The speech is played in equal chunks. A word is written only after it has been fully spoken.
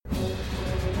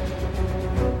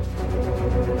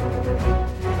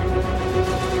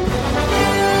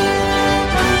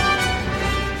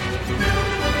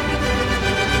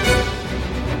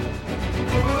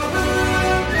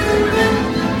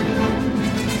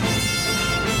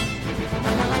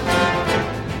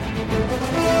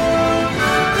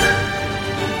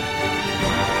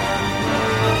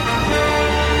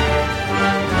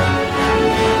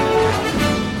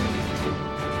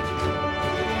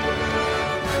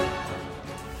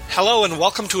Hello and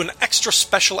welcome to an extra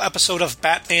special episode of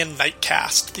Batman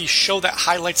Nightcast, the show that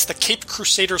highlights the Caped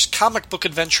Crusaders' comic book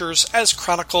adventures as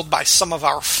chronicled by some of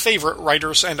our favorite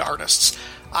writers and artists.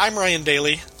 I'm Ryan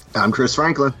Daly. I'm Chris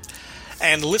Franklin.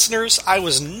 And listeners, I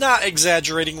was not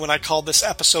exaggerating when I called this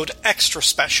episode extra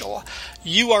special.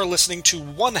 You are listening to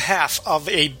one half of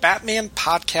a Batman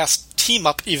podcast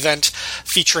team-up event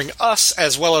featuring us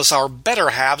as well as our better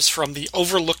halves from the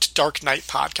Overlooked Dark Knight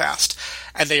podcast.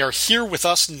 And they are here with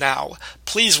us now.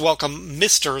 Please welcome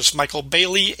Misters Michael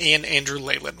Bailey and Andrew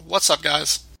Leyland. What's up,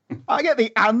 guys? I get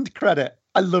the and credit.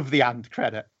 I love the and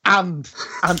credit. And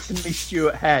Anthony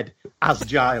Stewart Head as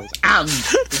Giles. And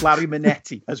Larry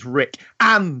Manetti as Rick.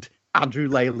 And Andrew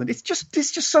Leyland. It's just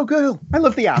so good. I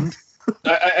love the and.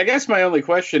 I guess my only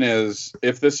question is,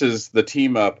 if this is the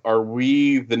team up, are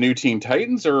we the new Teen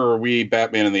Titans or are we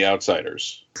Batman and the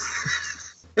Outsiders?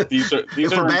 These are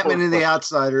Batman and the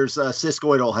Outsiders.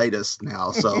 Siskoid will hate us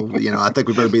now, so I think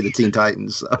we better be the Teen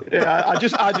Titans. So. Yeah, I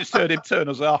just heard him turn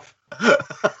us off.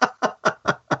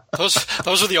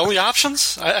 Those are the only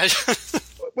options.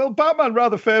 Well, Batman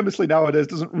rather famously nowadays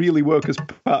doesn't really work as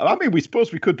part. I mean, we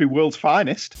suppose we could be world's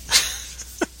finest.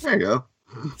 There you go.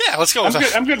 Yeah, let's go with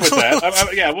that. I'm good with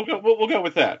that. Yeah, we'll go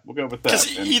with that. We'll go with that.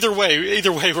 Because either way,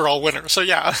 we're all winners. So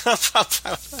yeah,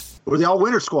 we're the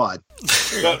all-winner squad.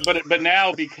 But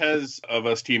now, because of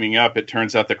us teaming up, it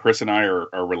turns out that Chris and I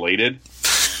are related,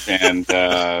 and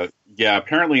yeah,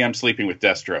 apparently I'm sleeping with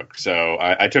Deathstroke. So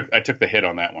I took the hit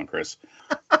on that one, Chris.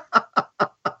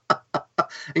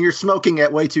 And you're smoking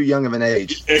at way too young of an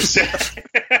age. Exactly.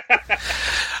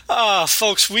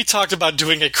 Folks, we talked about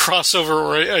doing a crossover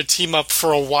or a team-up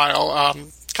for a while, a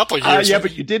couple of years. Yeah,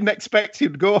 but you didn't expect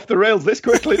him to go off the rails this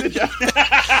quickly, did you?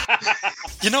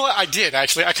 You know what? I did,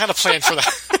 actually. I kind of planned for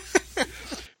that.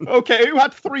 Okay, who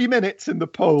had 3 minutes in the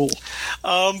poll?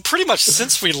 Pretty much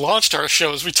since we launched our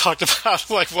shows, we talked about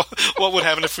what would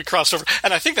happen if we crossed over.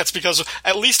 And I think that's because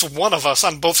at least one of us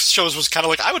on both shows was kind of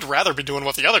like, I would rather be doing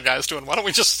what the other guy's doing. Why don't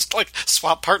we just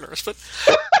swap partners? But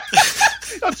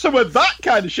so we're that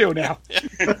kind of show now. Yeah.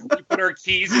 We put our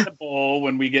keys in the bowl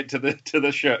when we get to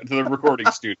the show, to the recording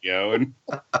studio, and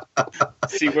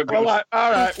see what goes. Well,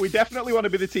 all right, we definitely want to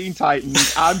be the Teen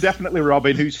Titans. I'm definitely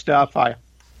Robin, who's Starfire.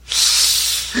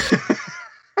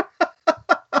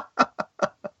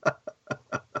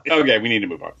 Okay, we need to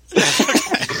move on.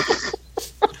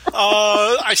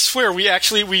 I swear,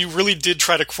 we really did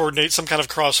try to coordinate some kind of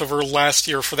crossover last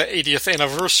year for the 80th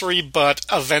anniversary, but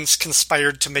events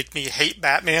conspired to make me hate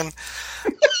Batman.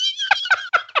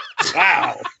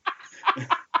 Wow.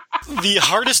 The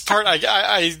hardest part,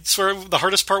 I swear, the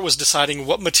hardest part was deciding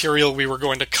what material we were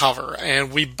going to cover,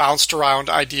 and we bounced around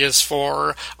ideas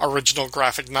for original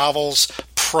graphic novels,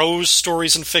 prose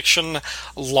stories and fiction,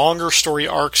 longer story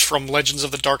arcs from Legends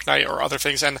of the Dark Knight or other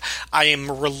things, and I am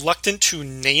reluctant to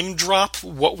name drop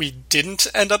what we didn't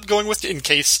end up going with in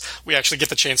case we actually get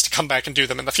the chance to come back and do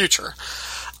them in the future.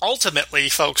 Ultimately,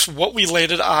 folks, what we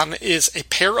landed on is a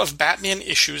pair of Batman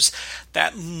issues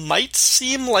that might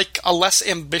seem like a less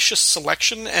ambitious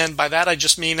selection, and by that I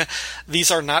just mean these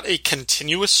are not a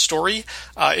continuous story.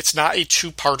 It's not a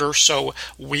two-parter, so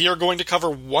we are going to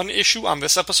cover one issue on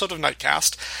this episode of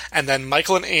Nightcast, and then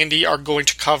Michael and Andy are going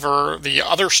to cover the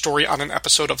other story on an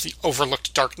episode of the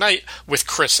Overlooked Dark Knight with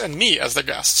Chris and me as the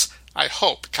guests. I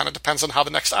hope. Kind of depends on how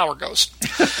the next hour goes.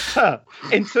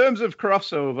 In terms of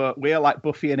crossover, we're like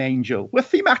Buffy and Angel. We're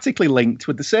thematically linked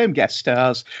with the same guest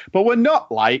stars, but we're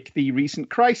not like the recent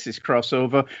Crisis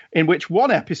crossover in which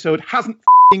one episode hasn't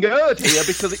aired here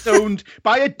because it's owned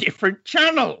by a different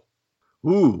channel.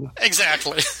 Ooh.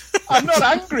 Exactly. I'm not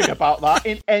angry about that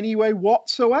in any way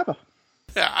whatsoever.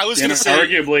 Yeah, I was going to say...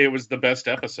 Arguably, it was the best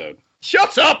episode.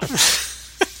 Shut up!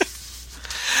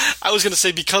 I was going to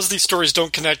say, because these stories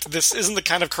don't connect, this isn't the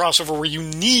kind of crossover where you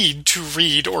need to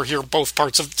read or hear both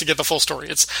parts to get the full story.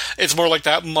 It's more like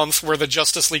that month where the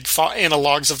Justice League fought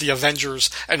analogs of the Avengers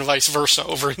and vice versa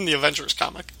over in the Avengers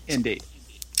comic. Indeed.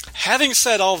 Having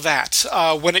said all that,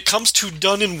 when it comes to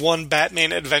done-in-one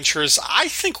Batman adventures, I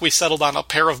think we settled on a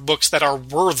pair of books that are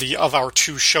worthy of our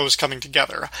two shows coming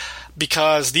together,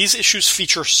 because these issues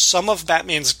feature some of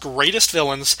Batman's greatest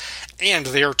villains, and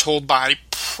they are told by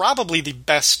probably the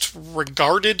best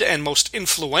regarded and most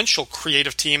influential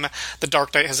creative team the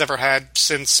Dark Knight has ever had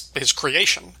since his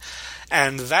creation.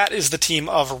 And that is the team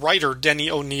of writer Denny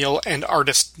O'Neil and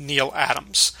artist Neil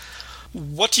Adams.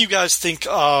 What do you guys think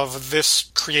of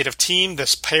this creative team,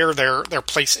 this pair, their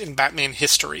place in Batman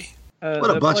history? What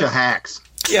a bunch of hacks.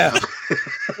 Yeah.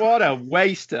 What a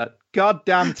waste of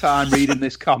goddamn time reading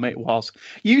this comic was.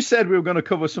 You said we were going to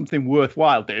cover something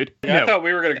worthwhile, dude. Yeah, No. I thought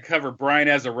we were going to cover Brian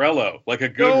Azzarello, like a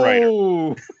good writer.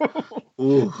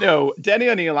 Ooh. No, Denny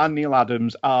O'Neil and Neil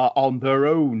Adams are on their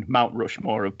own Mount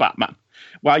Rushmore of Batman.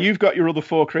 While you've got your other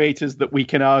four creators that we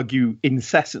can argue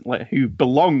incessantly who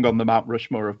belong on the Mount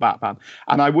Rushmore of Batman,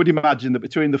 and I would imagine that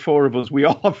between the four of us, we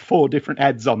all have four different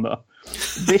heads on there.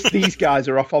 These guys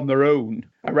are off on their own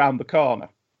around the corner.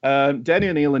 Denny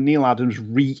O'Neil and Neil Adams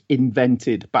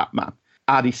reinvented Batman,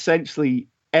 and essentially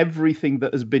everything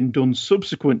that has been done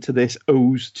subsequent to this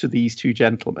owes to these two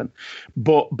gentlemen.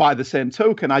 But by the same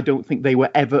token, I don't think they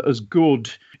were ever as good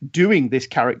doing this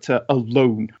character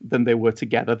alone than they were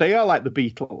together. They are like the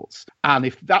Beatles. And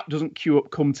if that doesn't cue up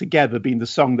Come Together being the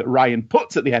song that Ryan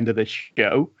puts at the end of this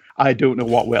show, I don't know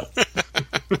what will.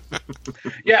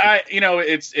 Yeah,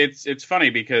 it's funny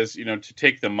because, to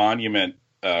take the Monument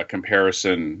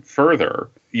comparison further,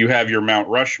 you have your Mount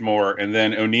Rushmore, and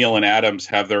then O'Neil and Adams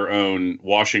have their own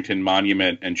Washington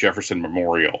Monument and Jefferson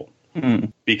Memorial.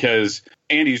 Because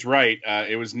Andy's right,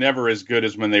 it was never as good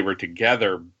as when they were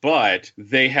together, but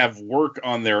they have work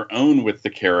on their own with the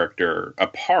character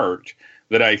apart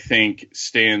that I think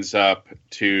stands up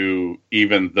to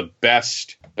even the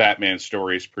best Batman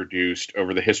stories produced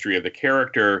over the history of the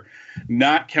character,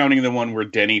 not counting the one where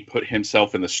Denny put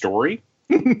himself in the story.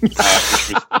 Which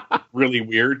was really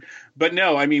weird. But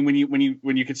no, I mean,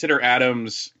 when you consider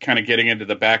Adams kind of getting into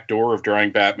the back door of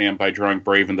drawing Batman by drawing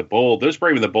Brave and the Bold, those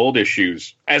Brave and the Bold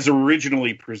issues, as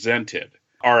originally presented,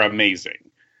 are amazing.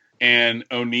 And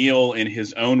O'Neil in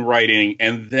his own writing,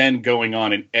 and then going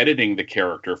on and editing the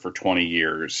character for 20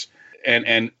 years,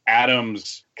 and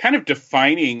Adams kind of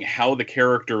defining how the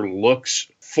character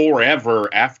looks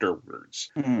forever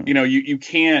afterwards. You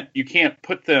can't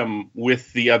put them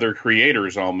with the other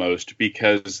creators almost,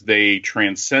 because they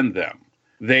transcend them.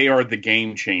 They are the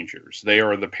game changers. They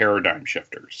are the paradigm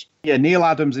shifters. Yeah, Neil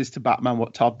Adams is to Batman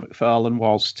what Todd McFarlane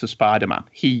was to Spider-Man.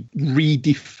 He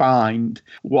redefined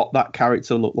what that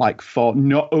character looked like for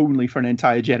not only for an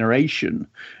entire generation,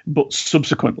 but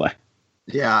subsequently.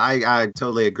 Yeah, I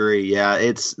totally agree. Yeah,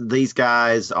 it's these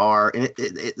guys are.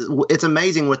 It's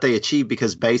amazing what they achieve,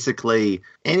 because basically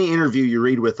any interview you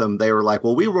read with them, they were like,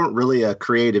 "Well, we weren't really a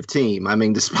creative team." I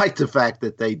mean, despite the fact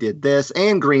that they did this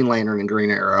and Green Lantern and Green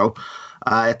Arrow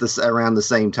around the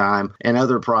same time and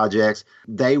other projects,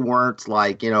 they weren't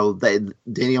like,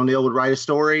 Denny O'Neil would write a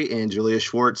story and Julius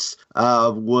Schwartz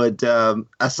would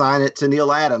assign it to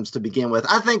Neil Adams to begin with.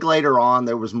 I think later on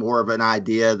there was more of an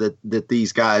idea that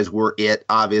these guys were it,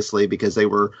 obviously, because they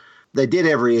did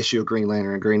every issue of Green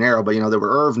Lantern and Green Arrow, but there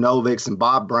were Irv Noviks and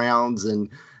Bob Browns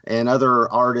and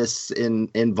other artists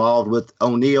involved with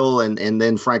O'Neil, and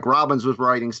then Frank Robbins was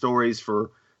writing stories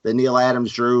that Neil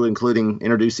Adams drew, including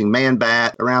introducing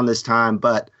Man-Bat around this time.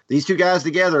 But these two guys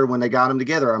together, when they got them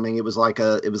together, I mean, it was like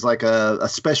a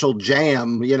special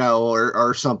jam,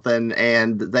 or something.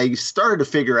 And they started to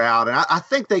figure out, and I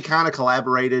think they kind of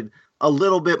collaborated a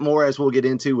little bit more, as we'll get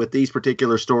into with these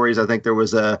particular stories. I think there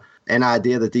was an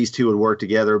idea that these two would work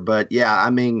together. But yeah,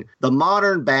 I mean, the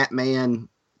modern Batman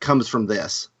comes from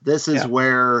this. This is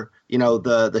where,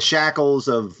 the shackles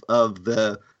of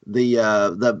the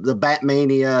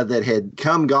Batmania that had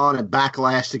gone and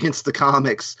backlashed against the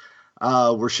comics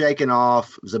were shaken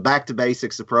off. It was a back to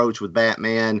basics approach with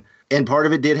Batman, and part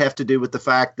of it did have to do with the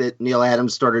fact that Neil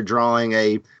Adams started drawing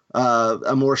a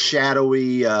more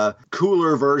shadowy,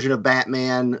 cooler version of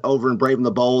Batman over in Brave and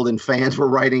the Bold, and fans were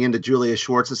writing into Julius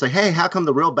Schwartz and say, "Hey, how come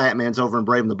the real Batman's over in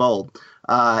Brave and the Bold?"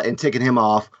 And ticking him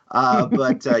off.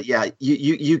 But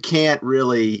you can't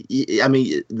really. I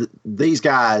mean, these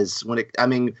guys,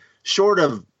 short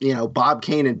of Bob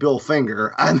Kane and Bill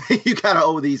Finger, I mean, you gotta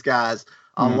owe these guys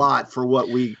a lot for what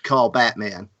we call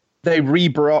Batman. They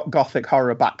re-brought Gothic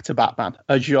horror back to Batman,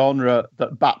 a genre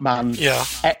that Batman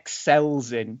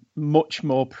excels in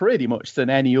pretty much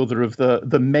than any other of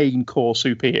the main core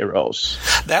superheroes.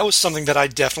 That was something that I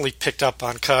definitely picked up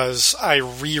on, because I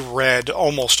reread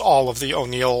almost all of the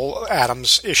O'Neil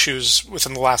Adams issues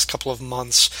within the last couple of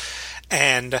months,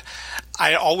 and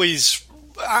I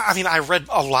read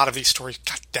a lot of these stories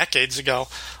decades ago.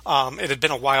 It had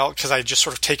been a while, because I had just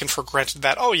sort of taken for granted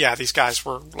that, these guys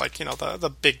were like,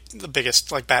 the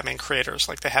biggest like Batman creators,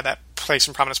 like they had that place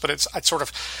in prominence. But I had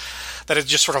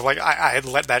just sort of like I had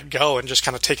let that go and just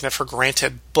kind of taken it for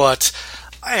granted. But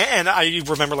And I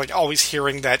remember like always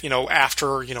hearing that,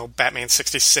 after, Batman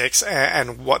 66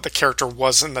 and what the character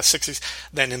was in the 60s,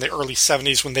 then in the early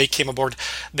 70s when they came aboard,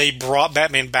 they brought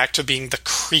Batman back to being the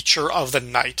creature of the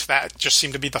night. That just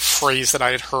seemed to be the phrase that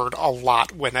I had heard a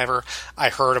lot whenever I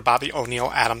heard about the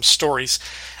O'Neil Adams stories.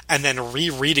 And then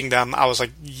rereading them, I was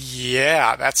like,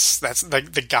 yeah, that's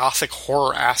the gothic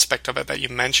horror aspect of it that you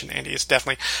mentioned, Andy. Is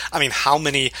definitely, how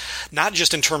many, not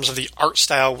just in terms of the art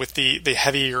style with the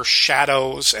heavier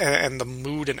shadows and the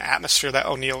mood and atmosphere that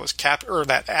O'Neil was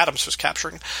that Adams was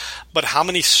capturing, but how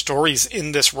many stories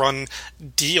in this run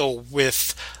deal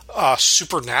with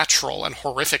supernatural and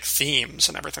horrific themes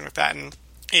and everything like that. And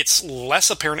it's less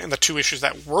apparent in the two issues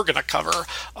that we're going to cover,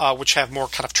 which have more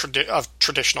kind of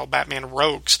traditional Batman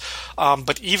rogues.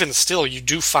 But even still, you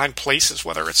do find places,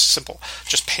 whether it's simple,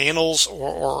 just panels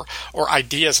or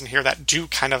ideas in here that do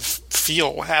kind of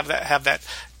have that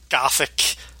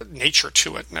gothic nature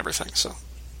to it and everything. So.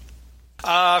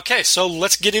 Okay, so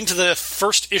let's get into the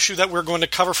first issue that we're going to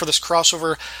cover for this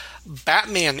crossover,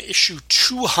 Batman issue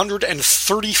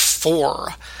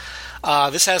 234.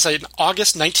 This has an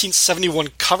August 1971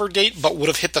 cover date, but would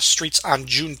have hit the streets on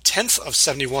June 10th of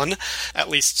 71. At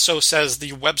least so says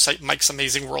the website Mike's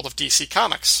Amazing World of DC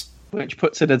Comics. Which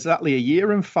puts it exactly a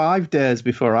year and 5 days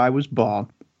before I was born.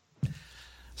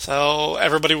 So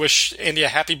everybody wish Andy a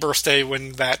happy birthday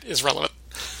when that is relevant.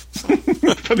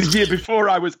 For the year before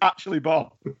I was actually born.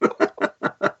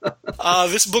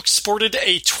 This book sported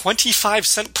a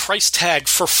 25-cent price tag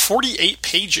for 48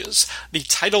 pages. The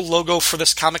title logo for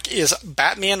this comic is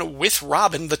Batman with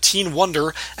Robin, the Teen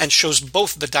Wonder, and shows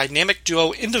both the dynamic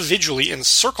duo individually in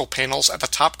circle panels at the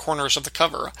top corners of the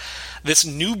cover. This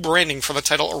new branding for the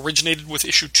title originated with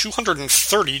issue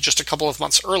 230 just a couple of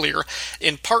months earlier,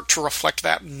 in part to reflect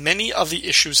that many of the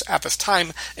issues at this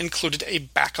time included a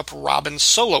backup Robin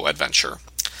solo adventure.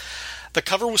 The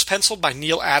cover was penciled by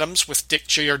Neil Adams with Dick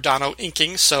Giordano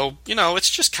inking, so, it's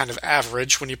just kind of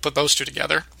average when you put those two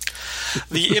together.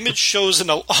 The image shows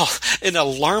an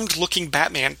alarmed-looking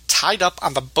Batman tied up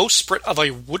on the bowsprit of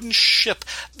a wooden ship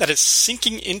that is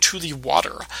sinking into the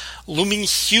water. Looming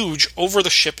huge over the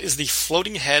ship is the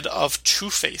floating head of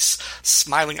Two-Face,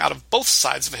 smiling out of both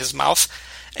sides of his mouth.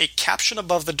 A caption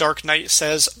above the Dark Knight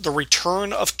says, "The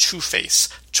return of Two-Face,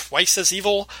 twice as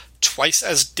evil, twice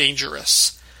as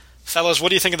dangerous." Fellas, what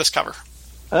do you think of this cover?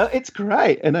 It's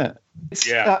great, isn't it?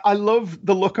 I love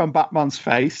the look on Batman's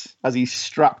face as he's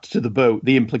strapped to the boat,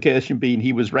 the implication being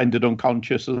he was rendered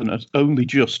unconscious and has only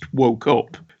just woke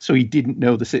up, so he didn't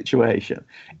know the situation.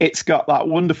 It's got that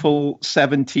wonderful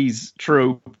 70s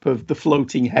trope of the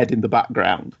floating head in the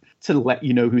background to let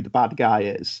you know who the bad guy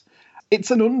is.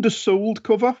 It's an undersold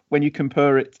cover when you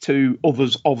compare it to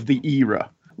others of the era.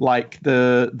 Like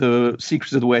the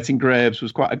Secrets of the Waiting Graves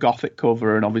was quite a gothic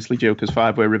cover, and obviously Joker's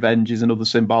Five-Way Revenge is another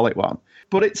symbolic one.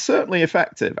 But it's certainly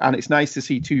effective, and it's nice to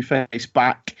see Two-Face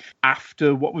back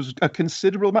after what was a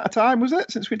considerable amount of time, was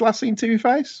it, since we'd last seen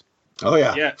Two-Face? Oh,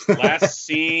 yeah. Yeah, last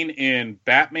seen in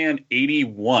Batman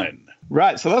 81.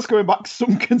 Right, so that's going back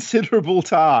some considerable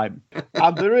time.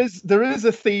 And there is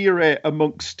a theory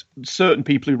amongst certain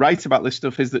people who write about this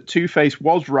stuff is that Two-Face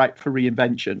was ripe for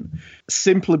reinvention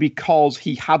simply because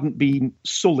he hadn't been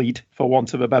sullied, for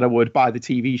want of a better word, by the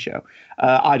TV show.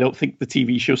 I don't think the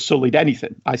TV show sullied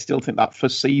anything. I still think that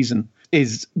first season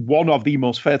is one of the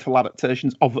most faithful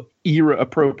adaptations of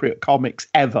era-appropriate comics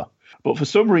ever. But for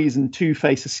some reason,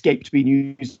 Two-Face escaped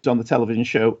being used on the television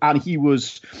show, and he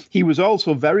was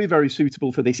also very, very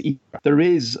suitable for this era. There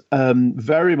is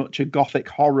very much a gothic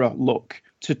horror look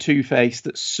to Two-Face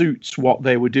that suits what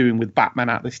they were doing with Batman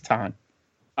at this time.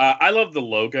 I love the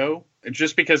logo,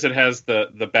 just because it has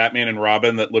the Batman and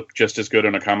Robin that look just as good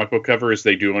on a comic book cover as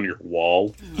they do on your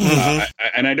wall. Mm-hmm.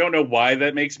 And I don't know why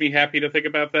that makes me happy to think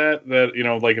about that.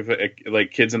 That, like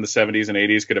if kids in the 70s and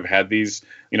 80s could have had these,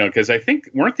 because I think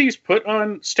weren't these put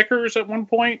on stickers at one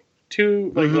point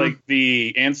too, like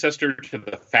the ancestor to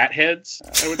the fatheads,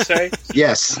 I would say.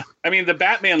 Yes. I mean, the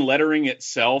Batman lettering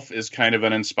itself is kind of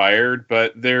uninspired,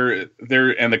 but they're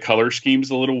and the color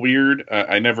scheme's a little weird.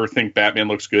 I never think Batman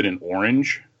looks good in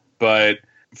orange. But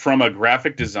from a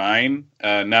graphic design,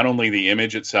 not only the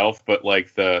image itself, but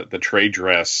like the trade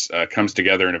dress comes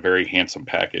together in a very handsome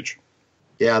package.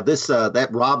 Yeah, that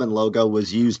Robin logo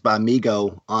was used by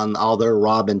Mego on all their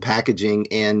Robin packaging,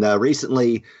 and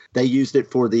recently they used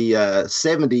it for the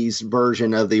 70s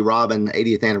version of the Robin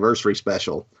 80th anniversary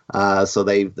special. So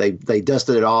they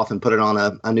dusted it off and put it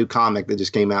on a new comic that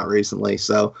just came out recently.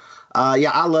 So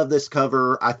I love this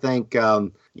cover. I think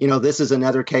this is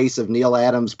another case of Neil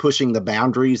Adams pushing the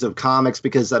boundaries of comics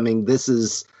because, this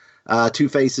is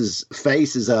Two-Face's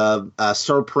face is a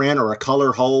surprint or a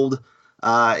color hold.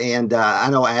 And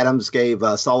I know Adams gave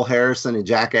Saul Harrison and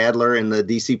Jack Adler in the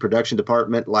DC production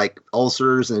department like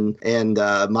ulcers and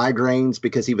migraines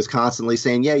because he was constantly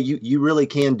saying, yeah, you really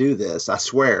can do this. I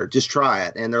swear, just try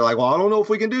it. And they're like, well, I don't know if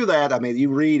we can do that. I mean, you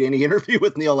read any interview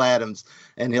with Neil Adams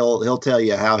and he'll tell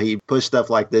you how he pushed stuff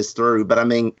like this through. But I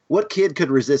mean, what kid could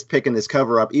resist picking this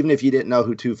cover up, even if you didn't know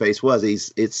who Two-Face was?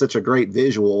 It's such a great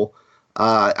visual.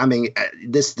 I mean,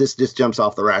 this just jumps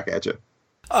off the rack at you.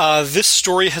 This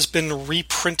story has been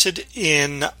reprinted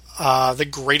in the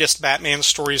Greatest Batman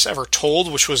Stories Ever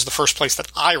Told, which was the first place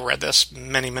that I read this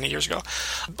many, many years ago.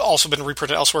 Also been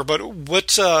reprinted elsewhere. But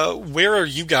where are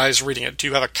you guys reading it? Do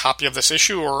you have a copy of this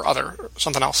issue or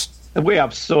something else? We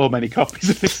have so many copies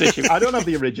of this issue. I don't have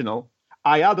the original.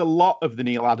 I had a lot of the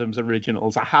Neil Adams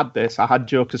originals. I had this. I had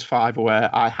Joker's 5 Aware.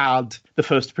 I had the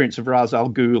first appearance of Ra's al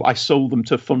Ghul. I sold them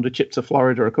to Thunder Chip to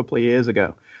Florida a couple of years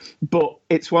ago. But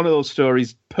it's one of those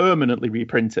stories permanently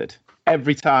reprinted.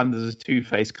 Every time there's a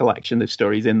Two-Face collection, this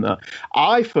story's in there.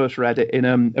 I first read it in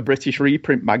a British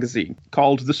reprint magazine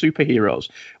called The Superheroes,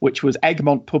 which was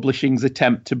Egmont Publishing's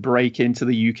attempt to break into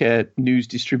the UK news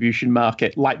distribution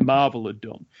market like Marvel had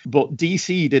done. But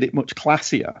DC did it much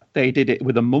classier. They did it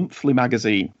with a monthly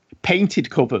magazine,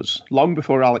 painted covers, long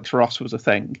before Alex Ross was a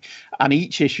thing. And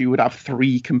each issue would have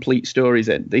 3 complete stories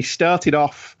in. They started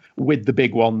off with the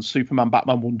big ones, Superman,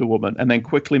 Batman, Wonder Woman, and then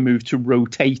quickly moved to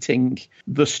rotating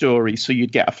the story. So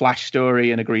you'd get a Flash story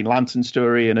and a Green Lantern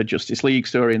story and a Justice League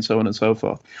story and so on and so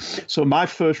forth. So my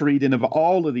first reading of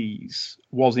all of these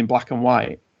was in black and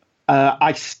white.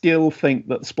 I still think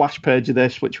that the splash page of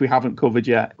this, which we haven't covered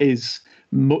yet, is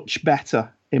much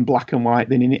better in black and white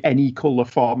than in any colour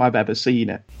form I've ever seen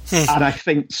it. And I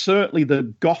think certainly the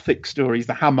Gothic stories,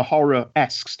 the Hammer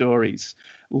Horror-esque stories,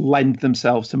 lend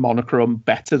themselves to monochrome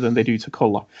better than they do to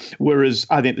colour. Whereas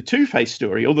I think the Two-Face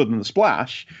story, other than the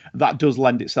splash, that does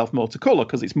lend itself more to colour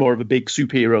because it's more of a big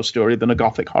superhero story than a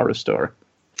Gothic horror story.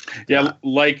 Yeah,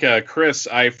 like Chris,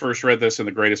 I first read this in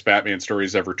the Greatest Batman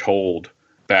Stories Ever Told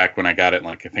back when I got it in,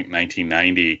 I think,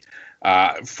 1990.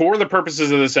 For the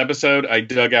purposes of this episode, I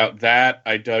dug out that.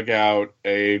 I dug out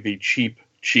the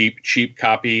cheap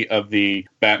copy of the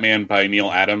Batman by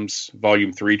Neil Adams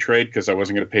Volume 3 trade because I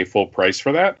wasn't going to pay full price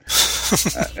for that.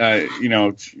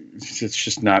 It's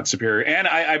just not superior. And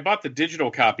I bought the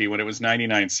digital copy when it was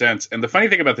 99 cents. And the funny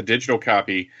thing about the digital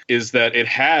copy is that it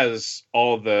has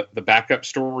all the backup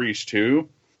stories too,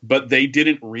 but they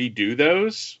didn't redo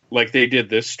those like they did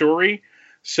this story.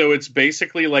 So it's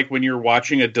basically like when you're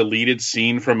watching a deleted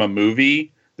scene from a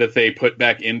movie that they put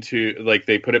back into,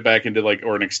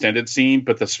 or an extended scene,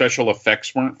 but the special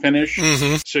effects weren't finished.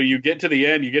 Mm-hmm. So you get to the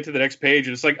end, you get to the next page,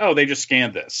 and it's like, oh, they just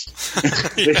scanned this.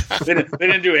 they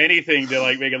didn't do anything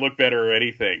to make it look better or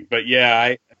anything. But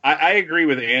yeah, I agree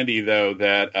with Andy though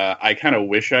that I kind of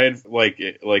wish I had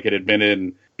it had been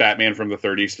in Batman from the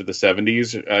 30s to the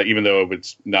 70s, even though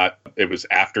it was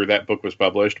after that book was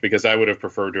published, because I would have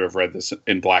preferred to have read this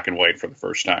in black and white for the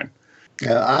first time.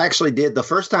 I actually did. The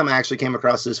first time I actually came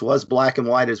across this was black and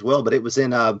white as well, but it was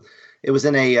in a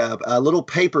little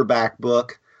paperback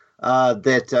book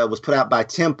that was put out by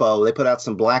Tempo. They put out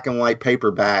some black and white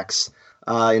paperbacks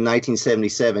in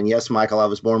 1977. Yes, Michael, I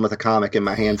was born with a comic in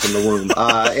my hand from the womb.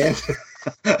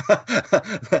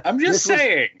 I'm just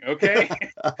saying, okay?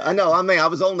 I know. I mean, I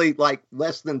was only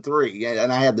less than 3,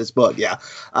 and I had this book. Yeah,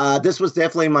 this was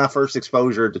definitely my first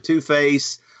exposure to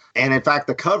Two-Face. And in fact,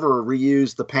 the cover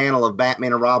reused the panel of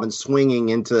Batman and Robin swinging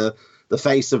into the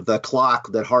face of the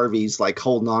clock that Harvey's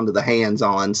holding on to the hands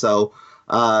on. So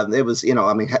it was,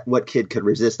 what kid could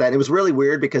resist that? And it was really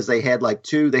weird because they had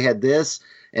they had this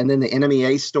and then the Enemy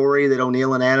Ace story that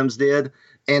O'Neill and Adams did.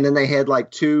 And then they had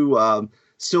 2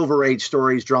 Silver Age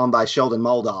stories drawn by Sheldon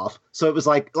Moldoff. So it was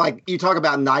like you talk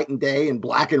about night and day in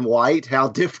black and white, how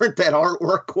different that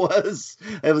artwork was.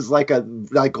 It was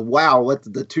wow, what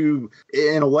the two,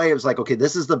 in a way, it was okay,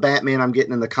 this is the Batman I'm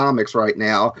getting in the comics right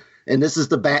now. And this is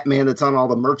the Batman that's on all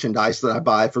the merchandise that I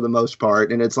buy for the most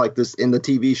part. And it's like this in the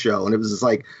TV show. And it was just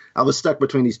I was stuck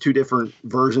between these 2 different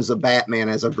versions of Batman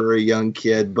as a very young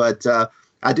kid. But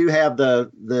I do have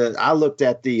I looked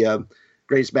at the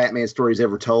Greatest Batman Stories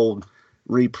Ever Told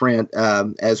reprint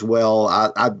as well.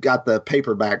 I've got the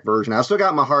paperback version. I still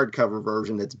got my hardcover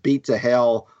version that's beat to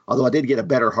hell, although I did get a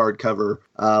better hardcover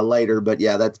later. But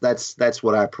yeah, that's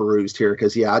what I perused here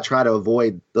because I try to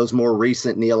avoid those more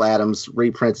recent Neil Adams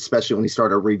reprints, especially when he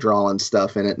started redrawing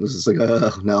stuff in it. And it was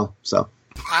just no. So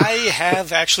I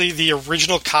have actually the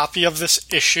original copy of this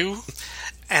issue,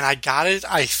 and I got it,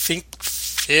 I think,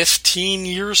 15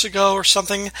 years ago or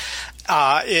something.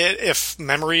 If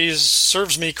memory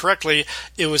serves me correctly,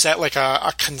 it was at like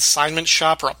a consignment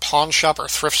shop or a pawn shop or a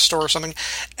thrift store or something,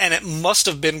 and it must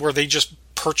have been where they just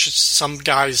purchased some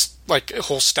guy's like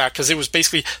whole stack, because it was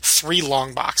basically 3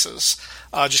 long boxes.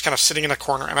 Just kind of sitting in a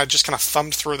corner, and I just kind of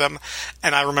thumbed through them.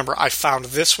 And I remember I found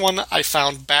this one. I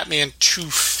found Batman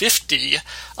 250,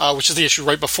 which is the issue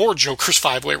right before Joker's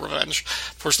 5-Way Revenge.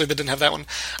 Fortunately, they didn't have that one.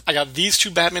 I got these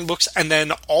 2 Batman books, and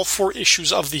then all 4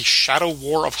 issues of the Shadow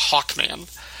War of Hawkman.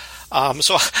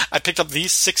 So I picked up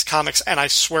these 6 comics, and I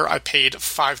swear I paid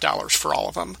 $5 for all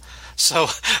of them. So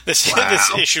this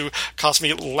issue cost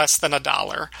me less than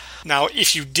 $1. Now,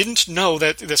 if you didn't know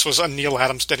that this was a Neil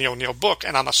Adams, Denny O'Neil book,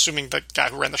 and I'm assuming the guy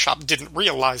who ran the shop didn't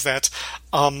realize that,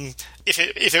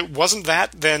 if it wasn't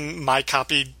that, then my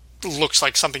copy looks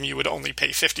like something you would only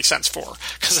pay 50 cents for,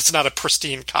 because it's not a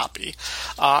pristine copy.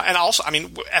 And also, I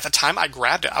mean, at the time I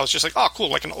grabbed it, I was just like, oh, cool,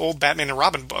 like an old Batman and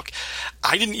Robin book.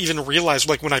 I didn't even realize,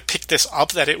 like, when I picked this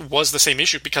up that it was the same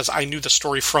issue, because I knew the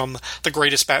story from the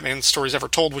greatest Batman stories ever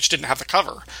told, which didn't have the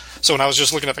cover. So when I was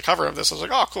just looking at the cover of this, I was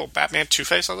like, oh, cool, Batman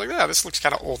Two-Face. I was like, yeah, this looks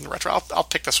kind of old and retro. I'll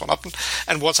pick this one up.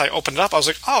 And once I opened it up, I was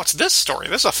like, oh, it's this story.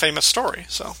 This is a famous story.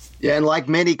 So yeah, and like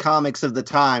many comics of the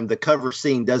time, the cover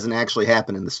scene doesn't actually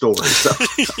happen in the story. So.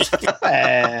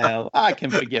 Well, I can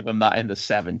forgive him that in the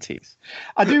 70s.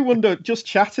 I do wonder, just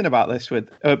chatting about this with,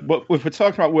 but if we're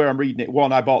talking about where I'm reading it,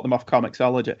 one, I bought them off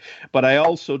Comixology, but I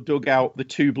also dug out the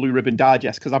 2 Blue Ribbon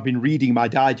digests, because I've been reading my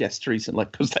digests recently,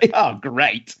 because they are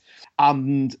great.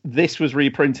 And this was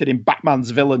reprinted in Batman's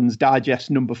Villains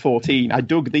Digest number 14. I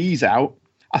dug these out.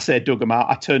 I say dug them out.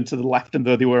 I turned to the left, and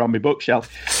there they were on my bookshelf,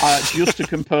 just to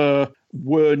compare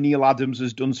where Neil Adams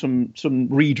has done some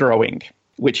redrawing,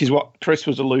 which is what Chris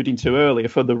was alluding to earlier.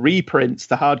 For the reprints,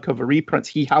 the hardcover reprints,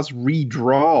 he has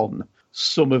redrawn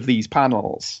some of these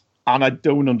panels, and I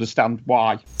don't understand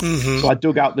why. Mm-hmm. So I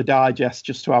dug out the digest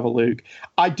just to have a look.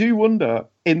 I do wonder,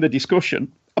 in the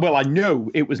discussion, well, I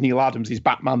know it was Neil Adams'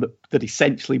 Batman that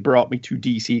essentially brought me to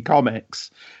DC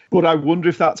Comics, but I wonder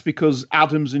if that's because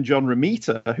Adams and John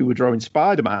Romita, who were drawing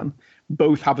Spider-Man,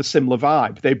 both have a similar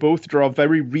vibe. They both draw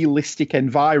very realistic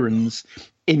environs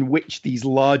in which these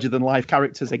larger-than-life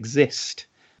characters exist.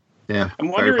 Yeah, I'm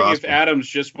wondering if Adams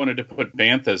just wanted to put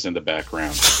Banthas in the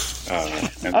background.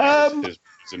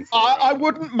 I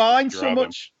wouldn't mind so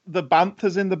much the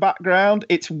Banthas in the background.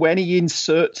 It's when he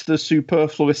inserts the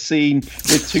superfluous scene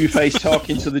with Two-Face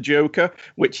talking to the Joker,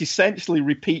 which essentially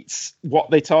repeats what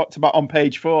they talked about on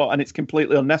page 4, and it's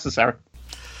completely unnecessary.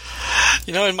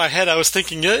 You know, in my head, I was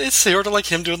thinking, it's sort of like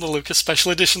him doing the Lucas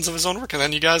special editions of his own work, and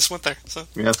then you guys went there. So,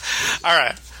 yeah. All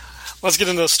right, let's get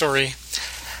into the story.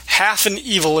 Half an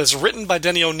Evil is written by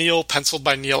Denny O'Neil, penciled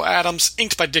by Neil Adams,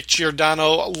 inked by Dick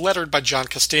Giordano, lettered by John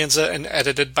Costanza, and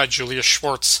edited by Julius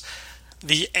Schwartz.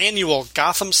 The annual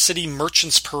Gotham City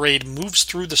Merchants Parade moves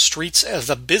through the streets of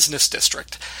the business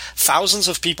district. Thousands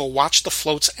of people watch the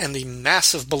floats and the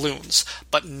massive balloons,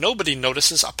 but nobody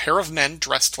notices a pair of men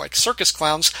dressed like circus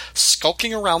clowns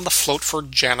skulking around the float for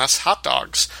Janus hot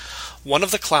dogs. One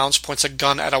of the clowns points a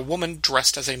gun at a woman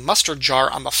dressed as a mustard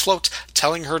jar on the float,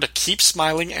 telling her to keep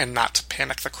smiling and not to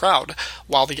panic the crowd,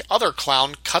 while the other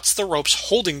clown cuts the ropes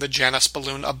holding the Janus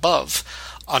balloon above.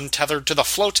 Untethered to the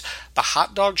float, the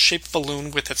hot dog-shaped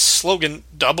balloon with its slogan,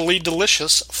 "Doubly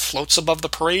Delicious," floats above the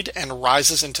parade and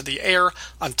rises into the air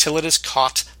until it is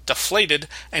caught, deflated,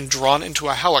 and drawn into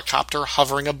a helicopter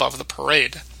hovering above the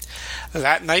parade.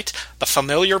 That night, the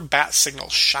familiar bat signal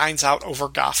shines out over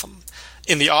Gotham.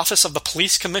 In the office of the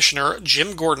police commissioner,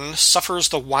 Jim Gordon suffers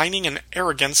the whining and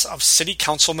arrogance of city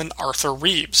councilman Arthur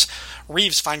Reeves.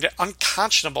 Reeves finds it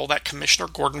unconscionable that Commissioner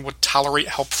Gordon would tolerate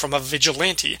help from a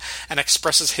vigilante, and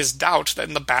expresses his doubt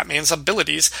in the Batman's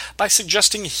abilities by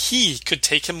suggesting he could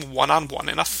take him one-on-one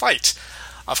in a fight.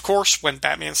 Of course, when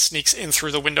Batman sneaks in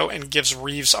through the window and gives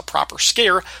Reeves a proper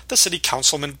scare, the city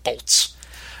councilman bolts.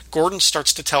 Gordon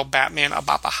starts to tell Batman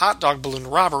about the hot dog balloon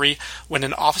robbery when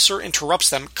an officer interrupts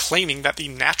them, claiming that the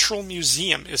Natural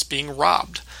Museum is being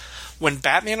robbed. When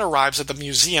Batman arrives at the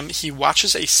museum, he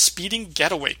watches a speeding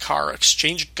getaway car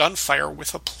exchange gunfire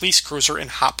with a police cruiser in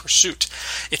hot pursuit.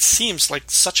 It seems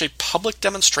like such a public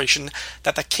demonstration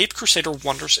that the Caped Crusader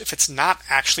wonders if it's not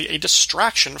actually a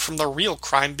distraction from the real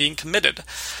crime being committed.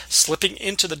 Slipping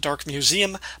into the dark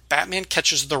museum, Batman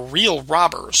catches the real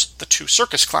robbers, the 2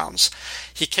 circus clowns.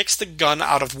 He kicks the gun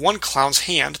out of one clown's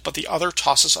hand, but the other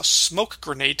tosses a smoke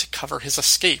grenade to cover his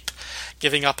escape.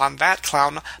 Giving up on that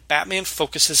clown, Batman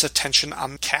focuses attention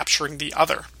on capturing the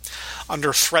other.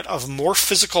 Under threat of more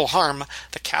physical harm,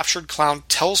 the captured clown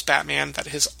tells Batman that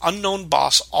his unknown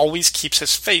boss always keeps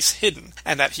his face hidden,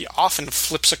 and that he often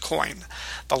flips a coin.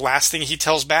 The last thing he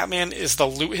tells Batman is the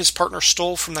loot his partner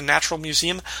stole from the Natural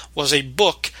Museum was a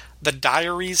book, The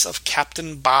Diaries of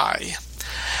Captain Bai.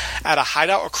 At a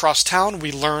hideout across town,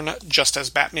 we learn, just as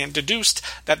Batman deduced,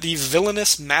 that the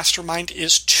villainous mastermind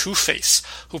is Two-Face,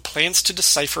 who plans to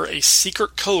decipher a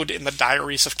secret code in the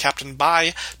Diaries of Captain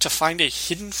Bai to find a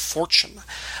hidden fortune.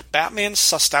 Batman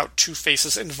sussed out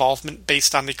Two-Face's involvement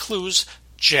based on the clues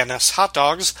Janus hot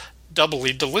dogs,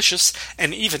 Doubly Delicious,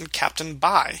 and even Captain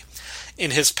Bai.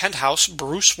 In his penthouse,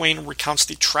 Bruce Wayne recounts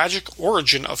the tragic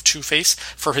origin of Two-Face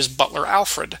for his butler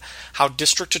Alfred, how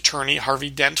District Attorney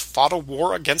Harvey Dent fought a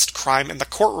war against crime in the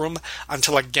courtroom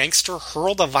until a gangster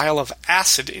hurled a vial of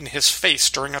acid in his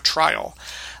face during a trial.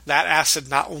 That acid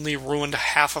not only ruined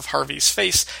half of Harvey's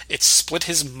face, it split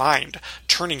his mind,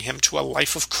 turning him to a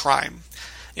life of crime.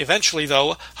 Eventually,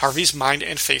 though, Harvey's mind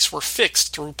and face were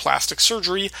fixed through plastic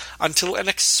surgery until an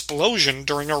explosion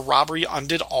during a robbery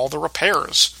undid all the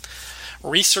repairs.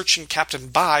 Researching Captain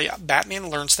Bai, Batman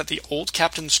learns that the old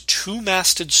captain's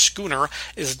two-masted schooner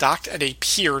is docked at a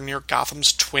pier near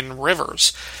Gotham's Twin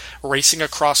Rivers. Racing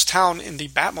across town in the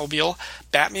Batmobile,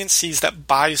 Batman sees that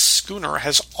Bai's schooner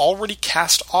has already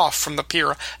cast off from the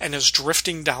pier and is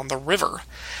drifting down the river.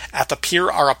 At the pier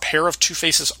are a pair of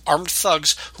Two-Face's armed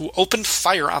thugs who open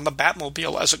fire on the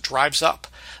Batmobile as it drives up.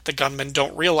 The gunmen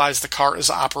don't realize the car is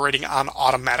operating on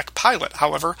automatic pilot,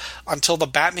 however, until the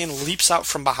Batman leaps out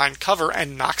from behind cover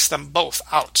and knocks them both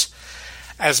out.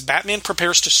 As Batman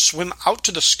prepares to swim out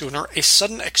to the schooner, a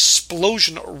sudden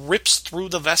explosion rips through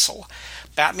the vessel.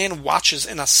 Batman watches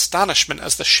in astonishment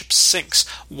as the ship sinks,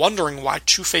 wondering why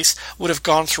Two-Face would have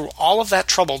gone through all of that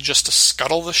trouble just to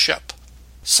scuttle the ship.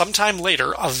 Sometime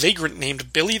later, a vagrant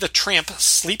named Billy the Tramp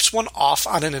sleeps one off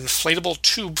on an inflatable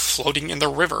tube floating in the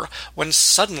river, when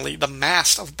suddenly the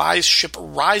mast of Bai's ship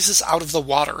rises out of the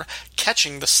water,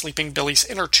 catching the sleeping Billy's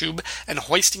inner tube and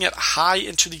hoisting it high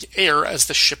into the air as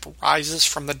the ship rises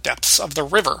from the depths of the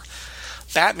river.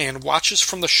 Batman watches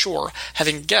from the shore,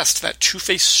 having guessed that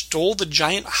Two-Face stole the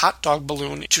giant hot dog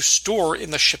balloon to store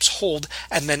in the ship's hold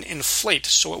and then inflate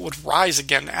so it would rise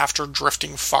again after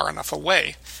drifting far enough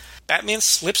away. Batman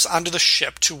slips onto the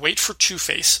ship to wait for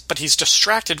Two-Face, but he's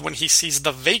distracted when he sees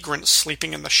the vagrant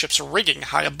sleeping in the ship's rigging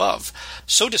high above.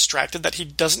 So distracted that he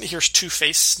doesn't hear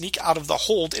Two-Face sneak out of the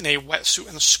hold in a wetsuit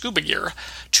and scuba gear.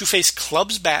 Two-Face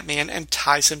clubs Batman and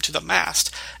ties him to the mast.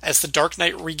 As the Dark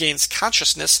Knight regains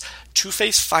consciousness,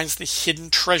 Two-Face finds the hidden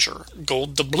treasure,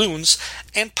 gold doubloons,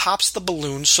 and pops the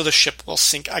balloon so the ship will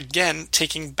sink again,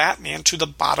 taking Batman to the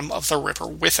bottom of the river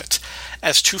with it.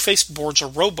 As Two-Face boards a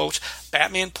rowboat,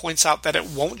 Batman points out that it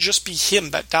won't just be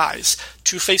him that dies.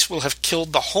 Two-Face will have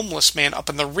killed the homeless man up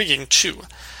in the rigging, too.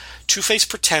 Two-Face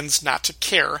pretends not to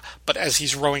care, but as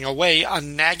he's rowing away, a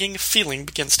nagging feeling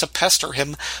begins to pester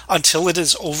him until it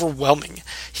is overwhelming.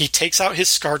 He takes out his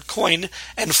scarred coin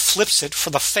and flips it for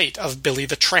the fate of Billy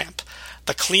the Tramp.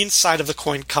 The clean side of the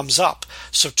coin comes up,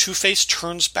 so Two-Face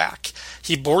turns back.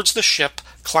 He boards the ship,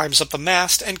 climbs up the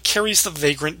mast, and carries the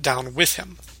vagrant down with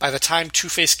him. By the time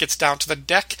Two-Face gets down to the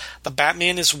deck, the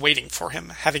Batman is waiting for him,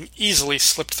 having easily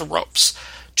slipped the ropes.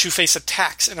 Two-Face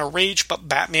attacks in a rage, but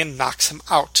Batman knocks him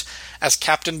out. As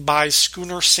Captain Bai's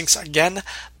schooner sinks again,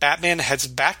 Batman heads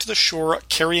back to the shore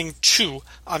carrying two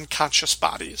unconscious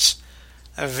bodies.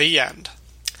 The end.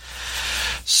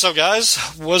 So guys,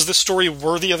 was this story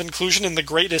worthy of inclusion in the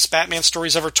greatest Batman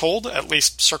stories ever told, at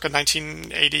least circa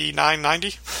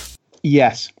 1989-90?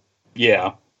 Yes.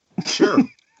 Yeah. Sure.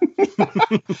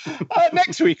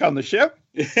 Next week on the show.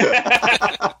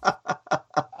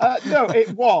 No,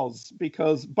 it was,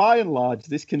 because by and large,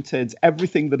 this contains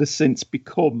everything that has since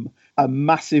become a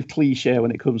massive cliche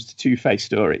when it comes to Two-Face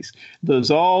stories.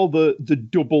 There's all the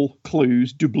double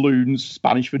clues, doubloons,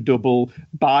 Spanish for double,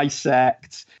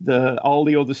 bisect, all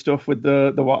the other stuff with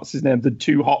the what's his name, the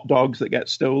two hot dogs that get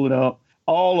stolen up.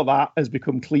 All of that has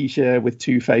become cliche with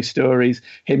Two-Face stories.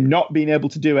 Him not being able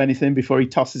to do anything before he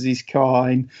tosses his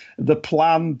coin. The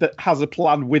plan that has a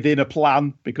plan within a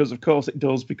plan, because of course it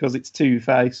does, because it's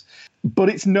Two-Face. But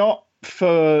it's not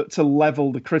to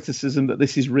level the criticism that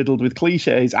this is riddled with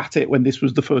cliches at it when this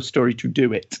was the first story to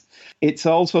do it. It's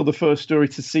also the first story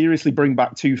to seriously bring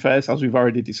back Two-Face, as we've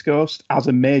already discussed, as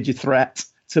a major threat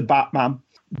to Batman.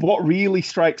 What really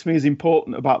strikes me as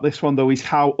important about this one, though, is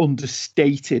how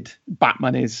understated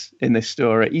Batman is in this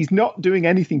story. He's not doing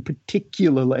anything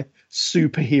particularly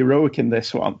superheroic in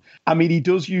this one. I mean, he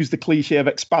does use the cliche of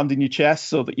expanding your chest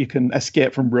so that you can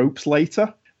escape from ropes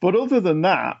later. But other than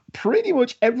that, pretty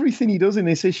much everything he does in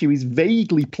this issue is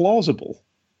vaguely plausible.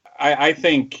 I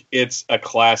think it's a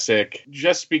classic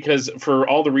just because, for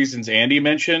all the reasons Andy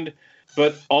mentioned,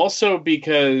 but also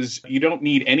because you don't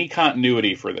need any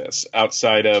continuity for this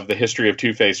outside of the history of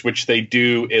Two-Face, which they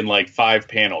do in like 5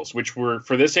 panels, which were,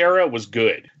 for this era, was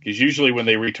good. Because usually when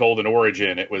they retold an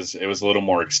origin, it was a little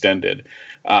more extended.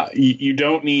 You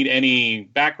don't need any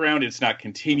background. It's not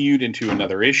continued into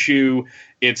another issue.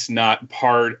 It's not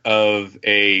part of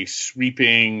a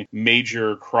sweeping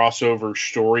major crossover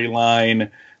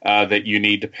storyline that you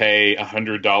need to pay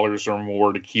 $100 or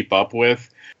more to keep up with.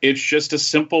 It's just a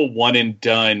simple one and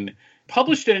done,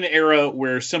 published in an era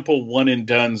where simple one and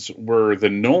dones were the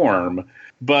norm.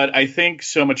 But I think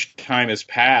so much time has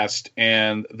passed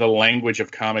and the language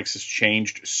of comics has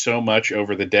changed so much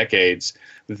over the decades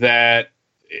that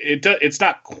it's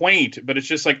not quaint, but it's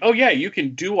just like, oh yeah, you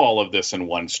can do all of this in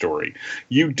one story.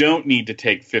 You don't need to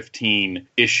take 15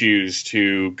 issues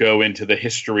to go into the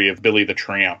history of Billy the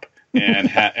Tramp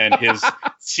and his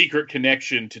secret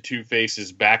connection to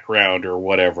Two-Face's background or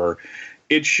whatever.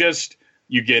 It's just,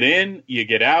 you get in, you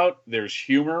get out, there's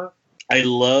humor. I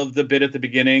love the bit at the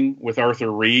beginning with Arthur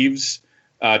Reeves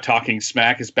talking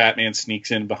smack as Batman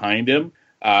sneaks in behind him.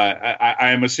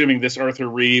 I'm assuming this Arthur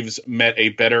Reeves met a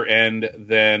better end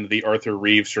than the Arthur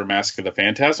Reeves from Mask of the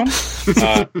Phantasm,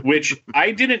 which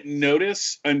I didn't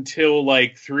notice until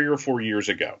like 3 or 4 years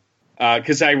ago.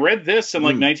 Because I read this in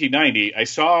like 1990. I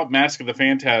saw Mask of the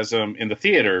Phantasm in the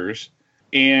theaters,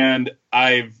 and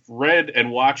I've read and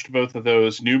watched both of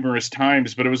those numerous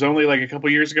times, but it was only like a couple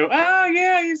years ago. Oh,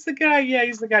 yeah, he's the guy. Yeah,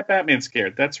 he's the guy Batman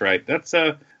scared. That's right. That's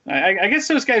I guess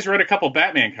those guys read a couple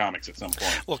Batman comics at some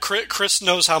point. Well, Chris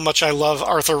knows how much I love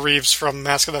Arthur Reeves from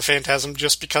Mask of the Phantasm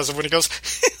just because of when he goes,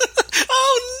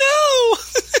 oh,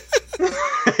 no!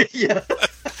 Yeah.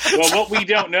 Well, what we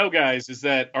don't know, guys, is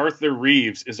that Arthur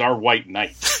Reeves is our White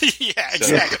Knight. Yeah,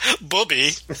 exactly.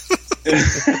 Booby.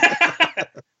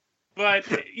 But,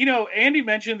 Andy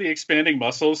mentioned the expanding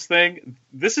muscles thing.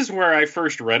 This is where I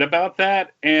first read about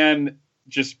that, and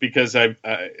just because I'm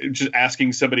just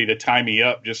asking somebody to tie me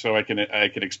up just so I can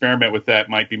experiment with that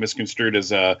might be misconstrued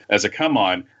as a come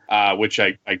on, which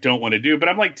I don't want to do. But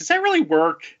I'm like, does that really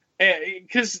work?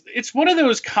 Because it's one of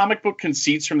those comic book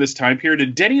conceits from this time period,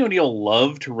 and Denny O'Neil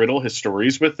loved to riddle his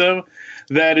stories with them.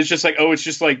 That is just like, oh, it's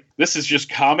just like, this is just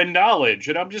common knowledge.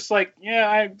 And I'm just like,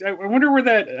 yeah, I wonder where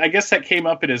that, I guess that came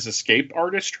up in his escape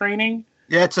artist training.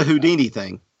 Yeah, it's a Houdini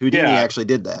thing. Houdini actually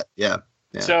did that. Yeah.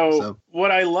 So what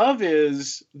I love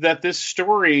is that this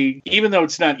story, even though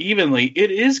it's not evenly, it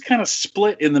is kind of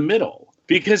split in the middle.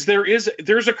 Because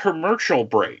there's a commercial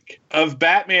break of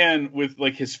Batman with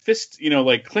like his fist,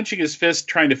 like clenching his fist,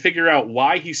 trying to figure out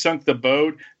why he sunk the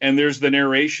boat. And there's the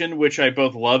narration, which I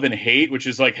both love and hate, which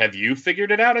is like, have you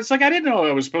figured it out? It's like, I didn't know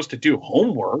I was supposed to do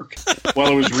homework while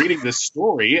I was reading this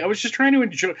story. I was just trying to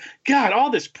enjoy. God, all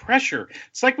this pressure.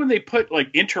 It's like when they put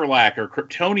like Interlac or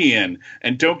Kryptonian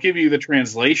and don't give you the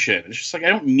translation. It's just like, I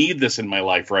don't need this in my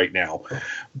life right now.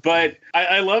 But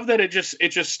I love that it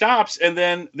just stops. And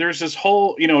then there's this whole,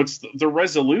 it's the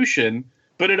resolution,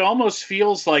 but it almost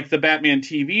feels like the Batman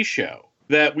TV show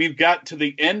that we've got to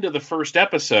the end of the first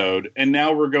episode and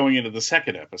now we're going into the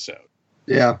second episode.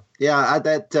 Yeah.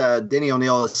 Denny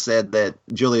O'Neil said that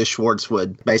Julius Schwartz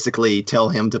would basically tell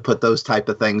him to put those type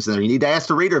of things in there. You need to ask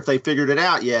the reader if they figured it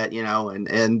out yet,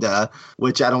 and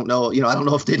which I don't know, I don't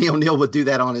know if Denny O'Neil would do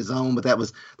that on his own, but that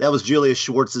was Julius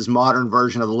Schwartz's modern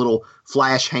version of the little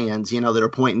flash hands, that are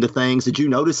pointing to things. Did you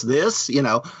notice this, coming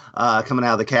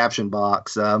out of the caption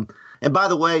box? And by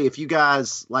the way, if you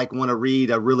guys want to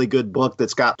read a really good book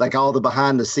that's got like all the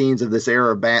behind the scenes of this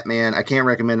era of Batman, I can't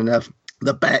recommend enough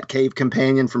The Batcave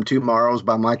Companion from Tomorrows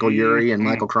by Michael Urey and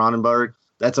Michael Cronenberg.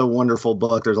 That's a wonderful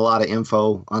book. There's a lot of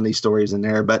info on these stories in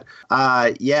there. But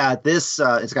this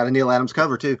it's got a Neil Adams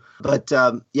cover too. But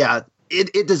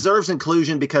it deserves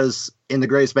inclusion because in the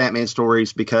greatest Batman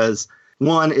stories, because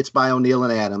one, it's by O'Neil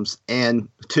and Adams, and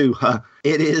two,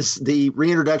 it is the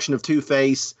reintroduction of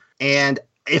Two-Face. And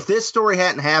if this story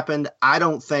hadn't happened,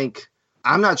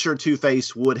 I'm not sure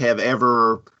Two-Face would have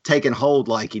ever taken hold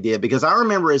like he did, because I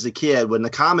remember as a kid when the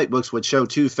comic books would show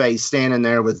Two-Face standing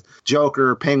there with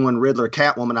Joker, Penguin, Riddler,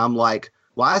 Catwoman, I'm like,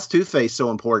 why is Two-Face so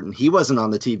important? He wasn't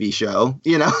on the TV show,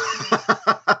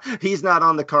 He's not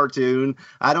on the cartoon.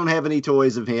 I don't have any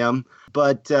toys of him.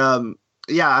 But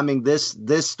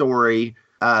this story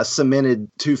cemented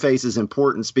Two-Face's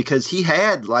importance because he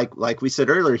had, like we said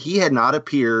earlier, he had not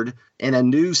appeared in a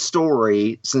new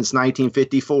story since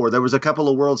 1954. There was a couple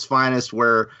of World's Finest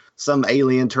where some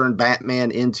alien turned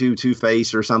Batman into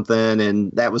Two-Face or something,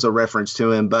 and that was a reference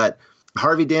to him. But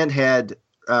Harvey Dent had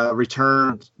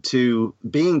returned to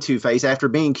being Two-Face after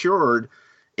being cured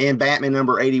in Batman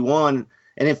number 81.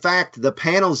 And in fact, the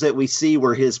panels that we see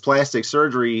where his plastic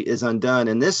surgery is undone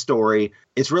in this story,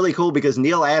 it's really cool because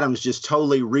Neil Adams just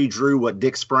totally redrew what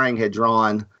Dick Sprang had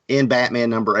drawn in Batman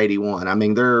number 81. I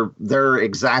mean, they're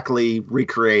exactly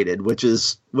recreated, which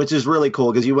is really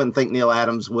cool because you wouldn't think Neil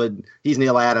Adams would. He's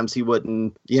Neil Adams. He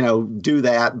wouldn't, do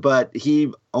that. But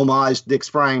he homaged Dick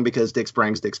Sprang because Dick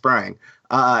Sprang's Dick Sprang.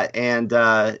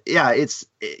 It's,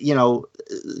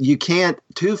 you can't.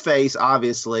 Two-Face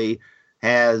obviously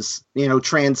has,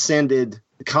 transcended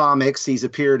comics. He's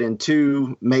appeared in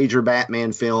 2 major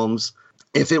Batman films.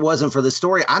 If it wasn't for the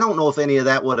story, I don't know if any of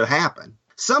that would have happened.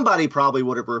 Somebody probably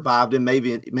would have revived him,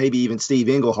 maybe even Steve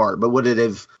Englehart, but would it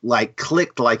have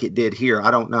clicked like it did here?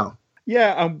 I don't know.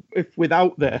 Yeah, if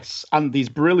without this and this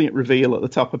brilliant reveal at the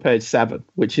top of page 7,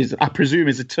 which is, I presume,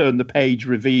 is a turn-the-page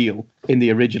reveal in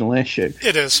the original issue.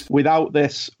 It is. Without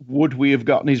this, would we have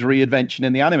gotten his reinvention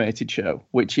in the animated show,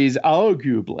 which is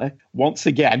arguably, once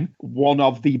again, one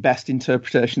of the best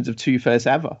interpretations of Two-Face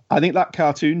ever. I think that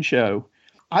cartoon show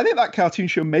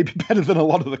may be better than a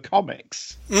lot of the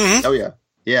comics. Mm-hmm. Oh, yeah.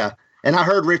 Yeah. And I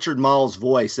heard Richard Mall's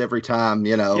voice every time,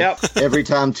 every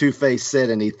time Two-Face said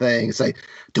anything. Say,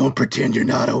 don't pretend you're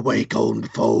not awake, old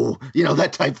fool.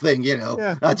 That type thing,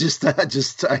 Yeah. I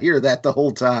hear that the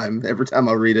whole time, every time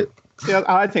I read it. Yeah,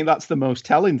 I think that's the most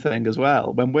telling thing as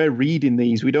well. When we're reading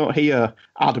these, we don't hear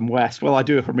Adam West. Well, I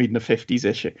do if I'm reading a 50s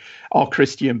issue. Or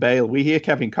Christian Bale. We hear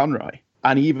Kevin Conroy.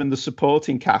 And even the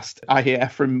supporting cast, I hear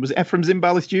Ephraim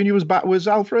Zimbalist Jr. was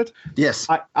Alfred? Yes.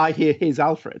 I hear his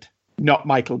Alfred, not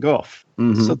Michael Gough.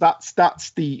 Mm-hmm. So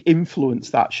that's the influence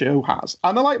that show has.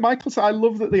 And I like Michael said, I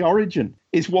love that the origin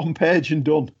is 1 page and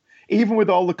done. Even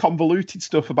with all the convoluted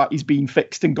stuff about he's been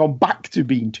fixed and gone back to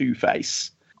being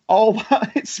Two-Face. All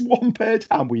that, it's 1 page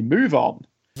and we move on.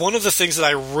 One of the things that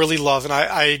I really love, and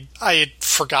I had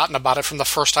forgotten about it from the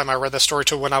first time I read the story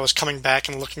to when I was coming back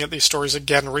and looking at these stories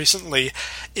again recently,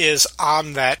 is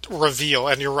on that reveal.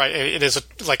 And you're right, it is a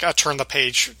turn the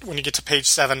page when you get to page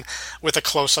 7 with a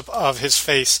close-up of his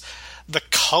face. The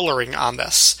coloring on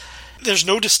this. There's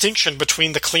no distinction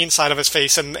between the clean side of his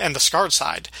face and the scarred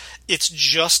side. It's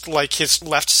just like his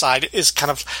left side is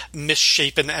kind of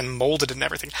misshapen and molded and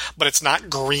everything. But it's not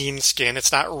green skin.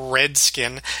 It's not red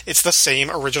skin. It's the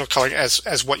same original coloring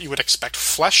as what you would expect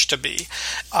flesh to be.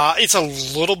 It's a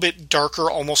little bit darker,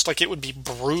 almost like it would be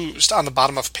bruised on the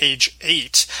bottom of page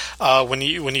 8 when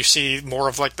you see more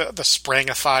of like the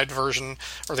Sprangified version,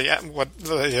 or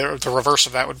the reverse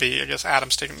of that would be, I guess,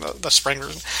 Adam's taking the Sprang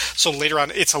version. So later on,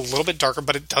 it's a little bit darker,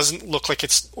 but it doesn't look like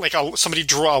it's like somebody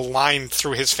drew a line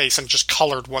through his face and just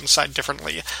colored one side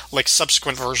differently, like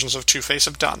subsequent versions of Two-Face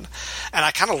have done. And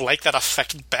I kind of like that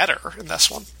effect better in this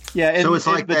one. Yeah, in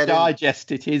like the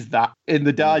digest, it is that. In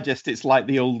the digest, it's like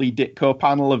the old Lee Ditko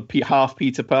panel of half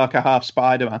Peter Parker, half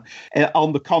Spider-Man.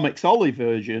 On the Comics Ollie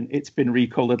version, it's been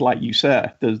recolored, like you say.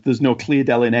 There's no clear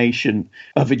delineation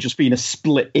of it just being a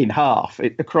split in half.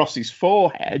 Across his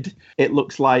forehead, it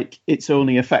looks like it's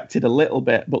only affected a little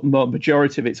bit, but the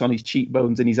majority of it's on his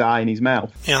cheekbones and his eye and his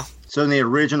mouth. Yeah. So in the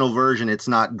original version, it's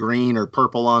not green or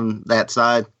purple on that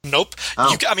side? Nope.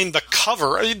 Oh. The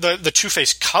cover, the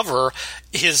Two-Face cover,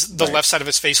 the left side of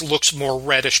his face looks more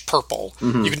reddish purple.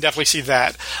 Mm-hmm. You can definitely see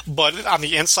that. But on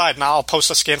the inside, and I'll post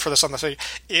a scan for this on the thing,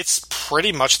 it's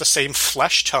pretty much the same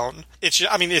flesh tone.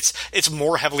 It's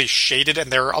more heavily shaded, and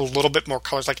there are a little bit more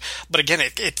colors. But again,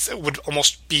 it would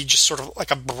almost be just sort of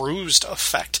like a bruised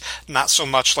effect, not so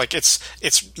much like it's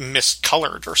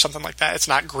miscolored or something like that. It's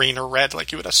not green or red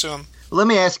like you would assume. Let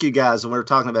me ask you guys, when we're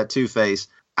talking about Two-Face,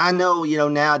 I know,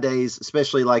 nowadays,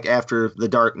 especially like after the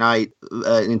Dark Knight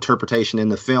interpretation in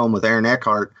the film with Aaron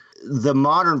Eckhart, the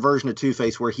modern version of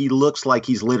Two-Face where he looks like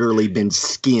he's literally been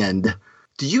skinned.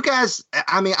 Do you guys,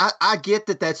 I get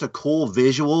that that's a cool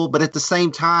visual, but at the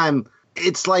same time,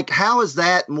 it's like, how is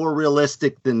that more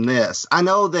realistic than this? I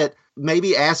know that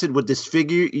maybe acid would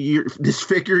disfigure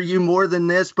you more than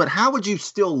this, but how would you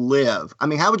still live?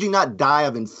 How would you not die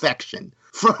of infection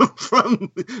from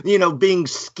being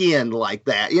skinned like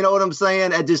that? You know what I'm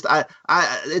saying?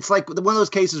 It's like one of those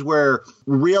cases where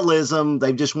realism,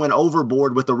 they've just went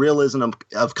overboard with the realism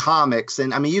of comics.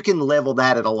 And you can level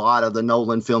that at a lot of the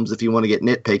Nolan films if you want to get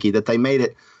nitpicky, that they made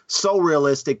it so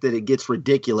realistic that it gets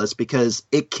ridiculous because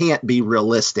it can't be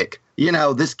realistic.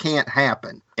 This can't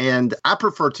happen. And I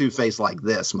prefer Two-Face like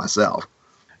this myself.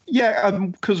 Yeah,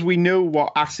 because we know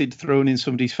what acid thrown in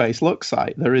somebody's face looks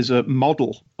like. There is a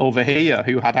model over here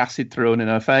who had acid thrown in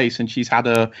her face, and she's had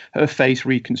her face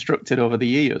reconstructed over the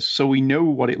years. So we know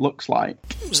what it looks like.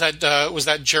 Was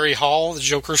that Jerry Hall, the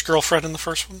Joker's girlfriend in the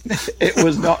first one? It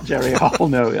was not Jerry Hall,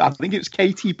 no. I think it was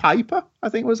Katie Piper, I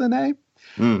think was her name.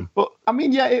 But, I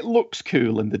mean, yeah, it looks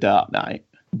cool in The Dark Knight.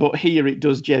 But here it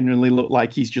does genuinely look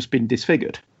like he's just been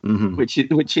disfigured, which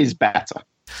is better.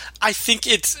 I think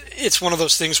it's one of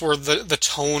those things where the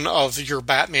tone of your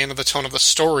Batman and the tone of the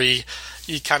story,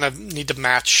 you kind of need to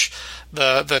match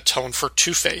the tone for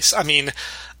Two-Face. I mean,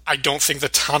 I don't think the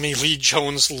Tommy Lee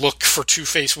Jones look for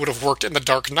Two-Face would have worked in The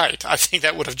Dark Knight. I think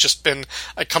that would have just been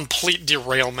a complete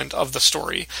derailment of the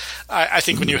story. I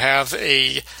think when you have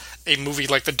a movie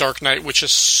like The Dark Knight, which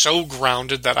is so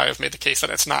grounded that I have made the case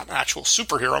that it's not an actual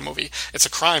superhero movie. It's a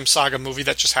crime saga movie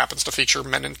that just happens to feature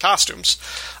men in costumes.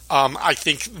 I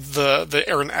think the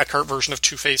Aaron Eckhart version of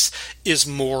Two-Face is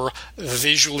more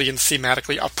visually and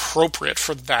thematically appropriate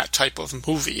for that type of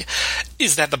movie.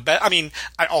 Is that the best? I mean,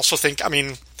 I also think,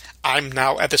 I'm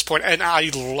now at this point, and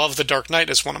I love The Dark Knight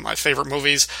as one of my favorite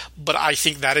movies, but I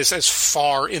think that is as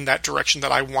far in that direction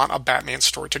that I want a Batman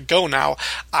story to go now.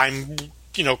 I'm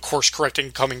course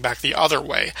correcting, coming back the other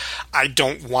way. I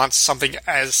don't want something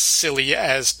as silly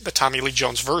as the Tommy Lee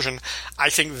Jones version. I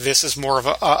think this is more of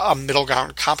a middle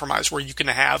ground compromise where you can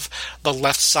have the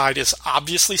left side is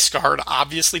obviously scarred,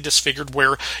 obviously disfigured,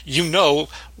 where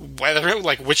whether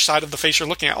which side of the face you're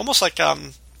looking at. Almost like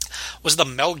was the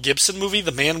Mel Gibson movie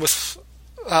The Man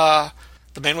Without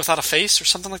a Face or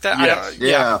something like that? Yes.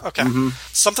 Yeah. Okay.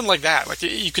 Something like that. Like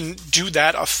you can do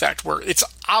that effect where it's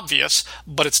obvious,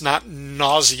 but it's not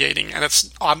nauseating, and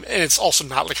it's also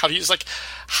not like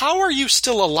how are you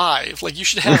still alive? Like you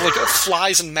should have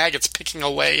flies and maggots picking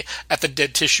away at the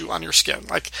dead tissue on your skin.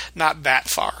 Like not that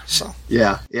far. So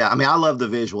yeah. I mean, I love the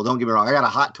visual. Don't get me wrong. I got a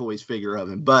Hot Toys figure of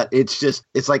him, but it's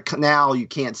like now you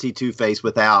can't see Two-Face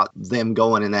without them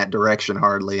going in that direction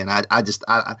hardly, and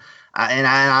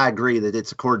I agree that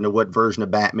it's according to what version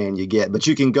of Batman you get, but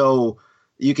you can go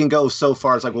so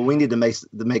far. It's like, well, we need to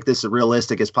make this as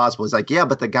realistic as possible. It's like, yeah,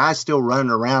 but the guy's still running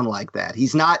around like that.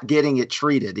 He's not getting it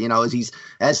treated,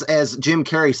 as Jim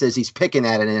Carrey says, he's picking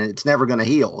at it and it's never going to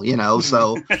heal,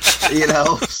 so,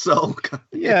 so.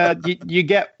 Yeah, you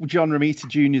get John Romita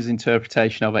Jr.'s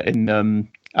interpretation of it in,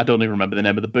 I don't even remember the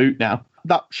name of the boot now,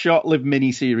 that short-lived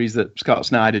miniseries that Scott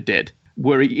Snyder did,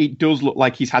 where it does look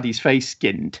like he's had his face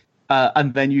skinned.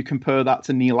 And then you compare that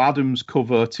to Neil Adams'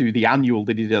 cover to the annual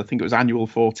that he did. I think it was Annual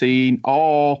 14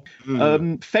 or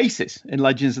Faces in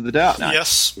Legends of the Dark Knight.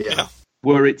 Yes. Yeah.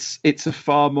 Where it's a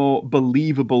far more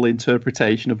believable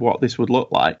interpretation of what this would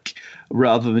look like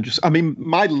rather than just... I mean,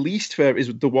 my least favorite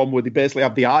is the one where they basically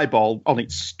have the eyeball on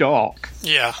its stalk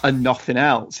and nothing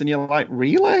else. And you're like,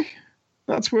 really?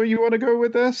 That's where you want to go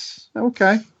with this?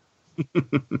 Okay.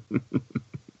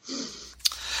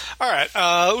 All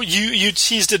right, you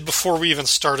teased it before we even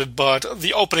started, but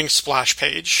the opening splash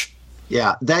page.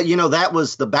 Yeah, that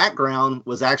was the background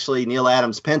was actually Neil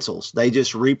Adams pencils. They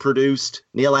just reproduced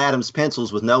Neil Adams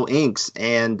pencils with no inks,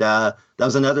 and that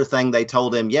was another thing they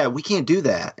told him. Yeah, we can't do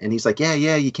that, and he's like, yeah,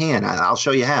 you can. I'll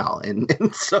show you how,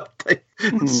 and so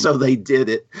they did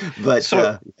it. But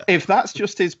if that's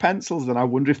just his pencils, then I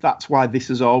wonder if that's why this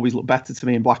has always looked better to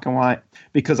me in black and white,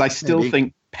 because I still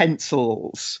think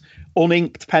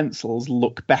uninked pencils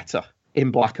look better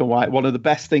in black and white. One of the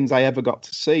best things I ever got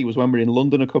to see was when we were in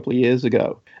London a couple of years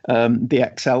ago, the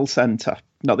Excel Centre,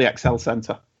 not the Excel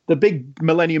Centre, the big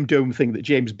Millennium Dome thing that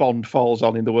James Bond falls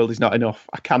on in The World Is Not Enough.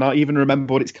 I cannot even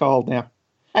remember what it's called now.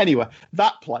 Anyway,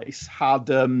 that place had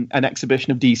an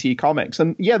exhibition of DC Comics.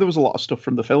 And yeah, there was a lot of stuff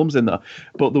from the films in there,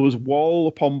 but there was wall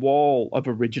upon wall of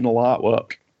original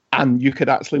artwork. And you could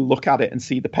actually look at it and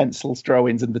see the pencils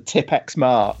drawings and the Tipp-Ex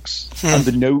marks and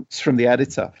the notes from the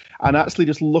editor. And actually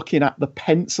just looking at the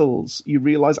pencils, you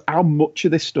realise how much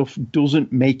of this stuff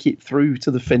doesn't make it through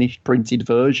to the finished printed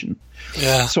version.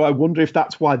 Yeah. So I wonder if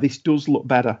that's why this does look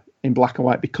better in black and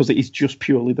white, because it is just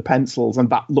purely the pencils and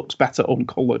that looks better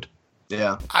uncoloured.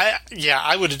 Yeah,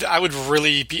 I would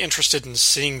really be interested in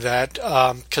seeing that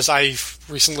because I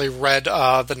recently read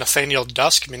the Nathaniel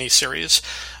Dusk miniseries,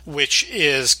 which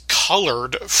is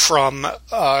colored from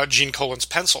Gene Colan's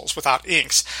pencils without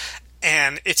inks.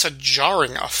 And it's a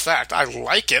jarring effect. I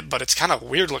like it, but it's kind of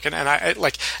weird looking. And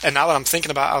and now that I'm thinking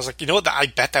about it, I was like, you know what? I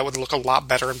bet that would look a lot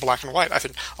better in black and white. I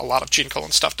think a lot of Gene Colan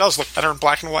stuff does look better in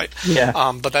black and white. Yeah.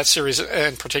 But that series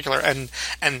in particular, and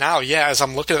now, yeah, as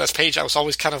I'm looking at this page, I was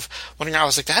always kind of wondering. I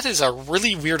was like, that is a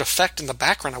really weird effect in the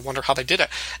background. I wonder how they did it.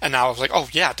 And now I was like, oh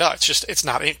yeah, duh. It's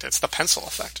not inked. It's the pencil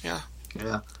effect. Yeah.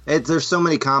 Yeah, there's so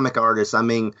many comic artists. I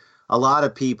mean, a lot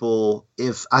of people.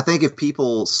 If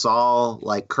people saw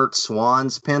like Kurt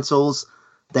Swan's pencils,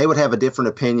 they would have a different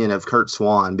opinion of Kurt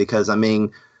Swan, because I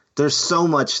mean, there's so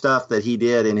much stuff that he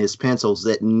did in his pencils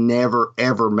that never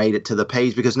ever made it to the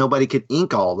page because nobody could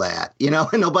ink all that,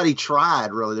 and nobody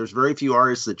tried really. There's very few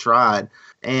artists that tried.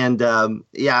 And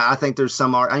I think there's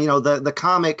some art. The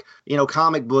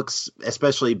comic books,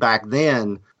 especially back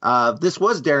then, this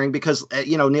was daring because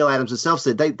Neil Adams himself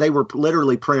said they were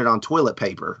literally printed on toilet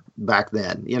paper back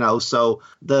then. So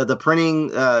the printing,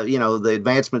 the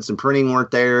advancements in printing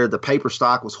weren't there. The paper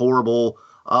stock was horrible.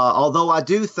 Although I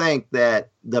do think that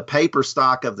the paper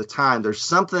stock of the time, there's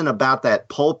something about that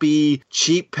pulpy,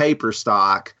 cheap paper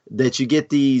stock that you get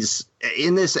these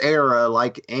in this era,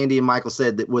 like Andy and Michael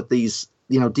said, that with these.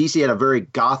 DC had a very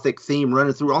gothic theme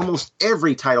running through almost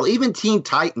every title. Even Teen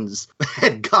Titans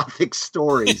had gothic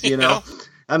stories,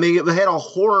 I mean, it had a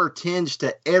horror tinge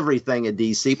to everything at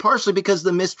DC, partially because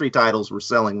the mystery titles were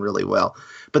selling really well.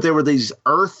 But there were these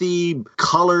earthy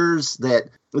colors that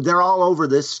they're all over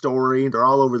this story. They're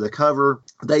all over the cover.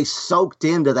 They soaked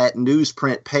into that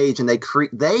newsprint page, and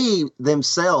they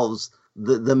themselves,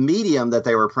 the medium that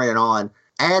they were printed on,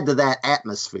 add to that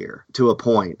atmosphere to a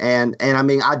point. And I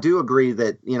mean, I do agree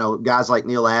that, guys like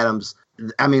Neil Adams,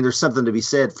 I mean, there's something to be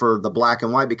said for the black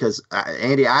and white because,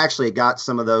 Andy, I actually got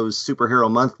some of those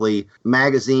Superhero Monthly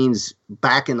magazines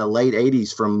back in the late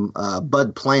 80s from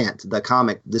Bud Plant, the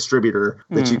comic distributor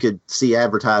that you could see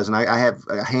advertised. And I have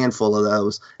a handful of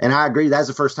those. And I agree, that's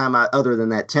the first time, other than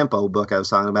that Tempo book I was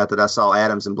talking about, that I saw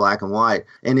Adams in black and white.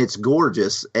 And it's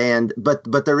gorgeous.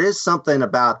 But there is something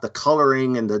about the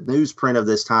coloring and the newsprint of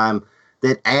this time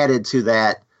that added to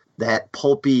that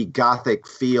pulpy gothic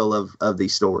feel of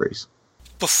these stories.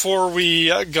 Before we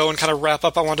go and kind of wrap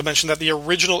up, I wanted to mention that the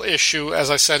original issue,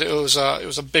 as I said, it was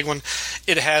a big one.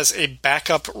 It has a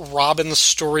backup Robin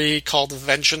story called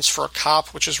Vengeance for a Cop,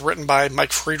 which is written by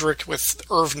Mike Friedrich with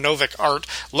Irv Novick art.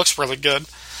 Looks really good.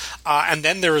 And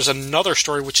then there is another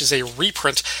story, which is a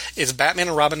reprint. It's Batman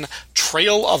and Robin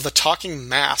Trail of the Talking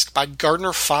Mask by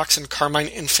Gardner Fox and Carmine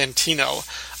Infantino.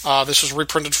 This was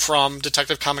reprinted from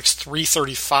Detective Comics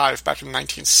 335 back in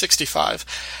 1965.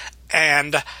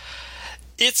 And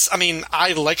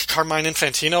I like Carmine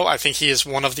Infantino. I think he is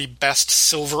one of the best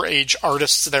Silver Age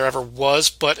artists there ever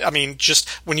was. But, I mean, just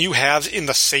when you have in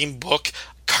the same book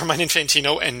Carmine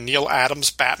Infantino and Neil Adams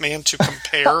Batman to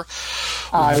compare,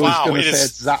 I was going to say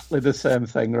exactly the same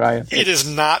thing, Ryan. It is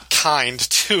not kind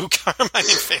to Carmine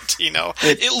Infantino.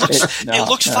 It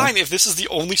looks fine. If this is the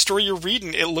only story you're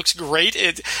reading, it looks great.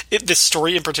 This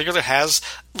story in particular has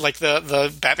like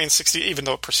the Batman 60, even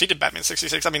though it preceded Batman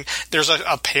 66. I mean, there's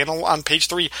a panel on page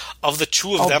 3 of the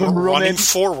two of them running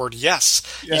forward. Yes,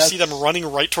 you see them running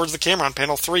right towards the camera on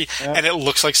panel 3, and it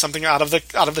looks like something out of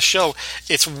the show.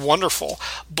 It's wonderful.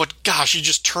 But gosh, you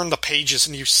just turn the pages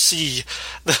and you see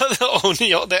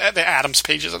the Adams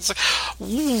pages. It's like,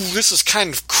 ooh, this is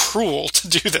kind of cruel to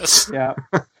do this. Yeah.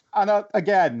 And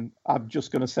again, I'm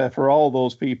just going to say, for all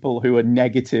those people who are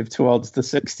negative towards the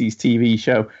 60s TV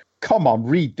show, come on,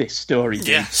 read this story.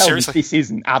 Yeah, Tell seriously. me this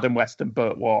isn't Adam West and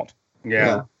Burt Ward.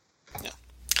 Yeah.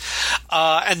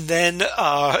 And then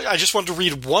I just wanted to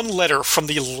read one letter from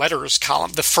the letters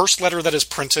column. The first letter that is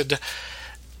printed.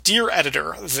 Dear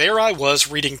editor, there I was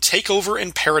reading Takeover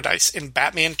in Paradise in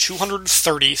Batman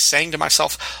 230, saying to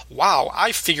myself, wow,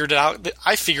 I figured out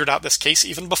this case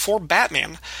even before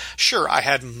Batman. Sure, I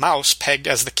had Mouse pegged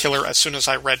as the killer as soon as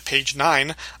I read page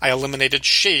 9. I eliminated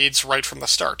Shades right from the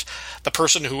start. The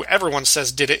person who everyone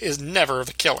says did it is never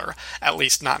the killer, at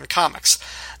least not in comics.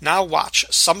 Now watch,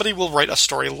 somebody will write a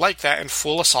story like that and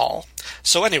fool us all.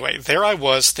 So anyway, there I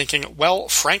was thinking, well,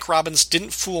 Frank Robbins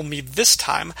didn't fool me this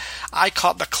time. I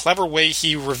caught the clever way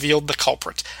he revealed the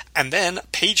culprit. And then,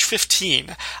 page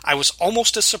 15, I was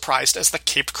almost as surprised as the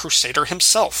Caped Crusader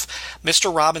himself.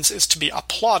 Mr. Robbins is to be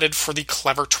applauded for the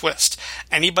clever twist.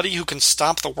 Anybody who can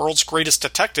stomp the world's greatest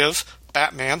detective,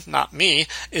 Batman, not me,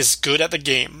 is good at the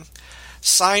game.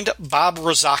 Signed, Bob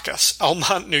Rozakis,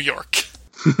 Elmont, New York.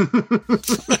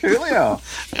 Coolio.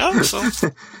 Yeah, so.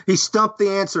 He stumped the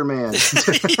answer man.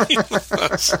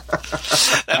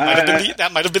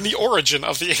 That might have been the origin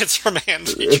of the Answer Man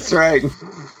feature. That's right.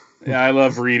 Yeah, I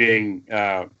love reading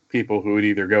people who would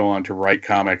either go on to write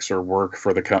comics or work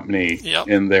for the company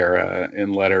in their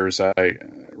in letters. I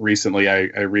recently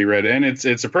reread, and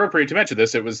it's appropriate to mention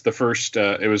this. It was the first.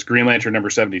 It was Green Lantern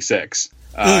number 76,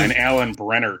 and Alan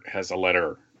Brennert has a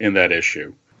letter in that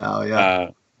issue. Oh yeah.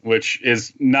 Which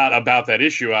is not about that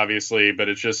issue, obviously, but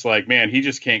it's just like, man, he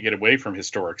just can't get away from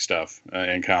historic stuff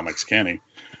in comics, can he?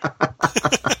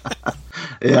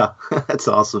 Yeah, that's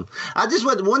awesome. I just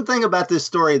want one thing about this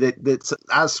story that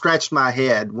I scratched my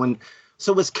head when.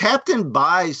 So was Captain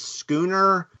Bai's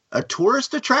schooner a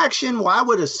tourist attraction? Why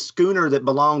would a schooner that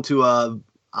belonged to a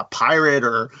pirate,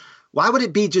 or why would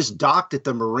it be just docked at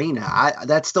the marina?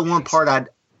 That's the one part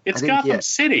It's Gotham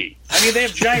City. I mean, they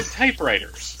have giant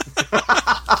typewriters.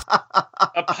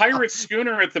 A pirate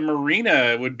schooner at the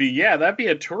marina would be, that'd be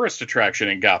a tourist attraction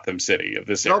in Gotham City of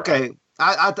this era. Okay.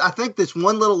 I think this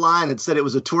one little line had said it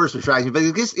was a tourist attraction, but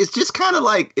it's just kind of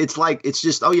like, it's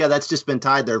just, oh yeah, that's just been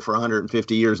tied there for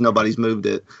 150 years. Nobody's moved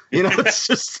it. You know, it's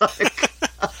just like.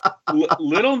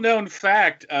 Little known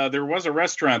fact, there was a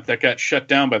restaurant that got shut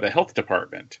down by the health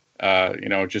department,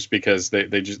 just because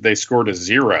they scored a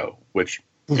 0, which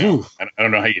I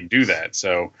don't know how you do that.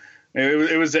 So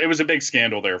it was a big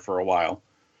scandal there for a while.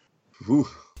 Ooh.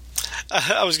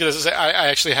 I was going to say, I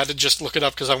actually had to just look it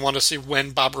up because I wanted to see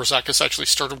when Bob Rozakis actually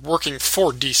started working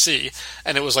for DC,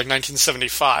 and it was like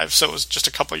 1975, so it was just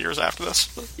a couple of years after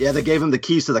this. Yeah, they gave him the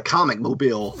keys to the comic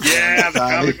mobile. Yeah, the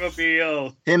comic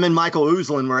mobile. Him and Michael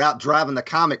Ouzlin were out driving the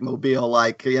comic mobile,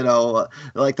 like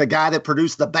the guy that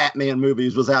produced the Batman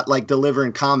movies was out like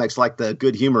delivering comics like the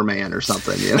Good Humor Man or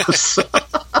something. You know. So.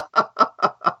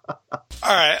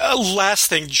 All right, last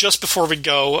thing, just before we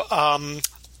go.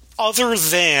 Other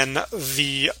than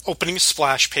the opening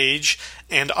splash page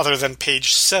and other than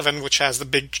page 7, which has the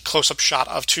big close-up shot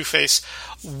of Two-Face,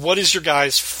 what is your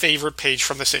guys' favorite page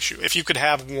from this issue? If you could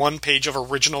have one page of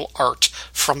original art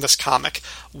from this comic,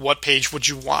 what page would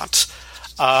you want?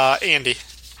 Andy?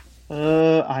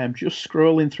 I am just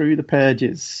scrolling through the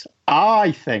pages.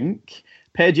 I think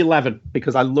page 11,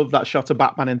 because I love that shot of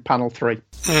Batman in panel 3.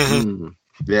 Mm-hmm.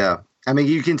 Yeah. I mean,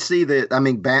 you can see that,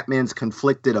 Batman's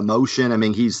conflicted emotion. I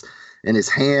mean, he's in his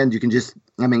hand. You can just,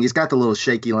 he's got the little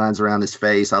shaky lines around his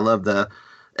face. I love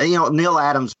Neil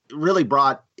Adams really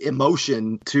brought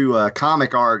emotion to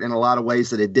comic art in a lot of ways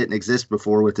that it didn't exist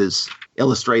before with his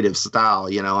illustrative style.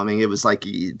 It was like,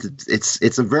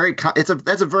 that's a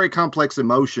very complex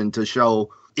emotion to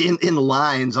show in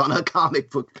lines on a comic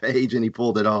book page, and he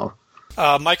pulled it off.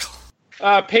 Michael?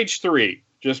 Page 3.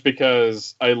 Just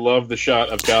because I love the shot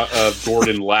of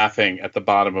Gordon laughing at the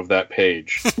bottom of that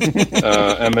page,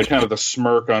 and the kind of the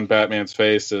smirk on Batman's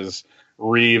face as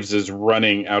Reeves is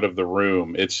running out of the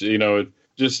room. It's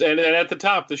just and at the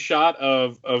top the shot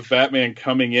of Batman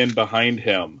coming in behind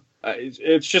him.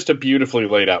 It's just a beautifully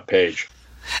laid out page.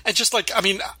 And just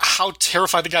how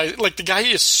terrified the guy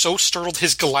is so startled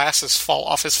his glasses fall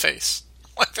off his face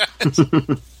like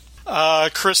that.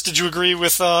 Chris, did you agree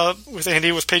with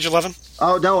Andy with page 11?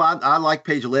 Oh no, I like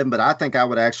page 11, but I think I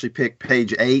would actually pick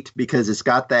page 8 because it's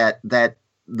got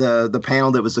the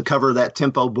panel that was the cover of that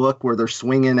Tempo book where they're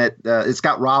swinging it. It's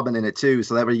got Robin in it too,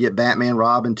 so that way you get Batman,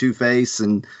 Robin, Two-Face,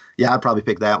 and yeah, I'd probably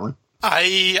pick that one.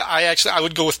 I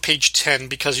would go with page 10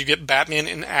 because you get Batman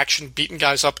in action, beating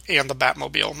guys up, and the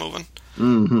Batmobile moving.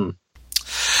 Mm-hmm.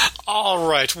 All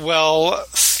right, well,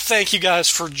 thank you guys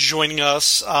for joining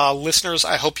us. Listeners,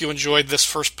 I hope you enjoyed this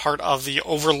first part of the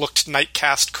Overlooked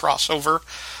Nightcast crossover.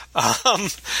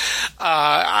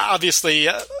 Obviously,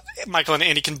 Michael and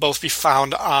Andy can both be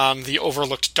found on the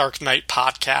Overlooked Dark Knight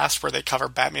podcast, where they cover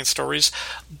Batman stories.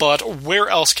 But where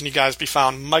else can you guys be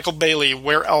found? Michael Bailey,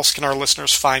 where else can our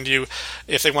listeners find you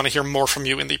if they want to hear more from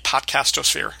you in the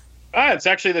podcastosphere? It's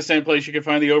actually the same place you can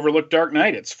find the Overlooked Dark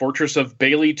Knight. It's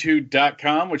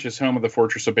fortressofbaileytude.com, which is home of the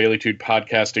Fortress of Baileytude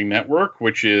podcasting network,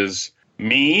 which is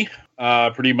me,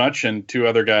 pretty much, and 2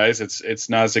 other guys. It's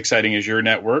not as exciting as your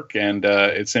network, and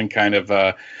it's in kind of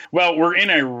we're in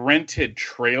a rented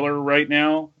trailer right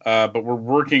now, but we're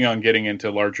working on getting into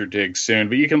larger digs soon.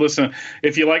 But you can listen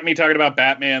if you like me talking about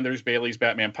Batman. There's Bailey's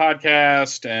Batman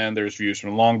podcast, and there's Views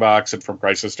from Longbox and From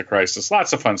Crisis to Crisis.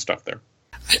 Lots of fun stuff there.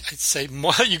 I'd say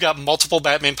you got multiple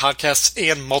Batman podcasts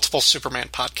and multiple Superman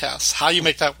podcasts. How you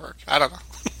make that work? I don't know.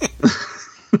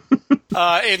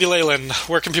 Andy Leyland,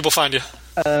 where can people find you?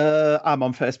 I'm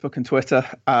on Facebook and Twitter.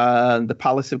 And the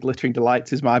Palace of Glittering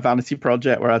Delights is my vanity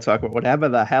project where I talk about whatever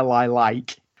the hell I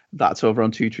like. That's over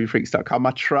on twotruefreaks.com.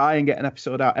 I try and get an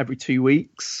episode out every 2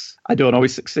 weeks. I don't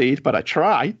always succeed, but I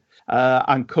try.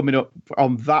 And coming up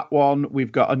on that one,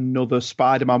 we've got another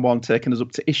Spider-Man one taking us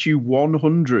up to issue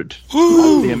 100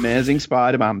 of The Amazing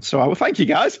Spider-Man. So I will thank you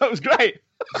guys. That was great.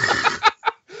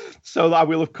 So that I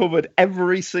will have covered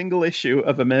every single issue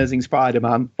of Amazing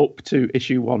Spider-Man up to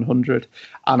issue 100.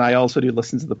 And I also do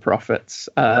listen to The Prophets,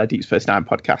 Deep Space Nine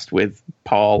podcast with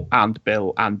Paul and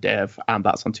Bill and Dave. And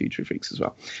that's on Two True Freaks as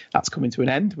well. That's coming to an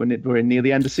end. We're near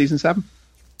the end of season 7.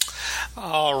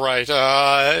 All right,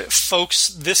 folks,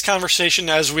 this conversation,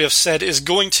 as we have said, is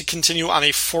going to continue on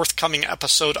a forthcoming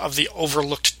episode of the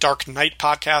Overlooked Dark Knight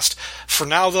podcast. For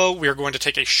now, though, we are going to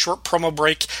take a short promo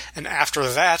break, and after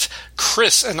that,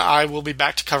 Chris and I will be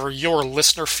back to cover your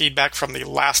listener feedback from the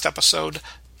last episode.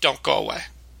 Don't go away.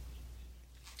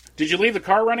 Did you leave the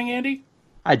car running, Andy?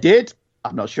 I did.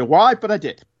 I'm not sure why, but I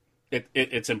did.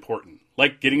 It's important.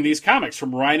 Like getting these comics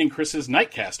from Ryan and Chris's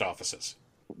Nightcast offices.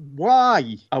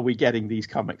 Why are we getting these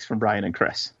comics from Ryan and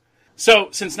Chris? So,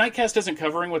 since Nightcast isn't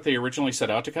covering what they originally set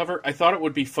out to cover, I thought it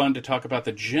would be fun to talk about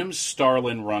the Jim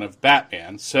Starlin run of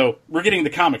Batman, so we're getting the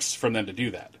comics from them to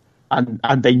do that. And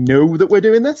they know that we're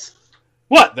doing this?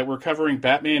 What, that we're covering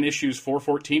Batman issues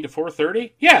 414 to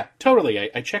 430? Yeah,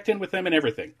 totally. I checked in with them and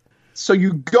everything. So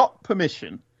you got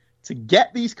permission to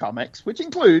get these comics, which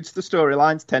includes the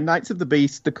storylines 10 Nights of the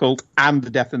Beast, The Cult, and The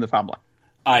Death in the Family.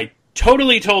 I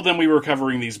totally told them we were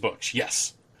covering these books,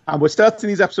 yes. And we're starting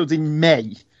these episodes in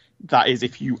May. That is,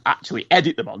 if you actually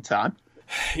edit them on time.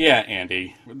 Yeah,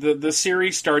 Andy. The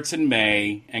series starts in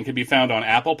May and can be found on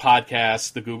Apple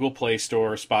Podcasts, the Google Play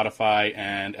Store, Spotify,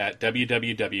 and at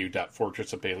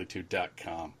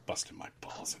www.fortressofbaileytude.com. Busting my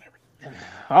balls and everything.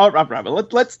 All right, well,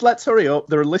 let's hurry up.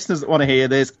 There are listeners that want to hear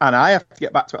this, and I have to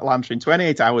get back to Atlanta in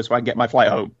 28 hours so I can get my flight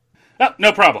home. Oh,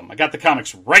 no problem. I got the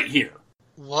comics right here.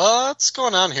 What's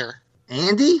going on here?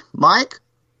 Andy? Mike?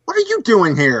 What are you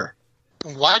doing here?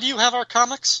 Why do you have our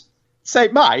comics? Say,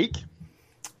 Mike,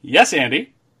 Yes,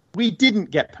 Andy. we didn't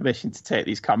get permission to take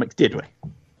these comics, did we?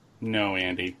 No,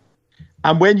 Andy.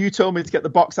 And when you told me to get the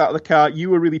box out of the car, you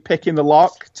were really picking the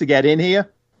lock to get in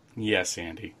here? Yes,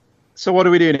 Andy. So what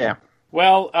do we do now?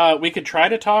 Well, we could try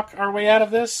to talk our way out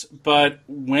of this, but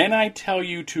when I tell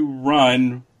you to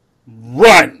run,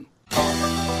 run!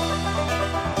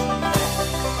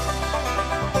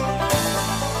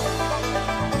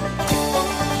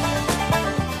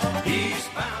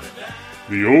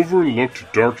 The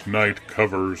Overlooked Dark Knight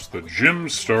covers the Jim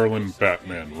Starlin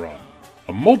Batman run,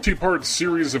 a multi-part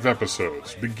series of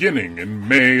episodes beginning in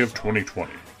May of 2020.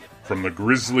 From the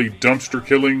grisly dumpster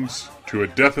killings to a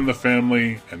death in the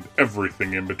family and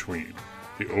everything in between.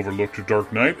 The Overlooked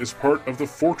Dark Knight is part of the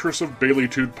Fortress of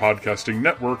Baileytude podcasting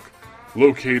network,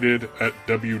 located at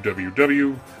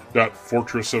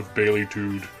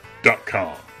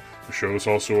www.fortressofbaileytude.com. The show is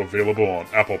also available on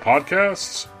Apple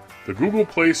Podcasts, the Google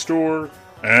Play Store,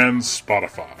 and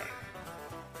Spotify.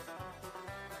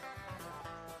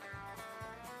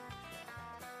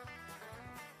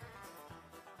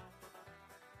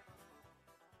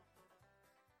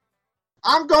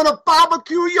 I'm gonna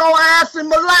barbecue your ass in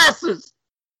molasses!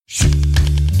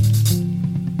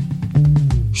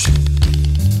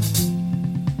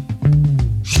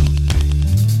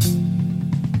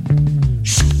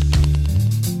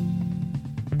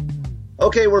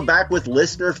 Okay, we're back with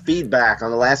listener feedback.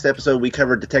 On the last episode, we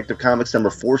covered Detective Comics number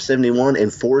 471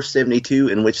 and 472,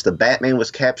 in which the Batman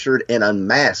was captured and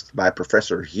unmasked by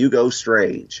Professor Hugo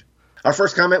Strange. Our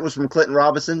first comment was from Clinton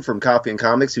Robinson from Coffee and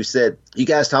Comics, who said, "You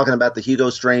guys talking about the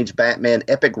Hugo Strange Batman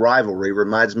epic rivalry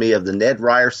reminds me of the Ned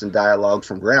Ryerson dialogue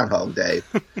from Groundhog Day."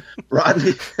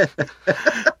 Rodney.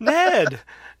 Ned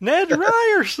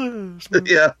Ryerson.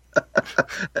 Yeah.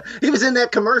 He was in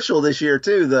that commercial this year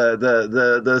too,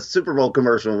 the Super Bowl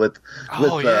commercial with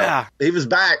yeah. He was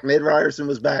back. Ned Ryerson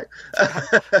was back.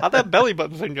 How'd that belly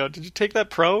button thing go? Did you take that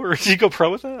pro, or did you go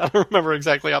pro with it? I don't remember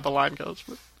exactly how the line goes.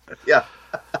 But... Yeah.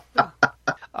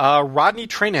 Rodney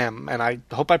Trainham, and I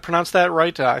hope I pronounced that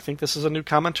right. I think this is a new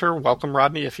commenter. Welcome,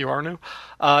 Rodney, if you are new.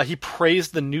 He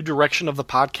praised the new direction of the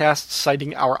podcast,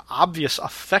 citing our obvious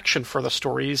affection for the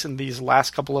stories in these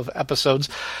last couple of episodes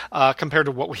compared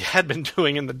to what we had been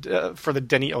doing for the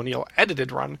Denny O'Neil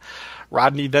edited run.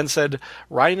 Rodney then said,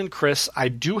 "Ryan and Chris, I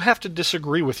do have to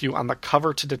disagree with you on the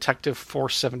cover to Detective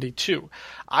 472.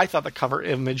 I thought the cover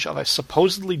image of a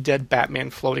supposedly dead Batman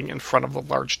floating in front of the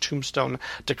large tombstone,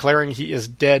 declaring he is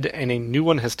dead and a new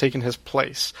one has taken his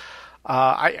place."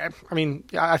 I mean,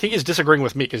 I think he's disagreeing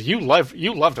with me because you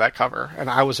loved that cover, and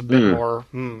I was a bit more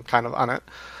kind of on it.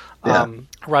 Yeah.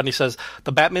 Rodney says,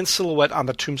 "The Batman silhouette on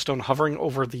the tombstone hovering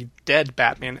over the dead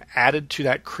Batman added to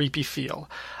that creepy feel.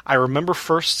 I remember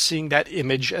first seeing that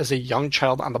image as a young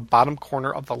child on the bottom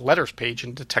corner of the letters page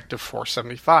in Detective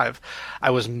 475.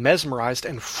 I was mesmerized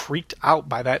and freaked out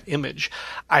by that image.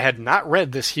 I had not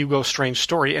read this Hugo Strange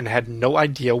story and had no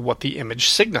idea what the image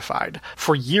signified.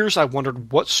 For years I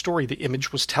wondered what story the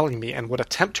image was telling me and would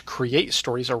attempt to create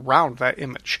stories around that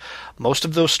image. Most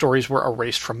of those stories were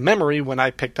erased from memory when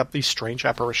I picked up the Strange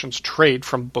Apparitions trade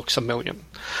from Books A Million."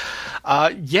 You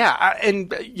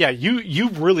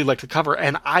really like the cover,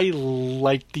 and I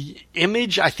like the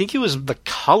image. I think it was the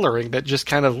coloring that just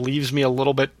kind of leaves me a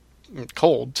little bit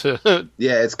cold to.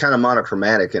 Yeah, it's kind of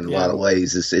monochromatic in a lot of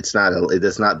ways. It's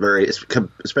not very,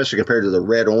 especially compared to the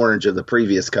red orange of the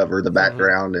previous cover, the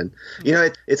background, and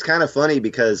it's kind of funny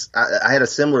because I had a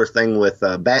similar thing with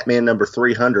Batman number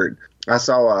 300. I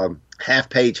saw a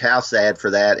half-page house ad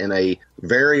for that in a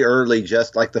very early,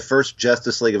 just like the first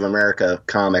Justice League of America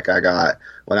comic I got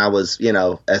when I was,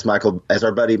 as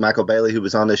our buddy Michael Bailey, who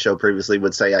was on this show previously,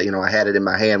 would say, I had it in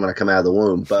my hand when I come out of the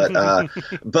womb. But that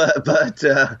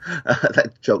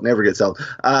joke never gets old.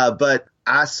 But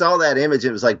I saw that image.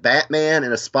 It was like Batman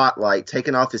in a spotlight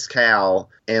taking off his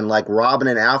cowl, and like Robin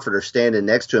and Alfred are standing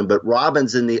next to him, but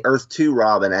Robin's in the Earth 2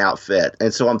 Robin outfit.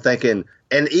 And so I'm thinking,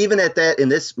 and even at that, in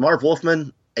this Marv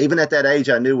Wolfman, even at that age,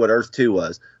 I knew what Earth 2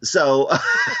 was. So,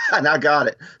 and I got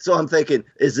it. So I'm thinking,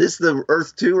 is this the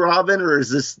Earth 2 Robin, or is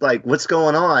this like, what's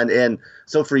going on? And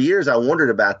so for years I wondered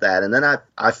about that. And then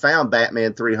I found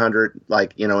Batman 300,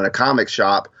 like, in a comic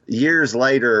shop years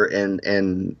later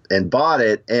and bought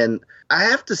it. And I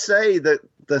have to say that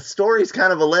the story's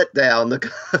kind of a letdown.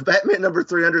 The Batman number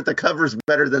 300, the cover's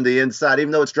better than the inside,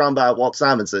 even though it's drawn by Walt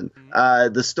Simonson.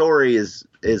 The story is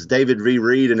David V.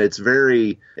 Reed, and it's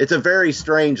a very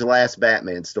strange last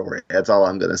Batman story. That's all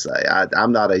I'm going to say.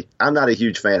 I'm not a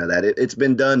huge fan of that. It's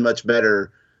been done much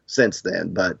better since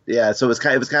then, but yeah. So it was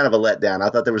kind of a letdown.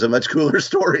 I thought there was a much cooler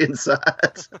story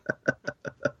inside.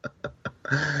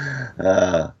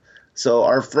 So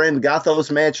our friend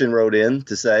Gothos Mansion wrote in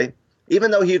to say,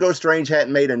 even though Hugo Strange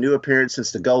hadn't made a new appearance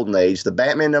since the Golden Age, the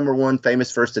Batman #1 Famous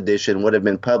First Edition would have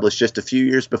been published just a few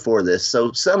years before this,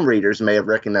 so some readers may have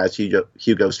recognized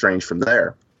Hugo Strange from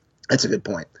there. That's a good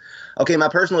point. Okay, my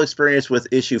personal experience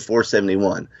with issue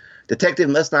 471. Detective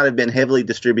must not have been heavily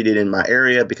distributed in my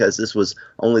area because this was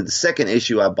only the second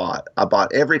issue I bought. I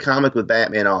bought every comic with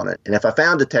Batman on it, and if I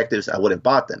found detectives, I would have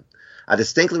bought them. I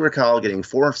distinctly recall getting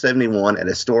 471 at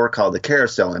a store called the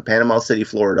Carousel in Panama City,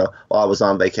 Florida, while I was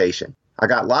on vacation. I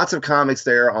got lots of comics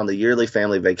there on the yearly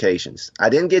family vacations. I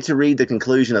didn't get to read the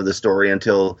conclusion of the story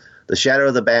until the Shadow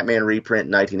of the Batman reprint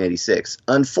in 1986.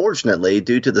 Unfortunately,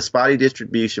 due to the spotty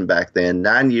distribution back then,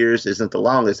 9 years isn't the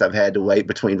longest I've had to wait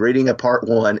between reading a part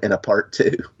 1 and a part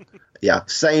 2. Yeah,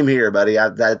 same here, buddy.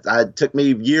 It took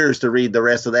me years to read the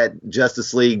rest of that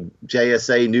Justice League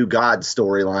JSA New God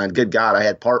storyline. Good God, I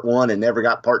had part 1 and never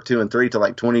got part 2 and 3 till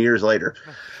like 20 years later.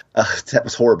 That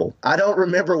was horrible. I don't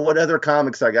remember what other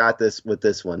comics I got with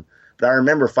this one, but I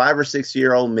remember 5 or 6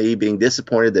 year old me being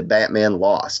disappointed that Batman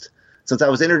lost. Since I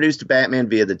was introduced to Batman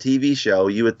via the TV show,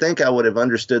 you would think I would have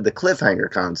understood the cliffhanger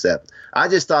concept. I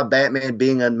just thought Batman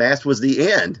being unmasked was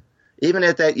the end. Even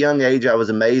at that young age, I was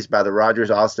amazed by the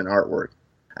Rogers-Austin artwork.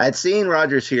 I had seen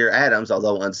Rogers here, Adams,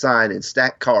 although unsigned, in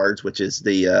Stacked Cards, which is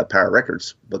the Power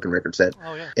Records book and record set,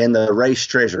 in the Race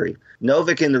Treasury.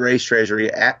 Novick in the Race Treasury,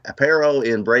 Aparo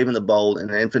in Brave and the Bold,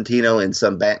 and Infantino in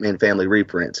some Batman family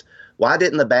reprints. Why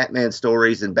didn't the Batman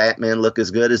stories in Batman look as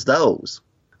good as those?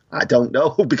 I don't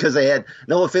know, because they had,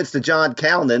 no offense to John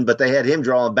Calnan, but they had him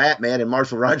drawing Batman and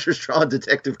Marshall Rogers drawing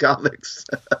Detective Comics.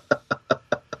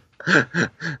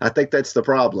 I think that's the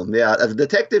problem. Yeah,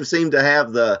 detectives seem to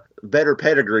have the better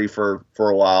pedigree for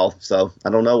a while, so I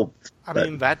don't know. I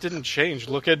mean, that didn't change.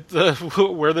 Look at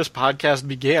where this podcast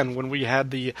began when we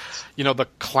had the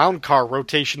clown car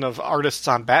rotation of artists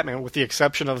on Batman, with the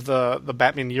exception of the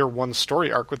Batman Year One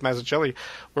story arc with Mazzucchelli,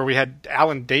 where we had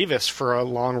Alan Davis for a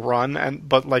long run,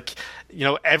 but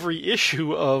every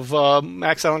issue of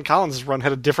Max Allan Collins' run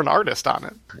had a different artist on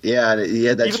it.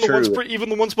 Yeah, that's true. Even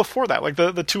the ones before that, like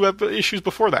the 2 issues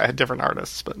before that, had different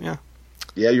artists. But yeah.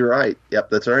 Yeah, you're right. Yep,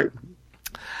 that's right.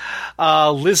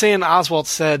 Liz Ann Oswald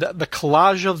said, the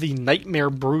collage of the nightmare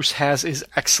Bruce has is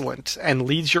excellent and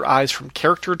leads your eyes from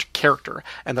character to character,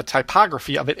 and the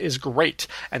typography of it is great,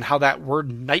 and how that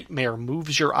word nightmare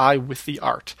moves your eye with the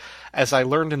art. As I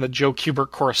learned in the Joe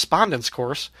Kubert correspondence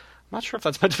course, I'm not sure if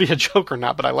that's meant to be a joke or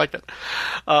not, but I like it.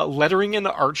 Lettering and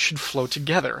art should flow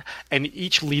together, and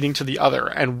each leading to the other,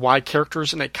 and why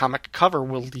characters in a comic cover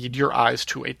will lead your eyes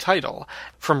to a title.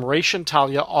 From Ray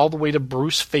Shantalia all the way to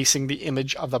Bruce facing the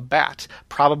image of a bat,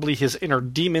 probably his inner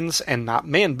demons and not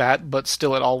Man-Bat, but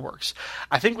still it all works.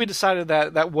 I think we decided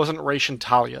that wasn't Ray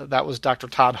Shantalia. That was Dr.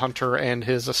 Todd Hunter and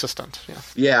his assistant.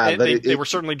 Yeah, they were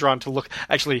certainly drawn to look...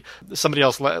 Actually, somebody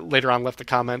else later on left a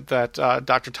comment that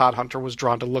Dr. Todd Hunter was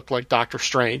drawn to look like Doctor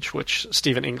Strange, which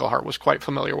Stephen Englehart was quite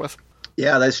familiar with.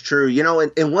 Yeah, that's true.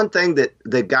 And one thing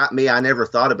that got me, I never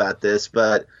thought about this,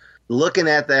 but looking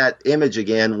at that image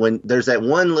again, when there's that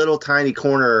one little tiny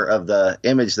corner of the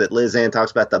image that Liz Ann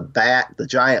talks about, the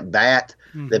giant bat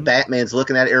that Batman's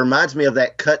looking at, it reminds me of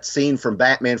that cut scene from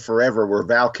Batman Forever where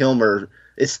Val Kilmer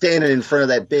is standing in front of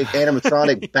that big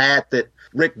animatronic bat that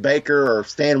Rick Baker or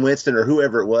Stan Winston or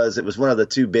whoever it was one of the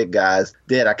two big guys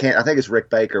did. I think it's Rick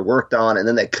Baker worked on, and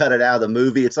then they cut it out of the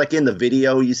movie. It's like in the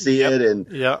video you see it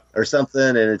or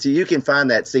something, and you can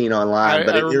find that scene online.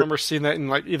 I remember seeing that in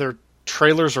like either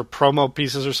trailers or promo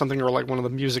pieces or something, or like one of the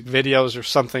music videos or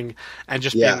something, and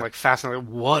just being like fascinated.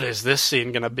 What is this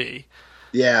scene going to be?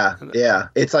 Yeah.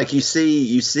 It's like you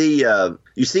see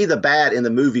the bat in the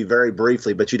movie very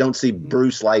briefly, but you don't see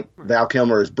Bruce like Val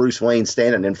Kilmer as Bruce Wayne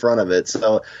standing in front of it.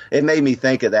 So it made me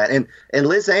think of that. And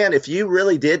Liz Ann, if you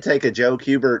really did take a Joe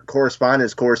Kubert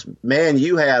correspondence course, man,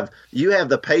 you have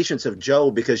the patience of Joe,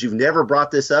 because you've never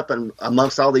brought this up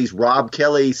amongst all these Rob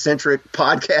Kelly centric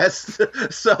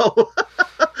podcasts. So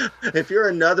if you're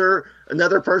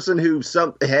another person who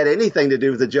had anything to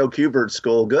do with the Joe Kubert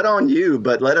school, good on you,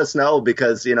 but let us know,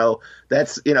 because,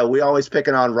 that's, we always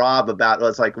picking on Rob about,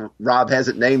 it's like Rob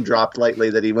hasn't name dropped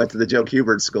lately that he went to the Joe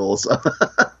Kubert school. So.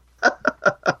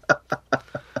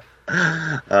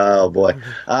 Oh boy.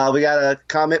 We got a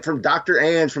comment from Dr.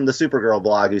 Ange from the Supergirl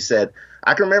blog, who said,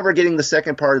 I can remember getting the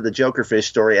second part of the Jokerfish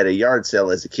story at a yard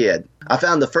sale as a kid. I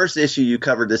found the first issue you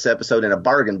covered this episode in a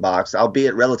bargain box,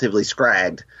 albeit relatively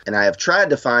scragged, and I have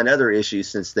tried to find other issues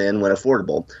since then when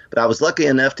affordable, but I was lucky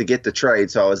enough to get the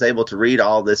trade, so I was able to read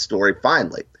all this story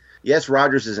finally. Yes,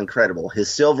 Rogers is incredible.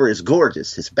 His Silver is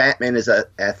gorgeous. His Batman is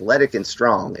athletic and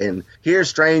strong, and here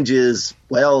Strange is,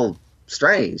 well,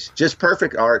 strange. Just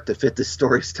perfect art to fit the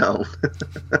story's tone.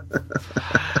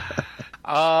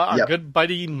 Our good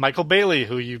buddy Michael Bailey,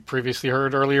 who you previously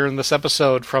heard earlier in this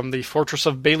episode from the Fortress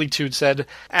of Baileytude, said,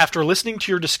 after listening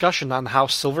to your discussion on how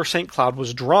Silver St. Cloud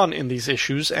was drawn in these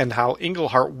issues and how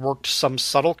Englehart worked some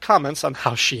subtle comments on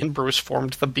how she and Bruce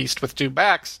formed the Beast with two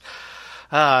backs,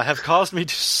 have caused me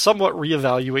to somewhat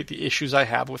reevaluate the issues I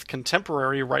have with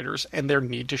contemporary writers and their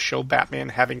need to show Batman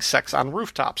having sex on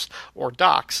rooftops, or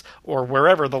docks, or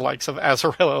wherever the likes of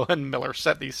Azzarello and Miller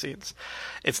set these scenes.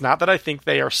 It's not that I think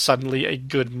they are suddenly a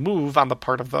good move on the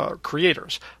part of the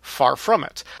creators. Far from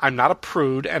it. I'm not a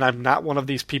prude, and I'm not one of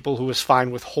these people who is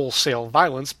fine with wholesale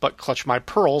violence, but clutch my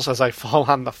pearls as I fall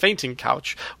on the fainting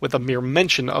couch with a mere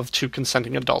mention of two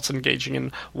consenting adults engaging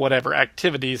in whatever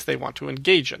activities they want to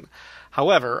engage in.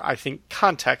 However, I think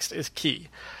context is key.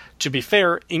 To be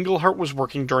fair, Englehart was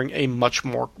working during a much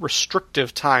more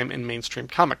restrictive time in mainstream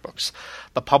comic books.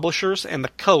 The publishers and the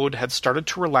code had started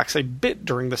to relax a bit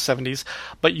during the 70s,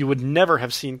 but you would never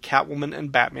have seen Catwoman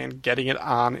and Batman getting it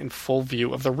on in full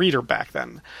view of the reader back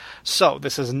then. So,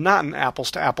 this is not an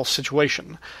apples-to-apples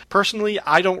situation. Personally,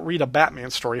 I don't read a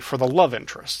Batman story for the love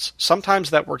interests. Sometimes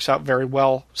that works out very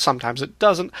well, sometimes it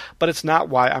doesn't, but it's not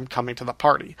why I'm coming to the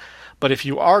party. But if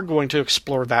you are going to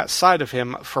explore that side of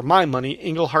him, for my money,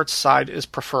 Englehart's side is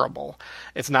preferable.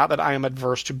 It's not that I am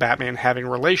adverse to Batman having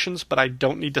relations, but I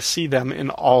don't need to see them in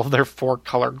all of their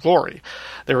four-color glory.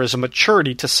 There is a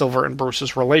maturity to Silver and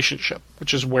Bruce's relationship,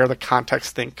 which is where the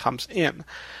context thing comes in.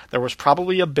 There was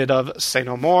probably a bit of say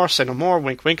no more,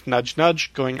 wink wink, nudge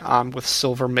nudge going on with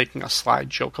Silver making a sly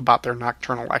joke about their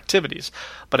nocturnal activities,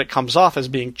 but it comes off as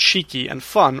being cheeky and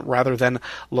fun rather than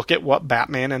look at what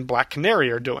Batman and Black Canary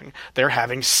are doing. They're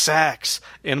having sex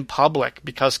in public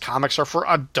because comics are for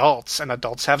adults and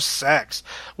adults have sex,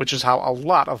 which is how a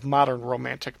lot of modern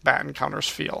romantic Bat encounters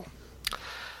feel.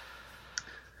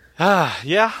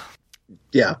 Yeah.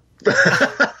 Yeah.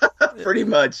 Pretty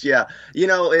much, yeah.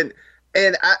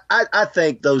 And I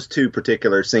think those two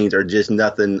particular scenes are just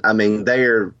nothing. I mean,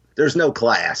 there's no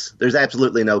class. There's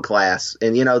absolutely no class.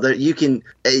 And,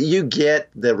 you get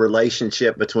the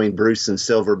relationship between Bruce and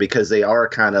Silver because they are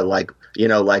kind of like,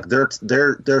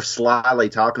 they're slyly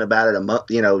talking about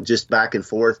it just back and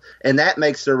forth. And that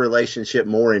makes their relationship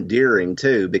more endearing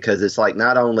too, because it's like,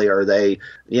 not only are they,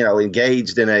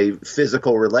 engaged in a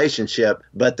physical relationship,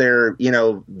 but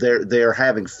they're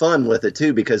having fun with it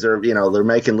too, because they're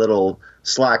making little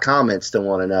sly comments to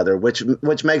one another, which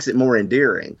makes it more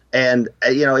endearing. And,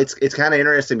 it's kind of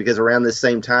interesting because around this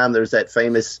same time, there's that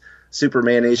famous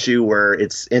Superman issue where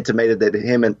it's intimated that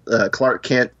him and Clark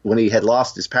Kent, when he had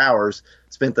lost his powers,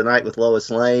 spent the night with Lois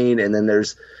Lane. And then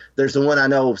there's the one I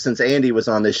know, since Andy was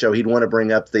on this show, he'd want to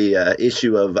bring up the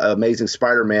issue of Amazing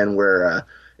Spider-Man where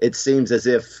it seems as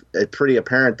if it's pretty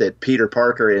apparent that Peter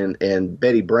Parker and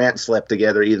Betty Brant slept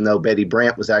together, even though Betty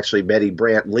Brant was actually Betty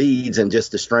Brant Leeds and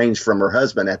just estranged from her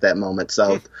husband at that moment.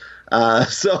 So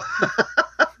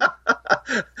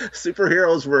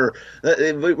superheroes were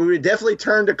we definitely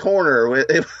turned a corner with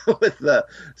the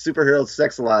superhero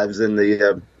sex lives in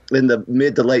the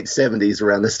mid to late 70s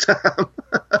around this time.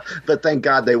 But thank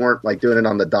God they weren't like doing it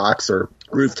on the docks or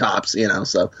rooftops,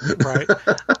 so. Right.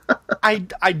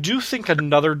 I do think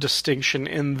another distinction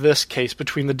in this case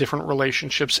between the different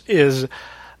relationships is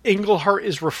Englehart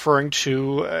is referring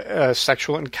to a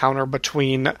sexual encounter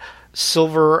between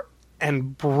Silver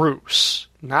and Bruce,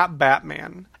 not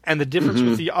Batman. And the difference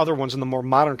with the other ones in the more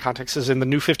modern context is in the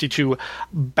New 52,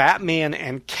 Batman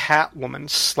and Catwoman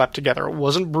slept together. It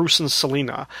wasn't Bruce and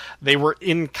Selina. They were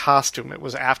in costume. It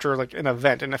was after like an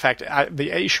event. And in fact,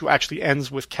 the issue actually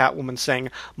ends with Catwoman saying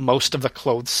most of the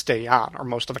clothes stay on, or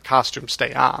most of the costumes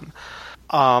stay on.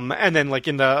 And then like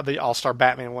in the All-Star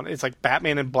Batman one, it's like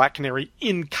Batman and Black Canary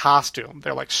in costume.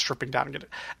 They're like stripping down and get it.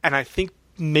 And I think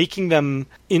making them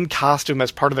in costume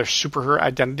as part of their superhero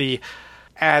identity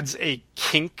adds a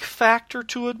kink factor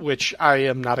to it, which I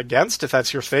am not against. If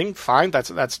that's your thing, fine. That's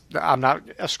I'm not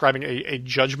ascribing a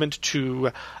judgment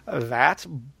to that,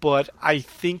 but I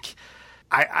think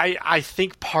I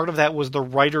think part of that was the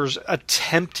writers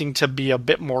attempting to be a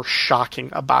bit more shocking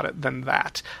about it than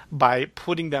that. By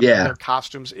putting them in their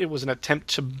costumes, it was an attempt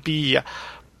to be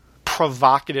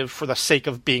provocative for the sake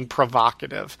of being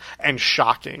provocative and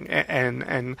shocking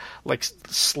and like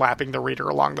slapping the reader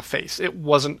along the face. It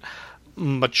wasn't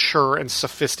mature and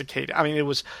sophisticated. I mean, it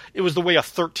was the way a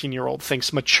 13-year-old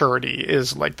thinks maturity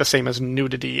is like the same as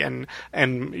nudity and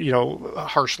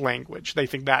harsh language. They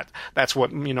think that's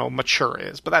what mature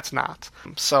is, but that's not.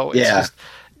 So it's just,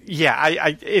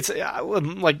 it's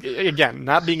like, again,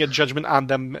 not being a judgment on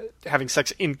them having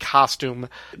sex in costume.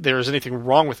 There's anything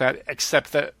wrong with that,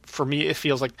 except that for me, it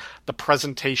feels like the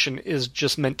presentation is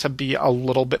just meant to be a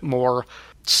little bit more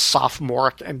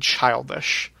sophomoric and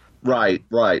childish. Right.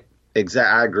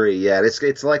 Exactly, I agree. Yeah,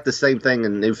 it's like the same thing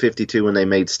in New 52 when they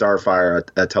made Starfire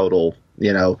a total.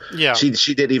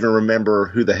 She didn't even remember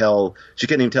who the hell. She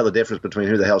couldn't even tell the difference between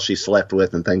who the hell she slept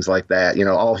with and things like that.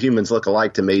 All humans look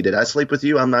alike to me. Did I sleep with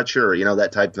you? I'm not sure.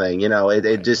 That type thing.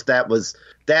 It just that was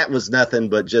nothing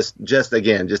but just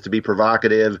to be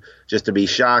provocative, just to be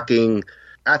shocking.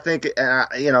 I think,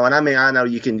 and I mean, I know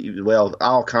you can. Well,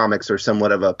 all comics are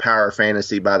somewhat of a power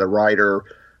fantasy by the writer,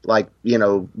 like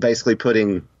basically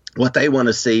putting what they want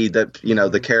to see, that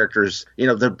the characters,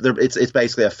 it's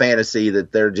basically a fantasy that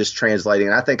they're just translating.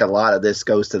 And I think a lot of this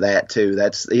goes to that too.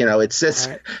 That's it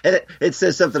says it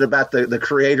says something about the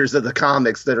creators of the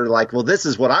comics that are like, well, this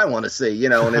is what I want to see,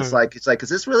 and it's like, is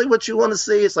this really what you want to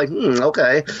see? It's like,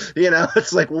 okay,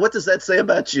 it's like, well, what does that say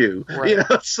about you? Right.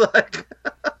 It's like,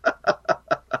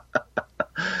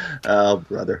 oh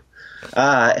brother.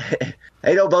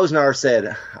 Ado Bosnar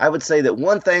said, I would say that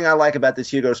one thing I like about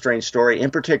this Hugo Strange story in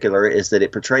particular is that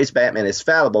it portrays Batman as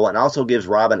fallible and also gives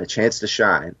Robin a chance to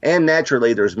shine. And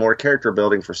naturally, there's more character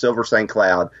building for Silver St.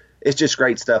 Cloud. It's just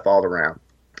great stuff all around.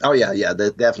 Oh, yeah,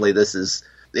 definitely this is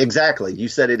exactly. You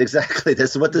said it exactly.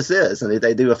 This is what this is, and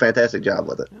they do a fantastic job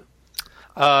with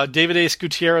it. David Ace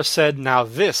Gutierrez said, now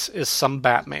this is some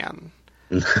Batman.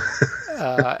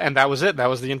 And that was it. That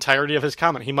was the entirety of his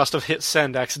comment. He must have hit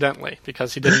send accidentally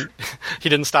because he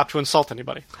didn't stop to insult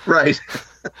anybody. Right.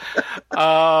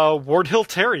 Ward Hill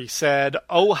Terry said,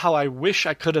 oh, how I wish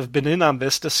I could have been in on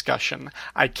this discussion.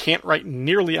 I can't write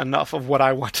nearly enough of what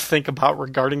I want to think about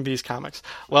regarding these comics.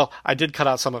 Well, I did cut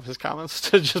out some of his comments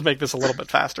to just make this a little bit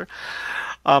faster.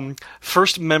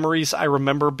 First memories, I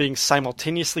remember being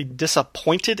simultaneously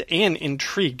disappointed and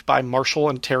intrigued by Marshall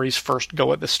and Terry's first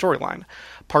go at this storyline.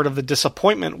 Part of the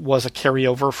disappointment was a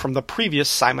carryover from the previous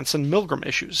Simonson Milgram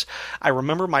issues. I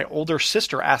remember my older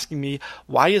sister asking me,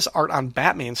 why is art on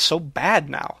Batman so bad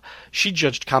now? She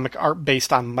judged comic art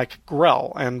based on Mike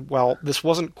Grell, and, well, this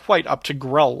wasn't quite up to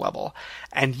Grell level.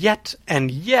 And yet,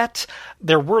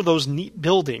 there were those neat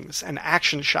buildings and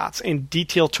action shots and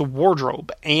detail to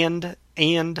wardrobe, and.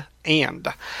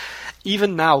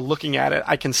 Even now, looking at it,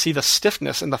 I can see the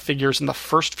stiffness in the figures in the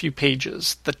first few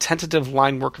pages, the tentative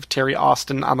line work of Terry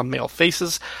Austin on the male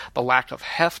faces, the lack of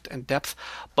heft and depth,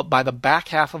 but by the back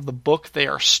half of the book, they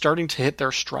are starting to hit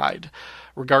their stride.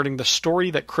 Regarding the story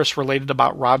that Chris related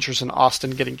about Rogers and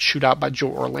Austin getting chewed out by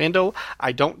Joe Orlando,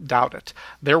 I don't doubt it.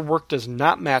 Their work does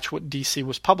not match what DC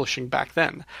was publishing back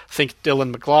then. Think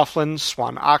Dylan McLaughlin,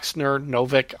 Swan Oxner,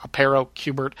 Novick, Aparo,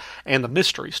 Kubert, and the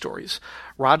mystery stories.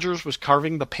 Rogers was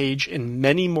carving the page in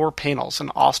many more panels,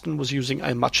 and Austin was using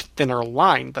a much thinner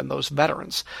line than those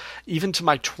veterans. Even to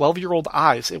my 12-year-old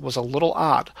eyes, it was a little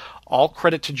odd. All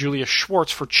credit to Julius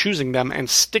Schwartz for choosing them and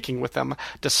sticking with them,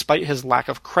 despite his lack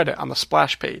of credit on the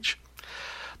splash page.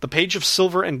 The page of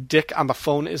Silver and Dick on the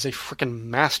phone is a freaking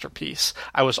masterpiece.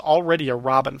 I was already a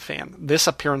Robin fan. This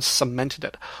appearance cemented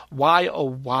it. Why, oh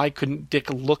why couldn't Dick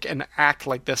look and act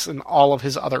like this in all of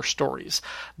his other stories?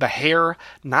 The hair,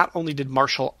 not only did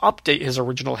Marshall update his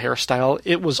original hairstyle,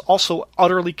 it was also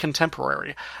utterly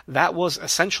contemporary. That was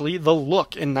essentially the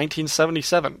look in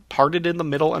 1977, parted in the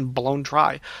middle and blown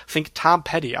dry. Think Tom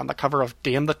Petty on the cover of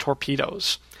Damn the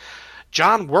Torpedoes.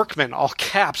 John Workman, all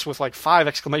caps with like 5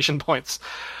 exclamation points.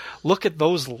 Look at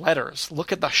those letters.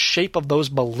 Look at the shape of those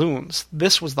balloons.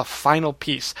 This was the final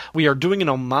piece. We are doing an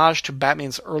homage to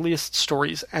Batman's earliest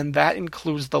stories, and that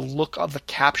includes the look of the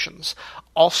captions.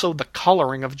 Also the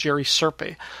coloring of Jerry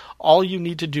Serpe. All you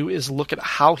need to do is look at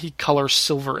how he colors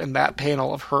Silver in that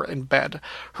panel of her in bed.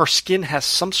 Her skin has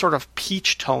some sort of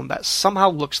peach tone that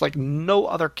somehow looks like no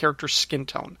other character's skin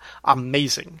tone.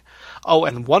 Amazing. Oh,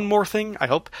 and one more thing, I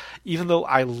hope. Even though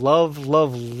I love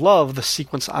the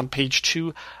sequence on page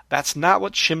 2, that's not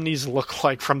what chimneys look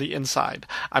like from the inside.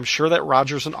 I'm sure that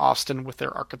Rogers and Austin, with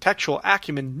their architectural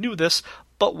acumen, knew this,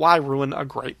 but why ruin a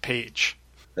great page?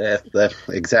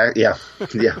 Exactly. Yeah.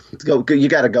 Go. You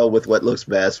got to go with what looks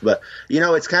best. But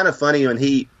it's kind of funny when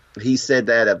he said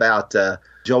that about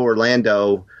Joe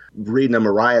Orlando reading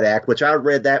a Riot Act, which I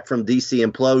read that from DC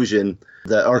Implosion,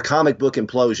 or Comic Book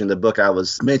Implosion, the book I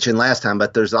was mentioned last time.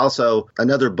 But there's also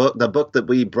another book, the book that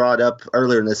we brought up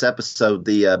earlier in this episode,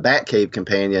 the Batcave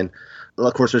Companion. Well,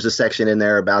 of course, there's a section in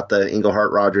there about the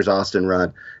Englehart Rogers Austin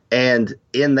run. And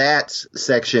in that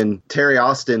section, Terry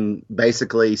Austin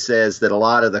basically says that a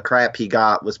lot of the crap he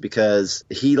got was because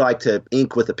he liked to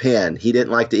ink with a pen. He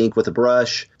didn't like to ink with a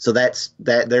brush. So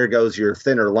there goes your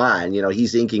thinner line.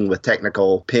 He's inking with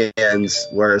technical pens,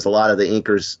 whereas a lot of the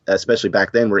inkers, especially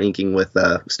back then, were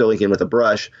still inking with a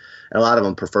brush. And a lot of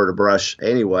them prefer to brush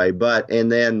anyway.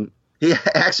 And then he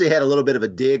actually had a little bit of a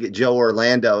dig at Joe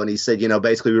Orlando, and he said,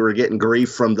 basically we were getting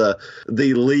grief from the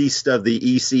least of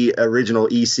the original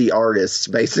EC artists,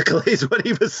 basically, is what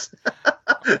he was.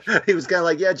 He was kind of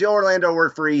like, yeah, Joe Orlando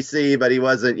worked for EC, but he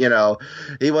wasn't,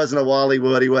 he wasn't a Wally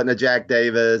Wood, he wasn't a Jack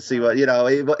Davis, he was,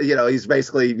 he's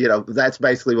basically, that's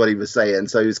basically what he was saying.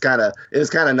 So it was kind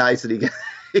of nice that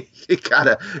he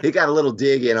got a little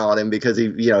dig in on him because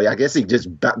I guess he just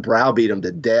browbeat him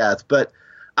to death, but.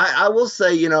 I will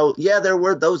say, there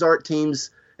were those art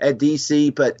teams at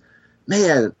DC, but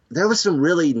man, there was some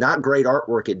really not great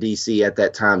artwork at DC at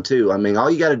that time too. I mean,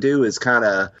 all you got to do is kind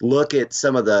of look at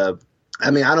some of I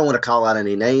don't want to call out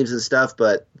any names and stuff,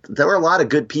 but there were a lot of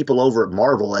good people over at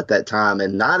Marvel at that time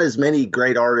and not as many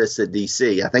great artists at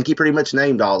DC. I think he pretty much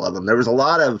named all of them. There was a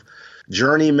lot of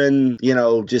journeyman,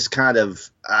 just kind of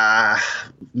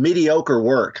mediocre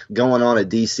work going on at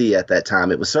DC at that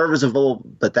time. It was serviceable,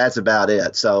 but that's about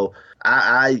it. So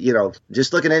I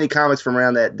just look at any comics from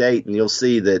around that date and you'll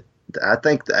see that I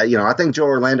think Joe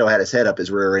Orlando had his head up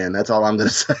his rear end. That's all I'm going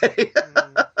to say.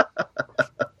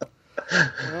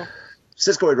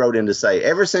 Siskoid wrote in to say,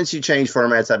 ever since you changed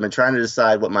formats, I've been trying to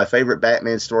decide what my favorite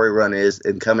Batman story run is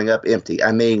and coming up empty.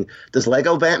 I mean, does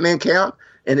Lego Batman count?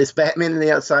 And is Batman and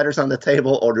the Outsiders on the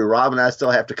table, or do Rob and I still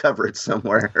have to cover it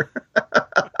somewhere?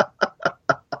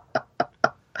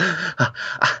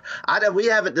 We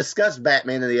haven't discussed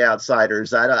Batman and the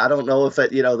Outsiders. I don't know if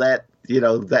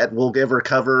that we'll ever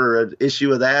cover an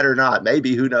issue of that or not.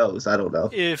 Maybe, who knows? I don't know.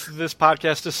 If this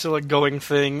podcast is still a going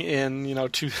thing in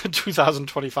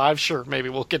 2025, sure, maybe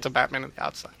we'll get to Batman and the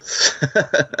Outsiders.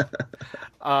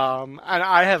 And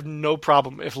I have no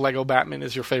problem if Lego Batman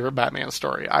is your favorite Batman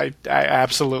story. I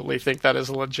absolutely think that is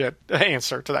a legit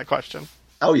answer to that question.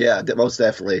 Oh yeah, most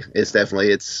definitely.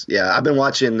 I've been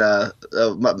watching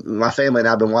my family and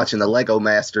I've been watching the Lego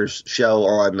Masters show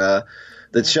on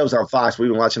the show's on Fox. We've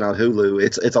been watching on Hulu.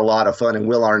 It's a lot of fun, and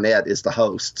Will Arnett is the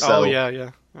host. So, oh yeah.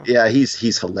 Yeah,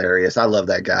 he's hilarious. I love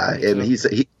that guy, and he's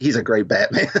a great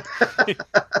Batman.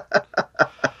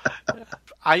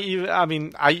 I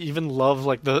even love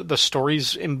like the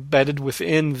stories embedded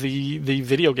within the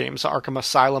video games, Arkham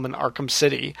Asylum and Arkham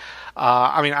City.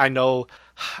 I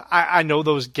know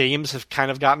those games have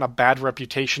kind of gotten a bad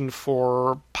reputation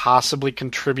for possibly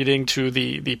contributing to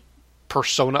the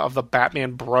persona of the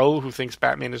Batman bro who thinks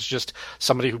Batman is just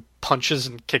somebody who punches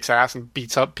and kicks ass and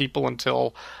beats up people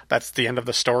until that's the end of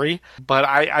the story. But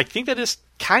I think that is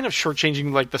kind of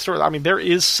shortchanging like the story. I mean, there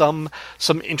is some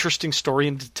interesting story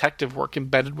and detective work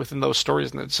embedded within those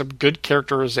stories, and it's some good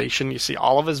characterization. You see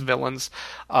all of his villains,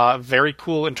 very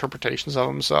cool interpretations of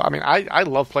them. So I mean, I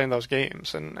love playing those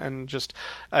games, and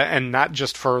not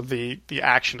just for the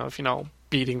action of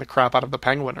beating the crap out of the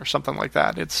Penguin or something like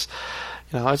that. It's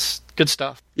Good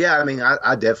stuff. Yeah, I mean,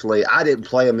 I definitely, I didn't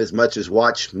play them as much as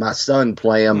watch my son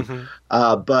play them,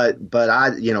 but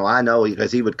I know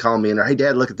because he would call me and, hey,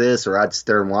 Dad, look at this, or I'd sit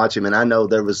there and watch him, and I know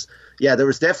there was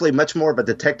definitely much more of a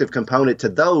detective component to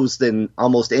those than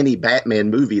almost any Batman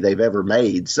movie they've ever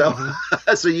made. So,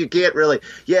 so you can't really,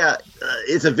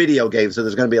 it's a video game, so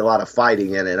there's going to be a lot of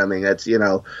fighting in it. I mean, that's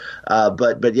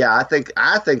but yeah, I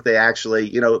think they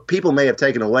actually, people may have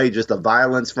taken away just the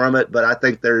violence from it, but I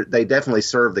think they definitely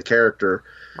serve the character.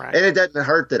 Right. And it doesn't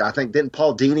hurt that I think, didn't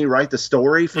Paul Dini write the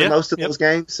story for most of those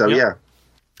games? So, yeah.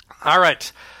 All right.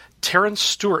 Terrence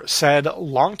Stewart said,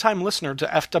 longtime listener to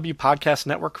FW Podcast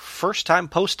Network, first time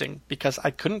posting because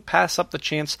I couldn't pass up the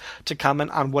chance to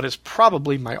comment on what is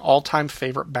probably my all-time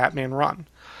favorite Batman run.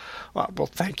 Well,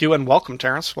 thank you and welcome,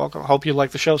 Terrence. Welcome. Hope you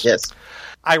like the show. Yes.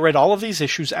 I read all of these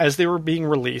issues as they were being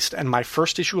released, and my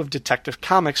first issue of Detective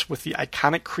Comics with the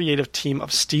iconic creative team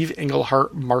of Steve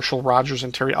Englehart, Marshall Rogers,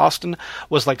 and Terry Austin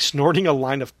was like snorting a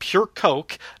line of pure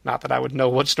coke. Not that I would know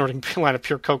what snorting a line of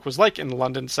pure coke was like in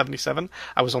London 77.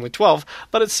 I was only 12,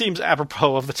 but it seems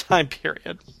apropos of the time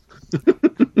period.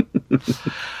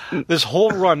 This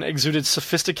whole run exuded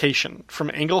sophistication, from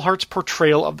Englehart's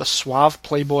portrayal of the suave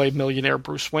playboy millionaire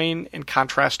Bruce Wayne, in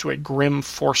contrast to a grim,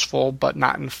 forceful, but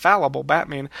not infallible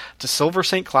Batman, to Silver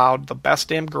St. Cloud, the best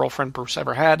damn girlfriend Bruce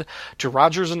ever had, to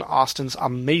Rogers and Austin's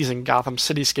amazing Gotham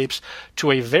cityscapes,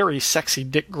 to a very sexy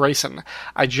Dick Grayson.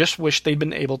 I just wish they'd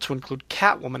been able to include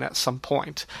Catwoman at some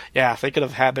point. Yeah, if they could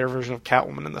have had their version of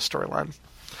Catwoman in the storyline.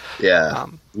 Yeah.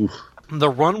 The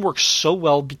run worked so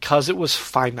well because it was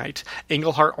finite.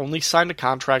 Englehart only signed a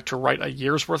contract to write a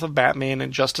year's worth of Batman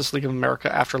and Justice League of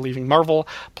America after leaving Marvel,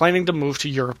 planning to move to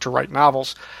Europe to write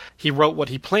novels. He wrote what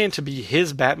he planned to be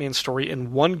his Batman story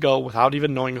in one go without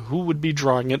even knowing who would be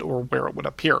drawing it or where it would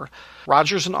appear.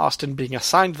 Rogers and Austin being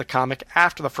assigned the comic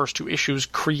after the first two issues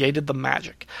created the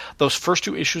magic. Those first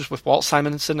two issues with Walt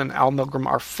Simonson and Al Milgrom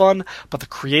are fun, but the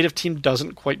creative team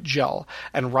doesn't quite gel,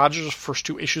 and Rogers' first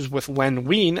two issues with Len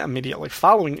Wein, immediately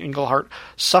following Englehart,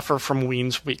 suffer from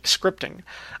Wein's weak scripting.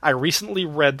 I recently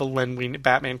read the Len Wein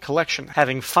Batman collection,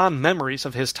 having fond memories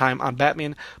of his time on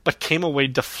Batman, but came away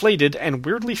deflated and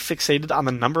weirdly fixated on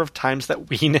the number of times that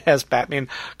Wein as Batman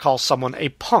calls someone a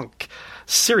punk.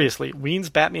 Seriously, Wein's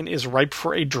Batman is ripe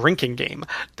for a drinking game.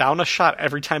 Down a shot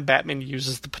every time Batman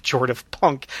uses the pejorative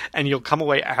punk, and you'll come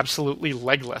away absolutely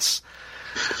legless.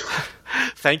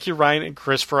 Thank you, Ryan and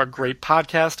Chris, for a great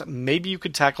podcast. Maybe you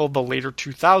could tackle the later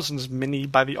 2000s mini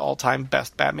by the all-time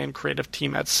best Batman creative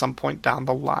team at some point down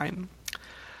the line.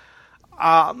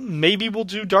 Maybe we'll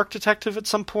do Dark Detective at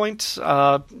some point.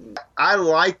 I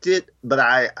liked it, but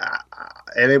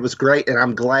and it was great, and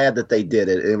I'm glad that they did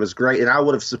it. It was great, and I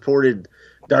would have supported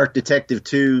Dark Detective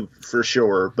 2 for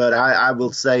sure, but I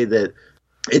will say that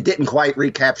it didn't quite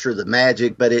recapture the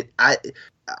magic, but I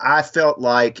felt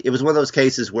like it was one of those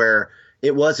cases where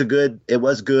it was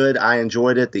good. I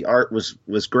enjoyed it. The art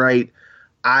was great.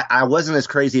 I wasn't as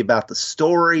crazy about the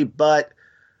story, but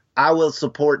I will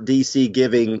support DC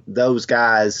giving those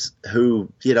guys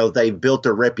who, they built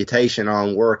their reputation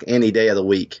on work any day of the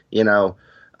week,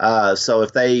 So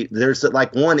if there's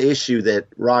like one issue that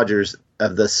Rogers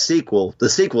of the sequel to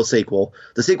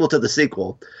the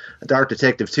sequel, Dark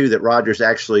Detective 2, that Rogers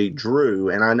actually drew.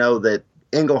 And I know that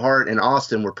Englehart and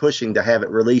Austin were pushing to have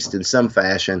it released in some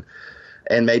fashion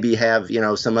and maybe have,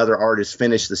 some other artists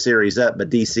finish the series up, but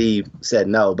DC said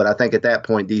no. But I think at that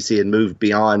point, DC had moved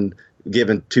beyond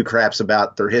giving two craps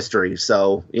about their history.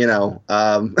 So,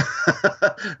 I'd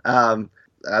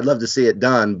love to see it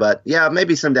done, but yeah,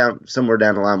 maybe somewhere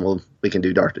down the line we can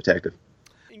do Dark Detective.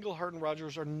 Englehart and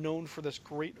Rogers are known for this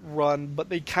great run, but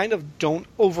they kind of don't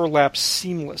overlap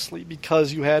seamlessly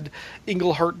because you had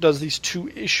Englehart does these two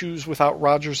issues without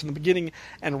Rogers in the beginning,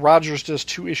 and Rogers does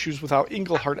two issues without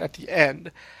Englehart at the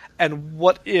end. And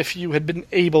what if you had been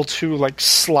able to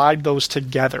slide those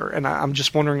together? And I'm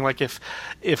just wondering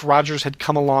if Rogers had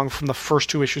come along from the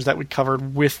first two issues that we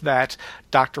covered with that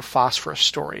Dr. Phosphorus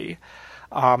story,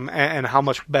 and how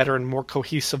much better and more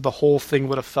cohesive the whole thing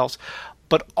would have felt.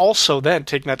 But also then,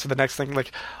 taking that to the next thing,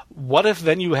 what if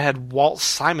then you had Walt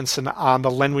Simonson on the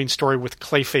Len Wein story with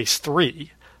Clayface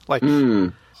 3?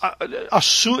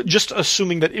 Just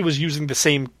assuming that it was using the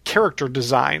same character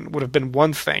design would have been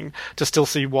one thing. To still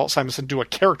see Walt Simonson do a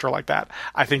character like that,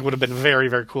 I think would have been very,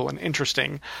 very cool and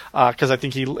interesting. Because I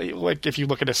think if you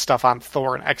look at his stuff on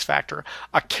Thor and X Factor,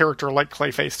 a character like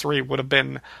Clayface 3 would have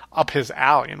been up his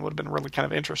alley and would have been really kind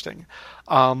of interesting.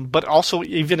 But also,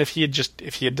 even if he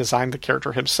had designed the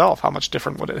character himself, how much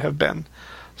different would it have been?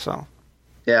 So.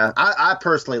 Yeah, I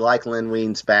personally like Len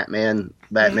Wein's Batman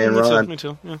run. Me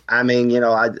too. Yeah. I mean,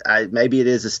 I maybe it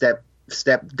is a step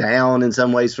step down in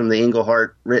some ways from the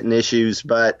Englehart written issues,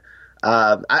 but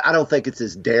I don't think it's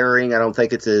as daring. I don't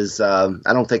think it's as I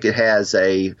don't think it has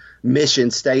a mission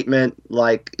statement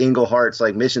like Englehart's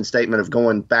like mission statement of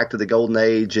going back to the golden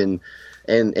age and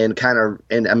kind of,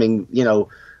 and I mean, you know,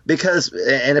 because,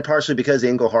 and it partially because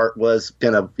Englehart was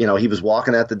gonna, you know, he was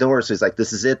walking out the door, so he's like,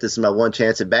 this is it, this is my one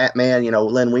chance at Batman. You know,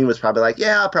 Len Wein was probably like,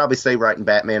 yeah, I'll probably stay writing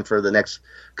Batman for the next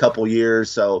couple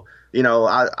years, so, you know,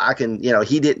 I can, you know,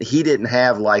 he didn't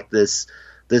have like this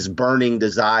burning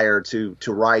desire to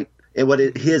write.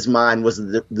 And his mind was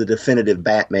the definitive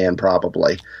Batman,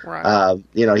 probably. Right.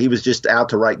 You know, he was just out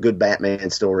to write good Batman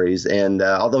stories. And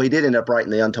although he did end up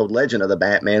writing the Untold Legend of the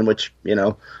Batman, which, you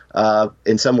know,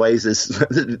 in some ways is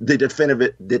the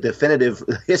definitive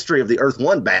history of the Earth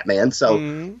One Batman.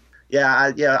 So,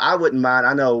 yeah, I wouldn't mind.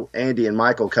 I know Andy and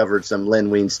Michael covered some Len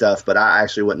Wein stuff, but I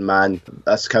actually wouldn't mind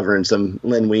us covering some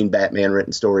Len Wein Batman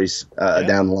written stories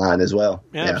down the line as well.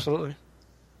 Yeah, absolutely.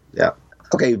 Yeah.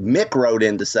 Okay, Mick wrote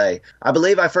in to say, I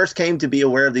believe I first came to be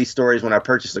aware of these stories when I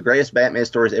purchased the greatest Batman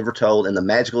stories ever told in the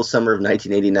magical summer of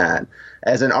 1989.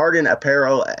 As an ardent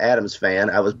Aparo Adams fan,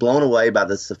 I was blown away by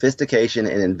the sophistication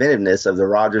and inventiveness of the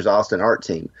Rogers-Austin art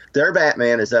team. Their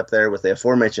Batman is up there with the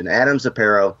aforementioned Adams,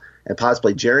 Aparo, and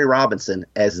possibly Jerry Robinson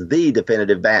as the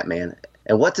definitive Batman.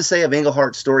 And what to say of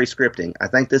Englehart's story scripting? I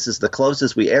think this is the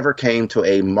closest we ever came to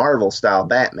a Marvel-style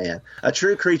Batman, a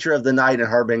true creature of the night and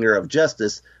harbinger of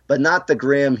justice, but not the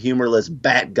grim, humorless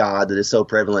bat god that is so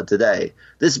prevalent today.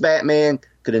 This Batman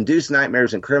could induce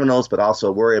nightmares in criminals, but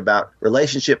also worry about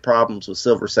relationship problems with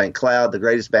Silver St. Cloud, the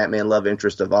greatest Batman love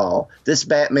interest of all. This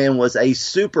Batman was a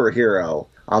superhero.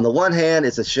 On the one hand,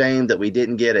 it's a shame that we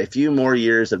didn't get a few more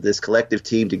years of this collective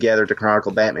team together to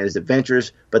chronicle Batman's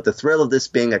adventures, but the thrill of this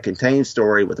being a contained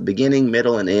story with a beginning,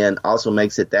 middle, and end also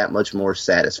makes it that much more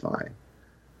satisfying.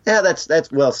 Yeah,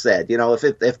 that's well said. You know, if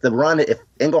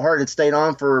Englehart had stayed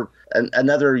on for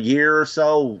another year or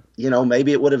so, you know,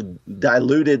 maybe it would have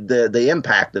diluted the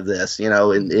impact of this, you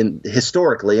know, in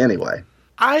historically anyway.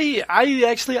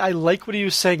 I like what he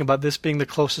was saying about this being the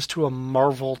closest to a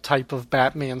Marvel type of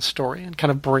Batman story and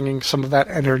kind of bringing some of that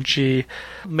energy,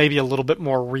 maybe a little bit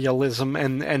more realism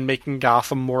and making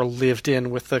Gotham more lived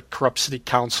in with the corrupt city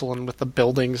council and with the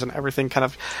buildings and everything, kind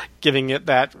of giving it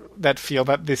that feel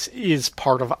that this is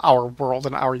part of our world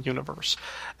and our universe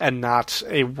and not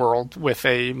a world with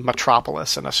a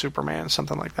Metropolis and a Superman,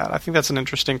 something like that. I think that's an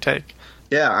interesting take.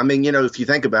 Yeah, I mean, you know, if you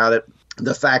think about it,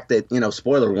 the fact that, you know,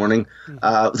 spoiler warning,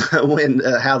 when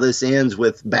how this ends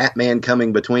with Batman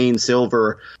coming between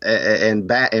Silver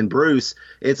and Bruce,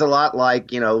 it's a lot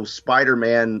like, you know,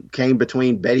 Spider-Man came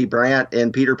between Betty Brant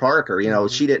and Peter Parker. You know,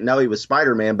 she didn't know he was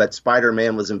Spider-Man, but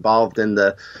Spider-Man was involved in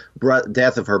the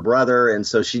death of her brother, and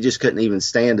so she just couldn't even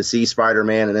stand to see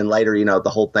Spider-Man. And then later, you know, the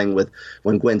whole thing with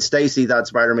when Gwen Stacy thought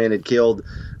Spider-Man had killed,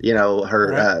 you know,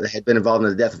 her had been involved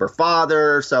in the death of her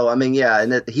father. So I mean, yeah,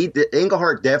 and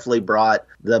Englehart definitely brought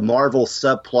the Marvel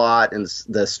subplot and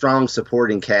the strong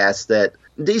supporting cast that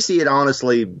DC had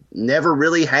honestly never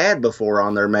really had before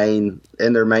on their main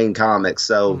comics.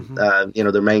 So, you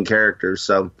know, their main characters.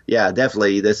 So, yeah,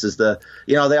 definitely this is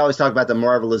you know, they always talk about the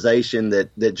Marvelization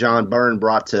that John Byrne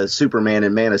brought to Superman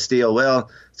and Man of Steel. Well,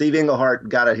 Steve Englehart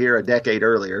got it here a decade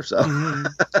earlier. So.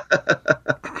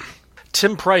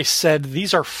 Tim Price said,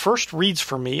 these are first reads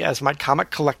for me as my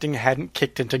comic collecting hadn't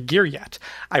kicked into gear yet.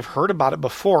 I've heard about it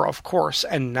before, of course,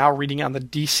 and now reading on the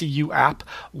DCU app,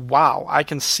 wow, I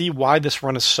can see why this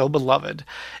run is so beloved.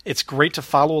 It's great to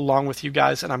follow along with you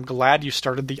guys, and I'm glad you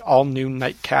started the all-new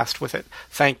Nightcast with it.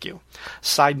 Thank you.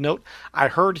 Side note, I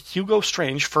heard Hugo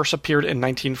Strange first appeared in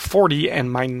 1940,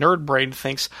 and my nerd brain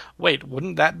thinks, wait,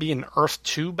 wouldn't that be an Earth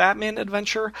 2 Batman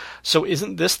adventure? So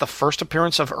isn't this the first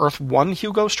appearance of Earth 1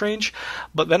 Hugo Strange?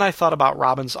 But then I thought about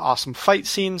Robin's awesome fight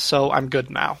scene, so I'm good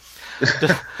now.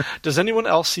 Does anyone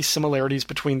else see similarities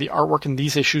between the artwork in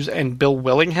these issues and Bill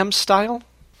Willingham's style?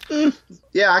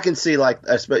 Yeah, I can see I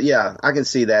can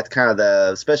see that kind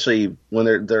of especially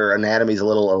when their anatomy's a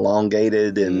little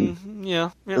elongated and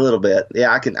a little bit.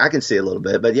 Yeah, I can see a little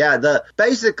bit, but yeah,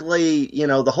 basically, you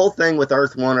know, the whole thing with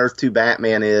Earth 1, Earth 2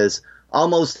 Batman is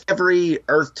almost every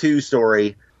Earth 2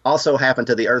 story also happened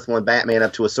to the Earth 1 Batman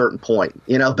up to a certain point.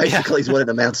 You know, basically is what it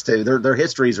amounts to. Their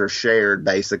histories are shared,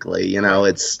 basically. You know,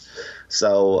 it's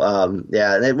so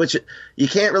which you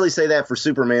can't really say that for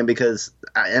Superman because,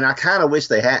 and I kind of wish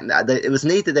they hadn't. It was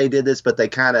neat that they did this, but they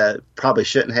kind of probably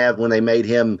shouldn't have when they made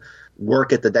him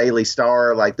work at the Daily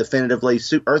Star, like definitively.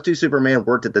 Earth 2 Superman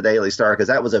worked at the Daily Star because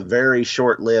that was a very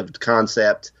short-lived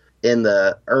concept in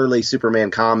the early Superman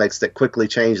comics that quickly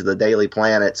changed the Daily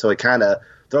Planet. So it kind of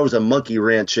throws a monkey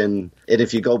wrench in it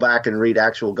if you go back and read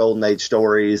actual Golden Age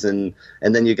stories, and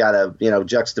then you got to,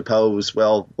 juxtapose,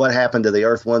 well, what happened to the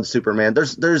Earth 1 Superman?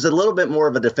 There's a little bit more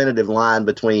of a definitive line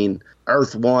between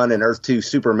Earth 1 and Earth 2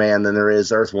 Superman than there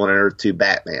is Earth 1 and Earth 2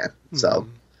 Batman. So,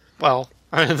 well,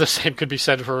 the same could be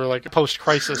said for like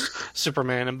post-crisis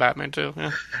Superman and Batman too.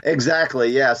 Yeah. Exactly.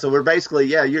 Yeah. So we're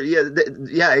basically,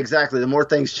 exactly. The more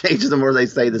things change, the more they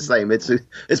stay the same.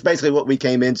 It's basically what we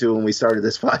came into when we started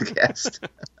this podcast.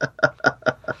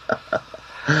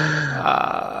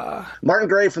 Martin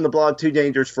Gray from the blog Too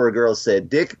Dangerous for a Girl said,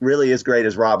 Dick really is great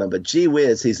as Robin, but gee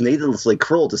whiz, he's needlessly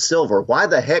cruel to Silver. Why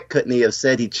the heck couldn't he have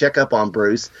said he'd check up on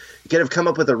Bruce? He could have come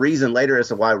up with a reason later as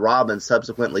to why Robin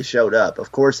subsequently showed up.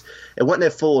 Of course, it wouldn't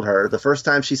have fooled her. The first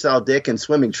time she saw Dick in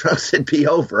swimming trunks, it'd be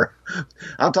over.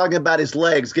 I'm talking about his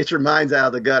legs. Get your minds out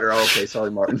of the gutter. Oh, okay,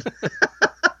 sorry, Martin.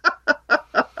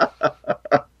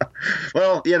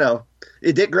 Well,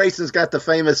 Dick Grayson's got the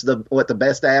famous the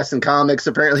best ass in comics.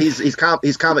 Apparently, he's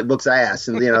comic books ass,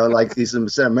 and like he's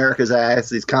America's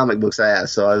ass. He's comic books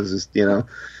ass. So I was just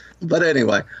But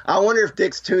anyway, I wonder if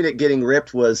Dick's tunic getting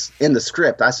ripped was in the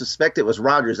script. I suspect it was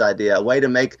Roger's idea, a way to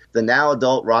make the now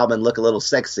adult Robin look a little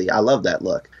sexy. I love that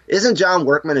look. Isn't John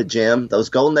Workman a gem? Those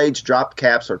Golden Age drop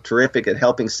caps are terrific at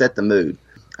helping set the mood.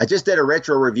 I just did a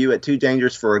retro review at Too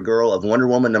Dangerous for a Girl of Wonder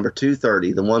Woman number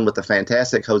 230, the one with the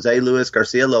fantastic Jose Luis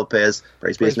Garcia Lopez,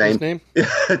 praise be his name,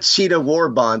 Cheetah War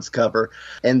Bonds cover.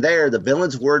 And there, the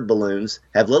villain's word balloons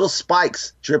have little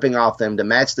spikes dripping off them to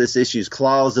match this issue's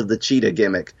claws of the cheetah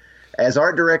gimmick. As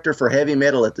art director for Heavy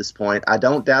Metal at this point, I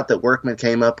don't doubt that Workman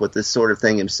came up with this sort of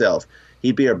thing himself.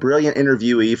 He'd be a brilliant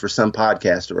interviewee for some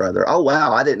podcast or other. Oh,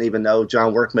 wow, I didn't even know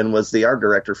John Workman was the art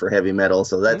director for Heavy Metal,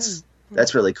 so that's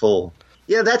really cool.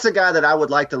 Yeah, that's a guy that I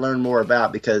would like to learn more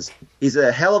about because he's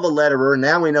a hell of a letterer.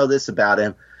 Now we know this about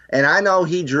him. And I know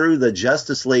he drew the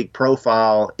Justice League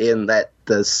profile in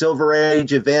the Silver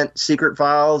Age event, Secret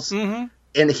Files. Mm-hmm.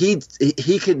 And he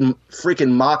could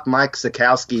freaking mock Mike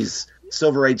Sekowsky's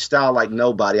Silver Age style like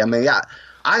nobody. I mean,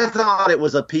 I thought it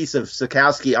was a piece of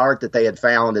Sekowsky art that they had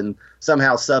found and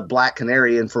somehow subbed Black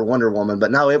Canary in for Wonder Woman.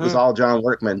 But no, it was all John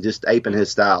Workman just aping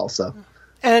his style. So.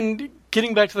 And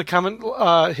getting back to the comment,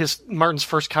 Martin's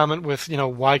first comment with,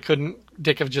 why couldn't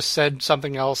Dick have just said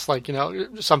something else, like,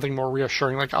 something more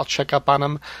reassuring, like, I'll check up on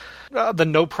him. The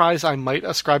no prize I might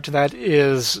ascribe to that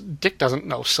is Dick doesn't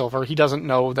know Silver. He doesn't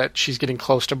know that she's getting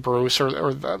close to Bruce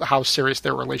or how serious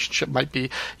their relationship might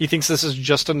be. He thinks this is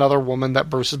just another woman that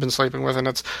Bruce has been sleeping with, and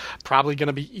it's probably going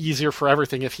to be easier for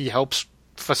everything if he helps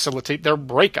facilitate their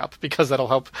breakup, because that'll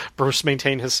help Bruce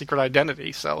maintain his secret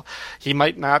identity. So he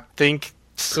might not think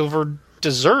Silver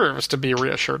deserves to be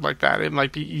reassured like that. It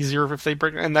might be easier if they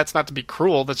break, and that's not to be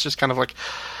cruel. That's just kind of like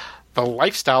the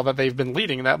lifestyle that they've been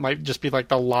leading. That might just be like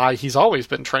the lie he's always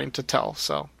been trained to tell.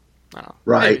 So, I don't know.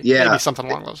 Right? Maybe something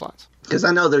along those lines. Because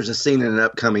I know there's a scene in an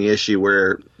upcoming issue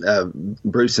where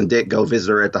Bruce and Dick go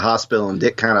visit her at the hospital, and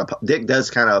Dick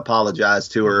does kind of apologize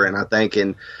to her, and I think,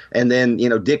 and then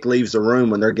Dick leaves the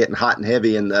room when they're getting hot and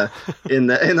heavy in the in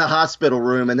the hospital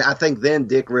room, and I think then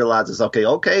Dick realizes,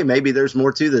 okay, maybe there's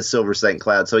more to this Silver St.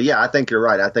 Cloud. So yeah, I think you're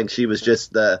right. I think she was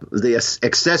just the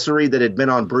accessory that had been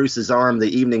on Bruce's arm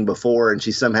the evening before, and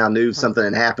she somehow knew something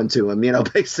had happened to him.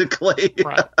 Basically.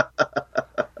 Right.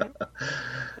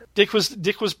 Dick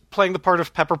was playing the part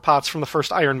of Pepper Potts from the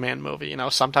first Iron Man movie.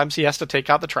 Sometimes he has to take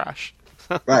out the trash.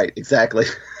 Right, exactly.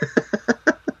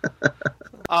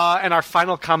 And our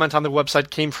final comment on the website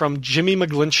came from Jimmy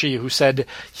McGlinchey, who said,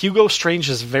 Hugo Strange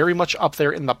is very much up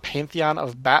there in the pantheon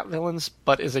of Bat villains,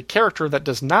 but is a character that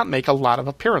does not make a lot of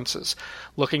appearances.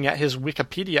 Looking at his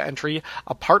Wikipedia entry,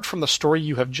 apart from the story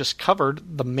you have just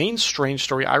covered, the main Strange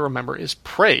story I remember is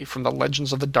Prey from the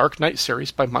Legends of the Dark Knight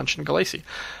series by Munch and Gulacy.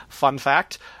 Fun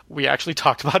fact, we actually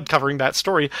talked about covering that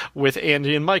story with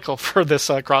Andy and Michael for this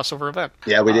crossover event.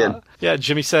 Yeah, we did.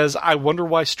 Jimmy says, I wonder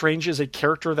why Strange is a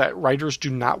character that writers do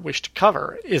not wish to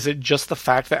cover. Is it just the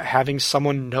fact that having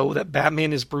someone know that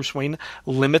Batman is Bruce Wayne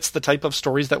limits the type of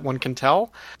stories that one can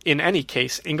tell? In any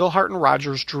case, Englehart and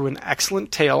Rogers drew an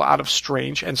excellent tale out of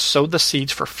Strange and sowed the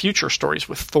seeds for future stories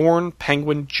with Thorn,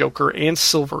 Penguin, Joker, and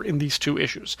Silver in these 2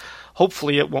 issues.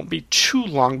 Hopefully it won't be too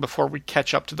long before we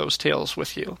catch up to those tales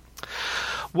with you.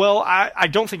 Well, I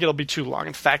don't think it'll be too long.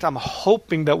 In fact, I'm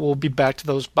hoping that we'll be back to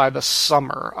those by the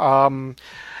summer.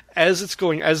 As this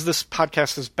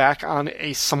podcast is back on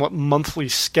a somewhat monthly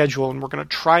schedule, and we're going to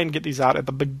try and get these out at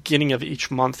the beginning of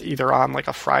each month, either on like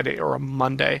a Friday or a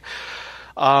Monday.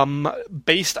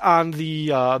 Based on the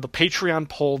Patreon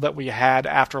poll that we had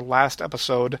after last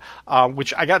episode,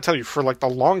 which I got to tell you, for like the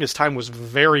longest time was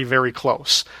very, very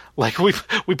close. Like we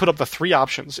put up the three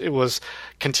options. It was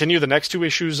continue the next two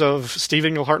issues of Steve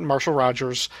Englehart and Marshall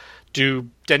Rogers, do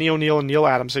Denny O'Neil and Neil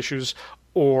Adams issues,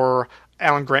 or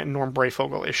Alan Grant and Norm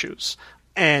Breyfogle issues.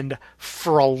 And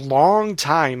for a long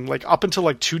time, like up until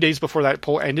like 2 days before that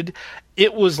poll ended,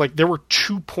 it was like there were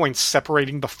 2 points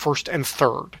separating the first and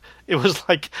third. It was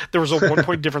like there was a 1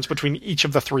 point difference between each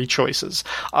of the three choices.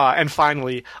 And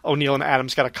finally, O'Neil and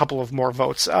Adams got a couple of more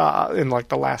votes in like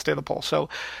the last day of the poll. So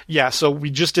yeah, so we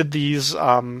just did this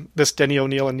Denny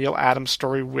O'Neil and Neil Adams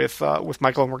story with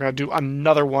Michael, and we're going to do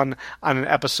another one on an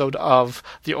episode of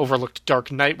The Overlooked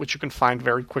Dark Knight, which you can find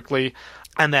very quickly.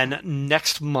 And then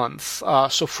next month,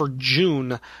 so for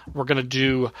June, we're going to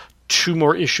do 2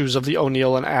 more issues of the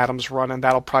O'Neil and Adams run, and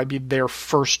that'll probably be their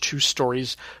first 2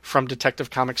 stories from Detective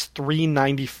Comics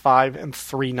 395 and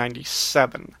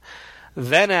 397.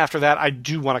 Then after that, I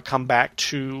do want to come back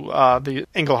to the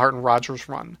Englehart and Rogers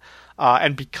run.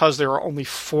 And because there are only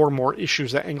 4 more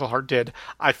issues that Englehart did,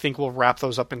 I think we'll wrap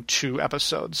those up in 2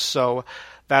 episodes. So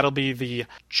that'll be the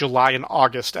July and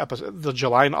August episodes.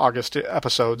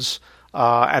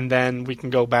 And then we can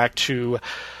go back to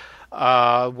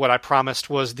what I promised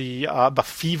was the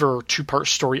Fever 2-part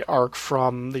story arc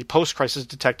from the Post-Crisis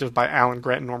Detective by Alan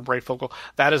Grant and Norm Breyfogle.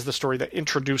 That is the story that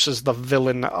introduces the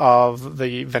villain of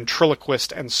the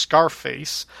Ventriloquist and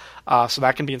Scarface. So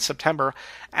that can be in September.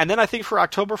 And then I think for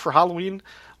October, for Halloween,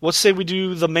 let's say we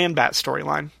do the Man-Bat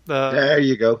storyline. There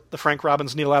you go. The Frank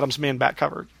Robbins, Neil Adams Man-Bat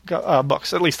cover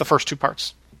books, at least the first 2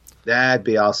 parts. That'd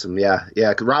be awesome. Yeah.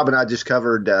 Cause Rob and I just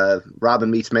covered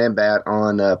Robin Meets Man-Bat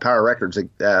on Power Records.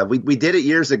 We did it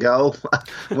years ago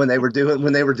when they were doing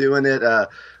it.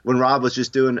 When Rob was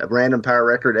just doing random Power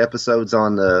Record episodes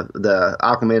on the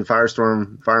Aquaman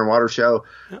Firestorm Fire and Water show.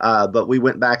 But we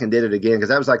went back and did it again because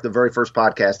that was like the very first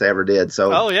podcast I ever did.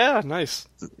 So oh yeah, nice.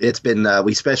 It's been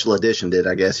we special editioned it,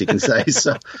 I guess you can say.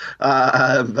 So,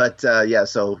 yeah.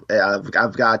 So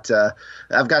I've got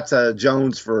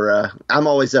Jones for. I'm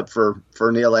always up for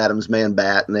Neil Adams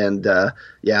Man-Bat, and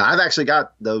yeah, I've actually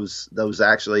got those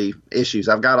actually issues.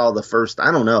 I've got all the first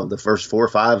 4 or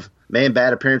 5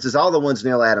 Man-Bat appearances, all the ones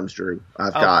Neil Adams drew.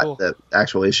 I've got cool. The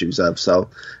actual issues of. So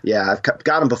yeah, I've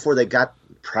got them before they got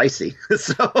pricey.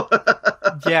 So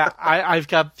yeah, I've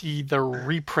got the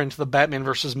reprint, the Batman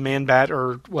versus Man-Bat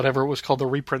or whatever it was called, the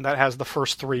reprint that has the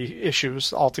first 3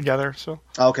 issues all together. So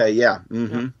okay, yeah,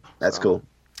 mm-hmm. That's cool.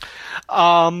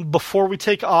 Before we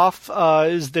take off,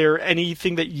 is there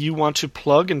anything that you want to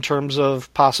plug in terms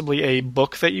of possibly a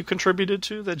book that you contributed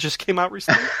to that just came out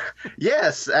recently?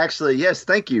 Yes.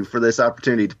 Thank you for this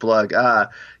opportunity to plug.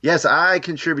 Yes, I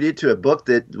contributed to a book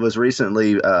that was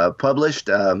recently published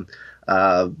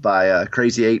by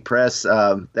Crazy 8 Press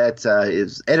that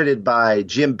is edited by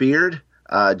Jim Beard.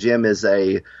 Jim is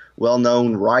a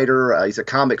well-known writer. He's a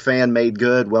comic fan made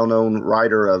good, well-known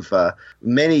writer of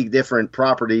many different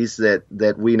properties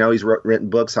that we know. He's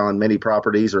written books on many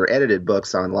properties or edited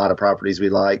books on a lot of properties we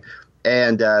like.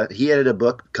 And he edited a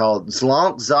book called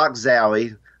Zlonk Zock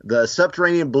Zowie, The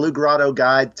Subterranean Blue Grotto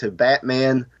Guide to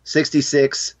Batman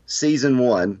 66 Season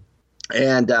 1.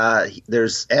 And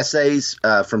there's essays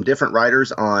from different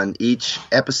writers on each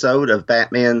episode of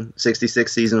Batman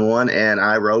 66 Season 1, and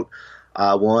I wrote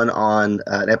one on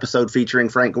an episode featuring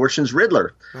Frank Gorshin's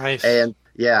Riddler. Nice. And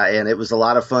yeah, and it was a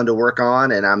lot of fun to work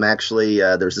on, and I'm actually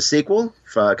there's a sequel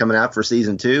coming out for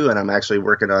Season 2, and I'm actually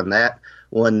working on that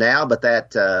one now, but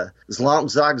that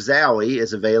Zlonk Zock Zowie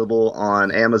is available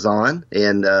on Amazon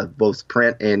in both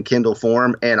print and Kindle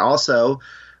form, and also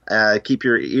keep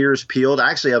your ears peeled.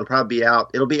 Actually, it'll probably be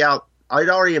out. It'll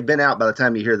already have been out by the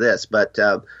time you hear this, but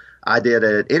I did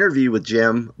an interview with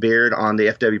Jim Beard on the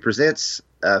FW Presents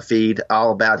feed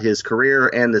all about his career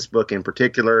and this book in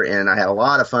particular, and I had a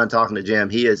lot of fun talking to Jim.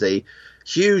 He is a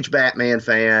huge Batman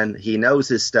fan. He knows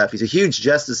his stuff. He's a huge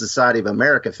Justice Society of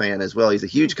America fan as well. He's a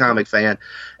huge comic fan,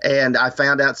 and I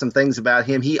found out some things about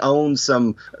him. He owns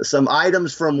some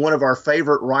items from one of our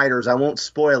favorite writers. I won't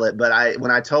spoil it, but when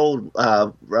I told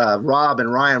Rob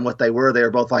and Ryan what they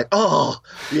were both like, oh,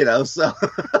 so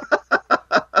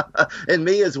and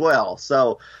me as well.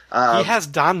 So he has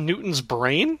Don Newton's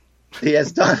brain. He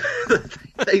has done.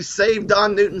 They saved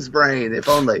Don Newton's brain, if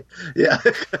only. Yeah.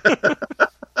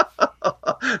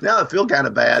 Now I feel kind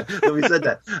of bad that we said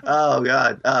that. Oh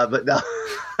God! But no.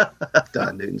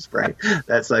 Don Newton's brain.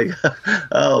 That's like,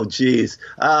 oh, geez.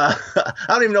 I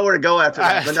don't even know where to go after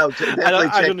that. But no, definitely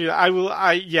check. I don't need. I will.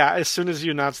 As soon as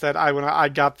you announced that, I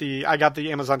got the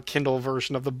Amazon Kindle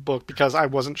version of the book because I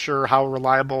wasn't sure how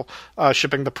reliable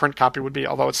shipping the print copy would be.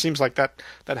 Although it seems like that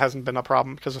hasn't been a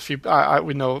problem because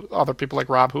we know other people like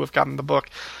Rob who have gotten the book.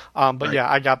 But right. Yeah,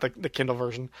 I got the Kindle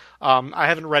version. I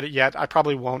haven't read it yet. I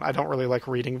probably won't. I don't really like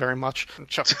reading very much.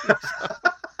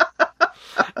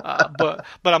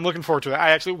 But I'm looking forward to it.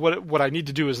 I actually what I need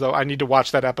to do is though I need to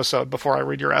watch that episode before I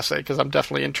read your essay because I'm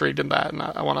definitely intrigued in that and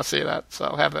I want to see that.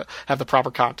 So have the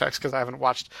proper context because I haven't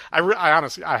watched. I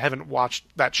honestly haven't watched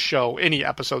that show, any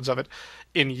episodes of it,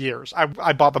 in years.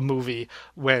 I bought the movie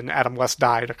when Adam West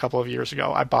died a couple of years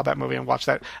ago. I bought that movie and watched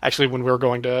that actually when we were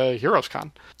going to Heroes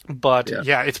Con. But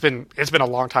yeah, it's been a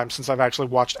long time since I've actually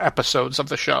watched episodes of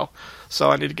the show. So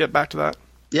I need to get back to that.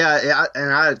 Yeah,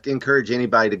 and I encourage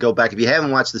anybody to go back if you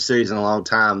haven't watched the series in a long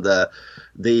time. The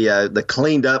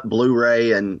cleaned up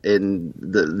Blu-ray and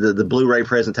the Blu-ray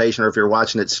presentation, or if you're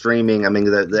watching it streaming, I mean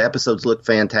the episodes look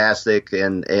fantastic,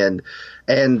 and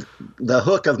the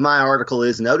hook of my article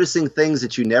is noticing things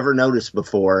that you never noticed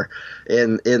before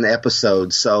in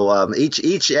episodes. So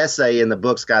each essay in the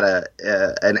book's got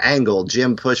an angle.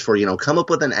 Jim pushed for come up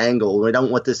with an angle. We don't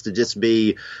want this to just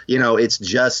be it's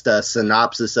just a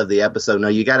synopsis of the episode. No,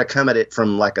 you got to come at it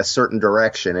from like a certain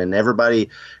direction, and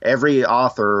every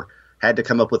author had to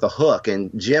come up with a hook, and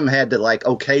Jim had to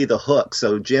okay the hook.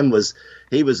 So Jim was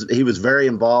very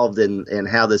involved in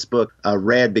how this book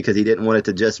read because he didn't want it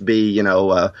to just be a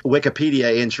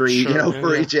Wikipedia entry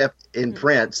for each in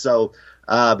print. So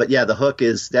but yeah, the hook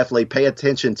is definitely pay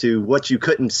attention to what you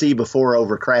couldn't see before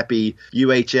over crappy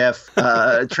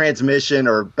UHF transmission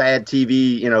or bad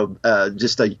TV,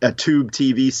 just a tube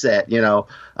TV set,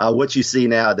 what you see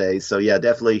nowadays. So yeah,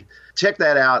 definitely check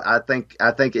that out. I think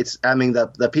it's,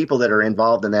 the people that are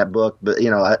involved in that book, but I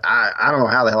don't know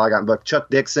how the hell I got in the book. Chuck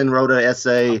Dixon wrote an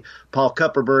essay. Paul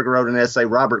Kupperberg wrote an essay.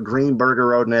 Robert Greenberger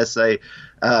wrote an essay.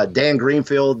 Dan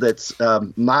Greenfield, that's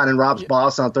mine and Rob's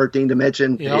boss on 13th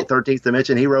Dimension.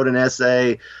 He wrote an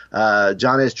essay.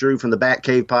 John S. Drew from the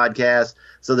Batcave podcast.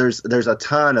 So there's a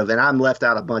ton of, and I'm left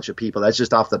out a bunch of people. That's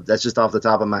just off the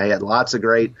top of my head. Lots of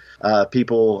great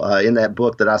people in that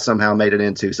book that I somehow made it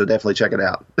into. So definitely check it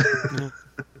out.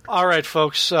 All right,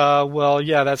 folks.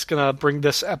 That's going to bring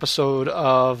this episode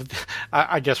of,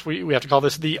 I guess we have to call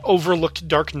this the Overlooked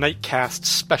Dark Knight Cast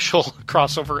special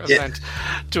crossover event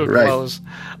to a close.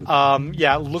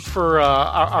 Look for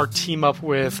our team up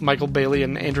with Michael Bailey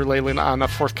and Andrew Leyland on a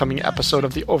forthcoming episode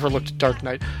of the Overlooked Dark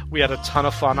Knight. We had a ton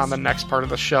of fun on the next part of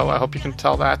the show. I hope you can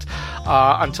tell that.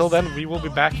 Until then, we will be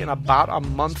back in about a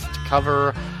month to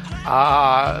cover...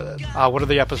 what are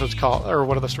the episodes called? Or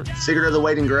what are the stories? Secret of the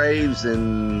Waiting Graves,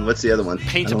 and what's the other one?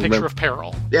 Paint a Picture of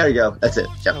Peril. There you go. That's it.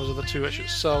 Yep. Those are the two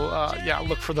issues. So,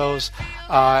 look for those,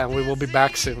 and we will be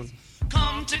back soon.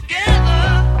 Come together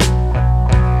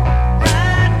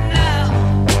right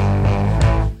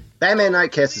now. Batman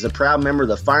Nightcast is a proud member of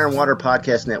the Fire and Water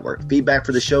Podcast Network. Feedback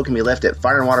for the show can be left at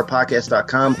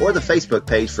fireandwaterpodcast.com or the Facebook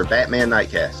page for Batman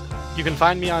Nightcast. You can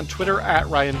find me on Twitter at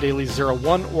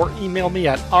RyanDaily01 or email me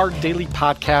at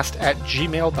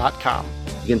rdailypodcast@gmail.com.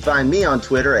 You can find me on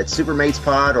Twitter at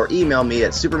SupermatesPod or email me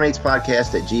at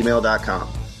supermatespodcast@gmail.com.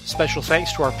 Special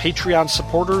thanks to our Patreon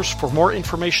supporters. For more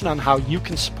information on how you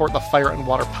can support the Fire and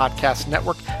Water Podcast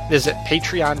Network, visit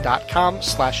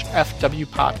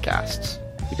patreon.com/FWPodcasts.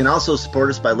 You can also support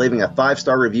us by leaving a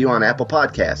 5-star review on Apple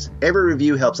Podcasts. Every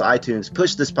review helps iTunes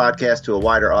push this podcast to a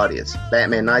wider audience.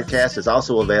 Batman Nightcast is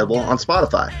also available on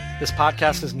Spotify. This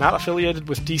podcast is not affiliated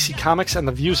with DC Comics, and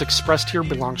the views expressed here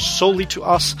belong solely to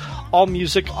us. All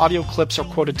music, audio clips, or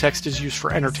quoted text is used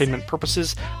for entertainment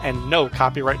purposes, and no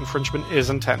copyright infringement is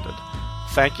intended.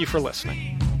 Thank you for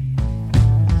listening.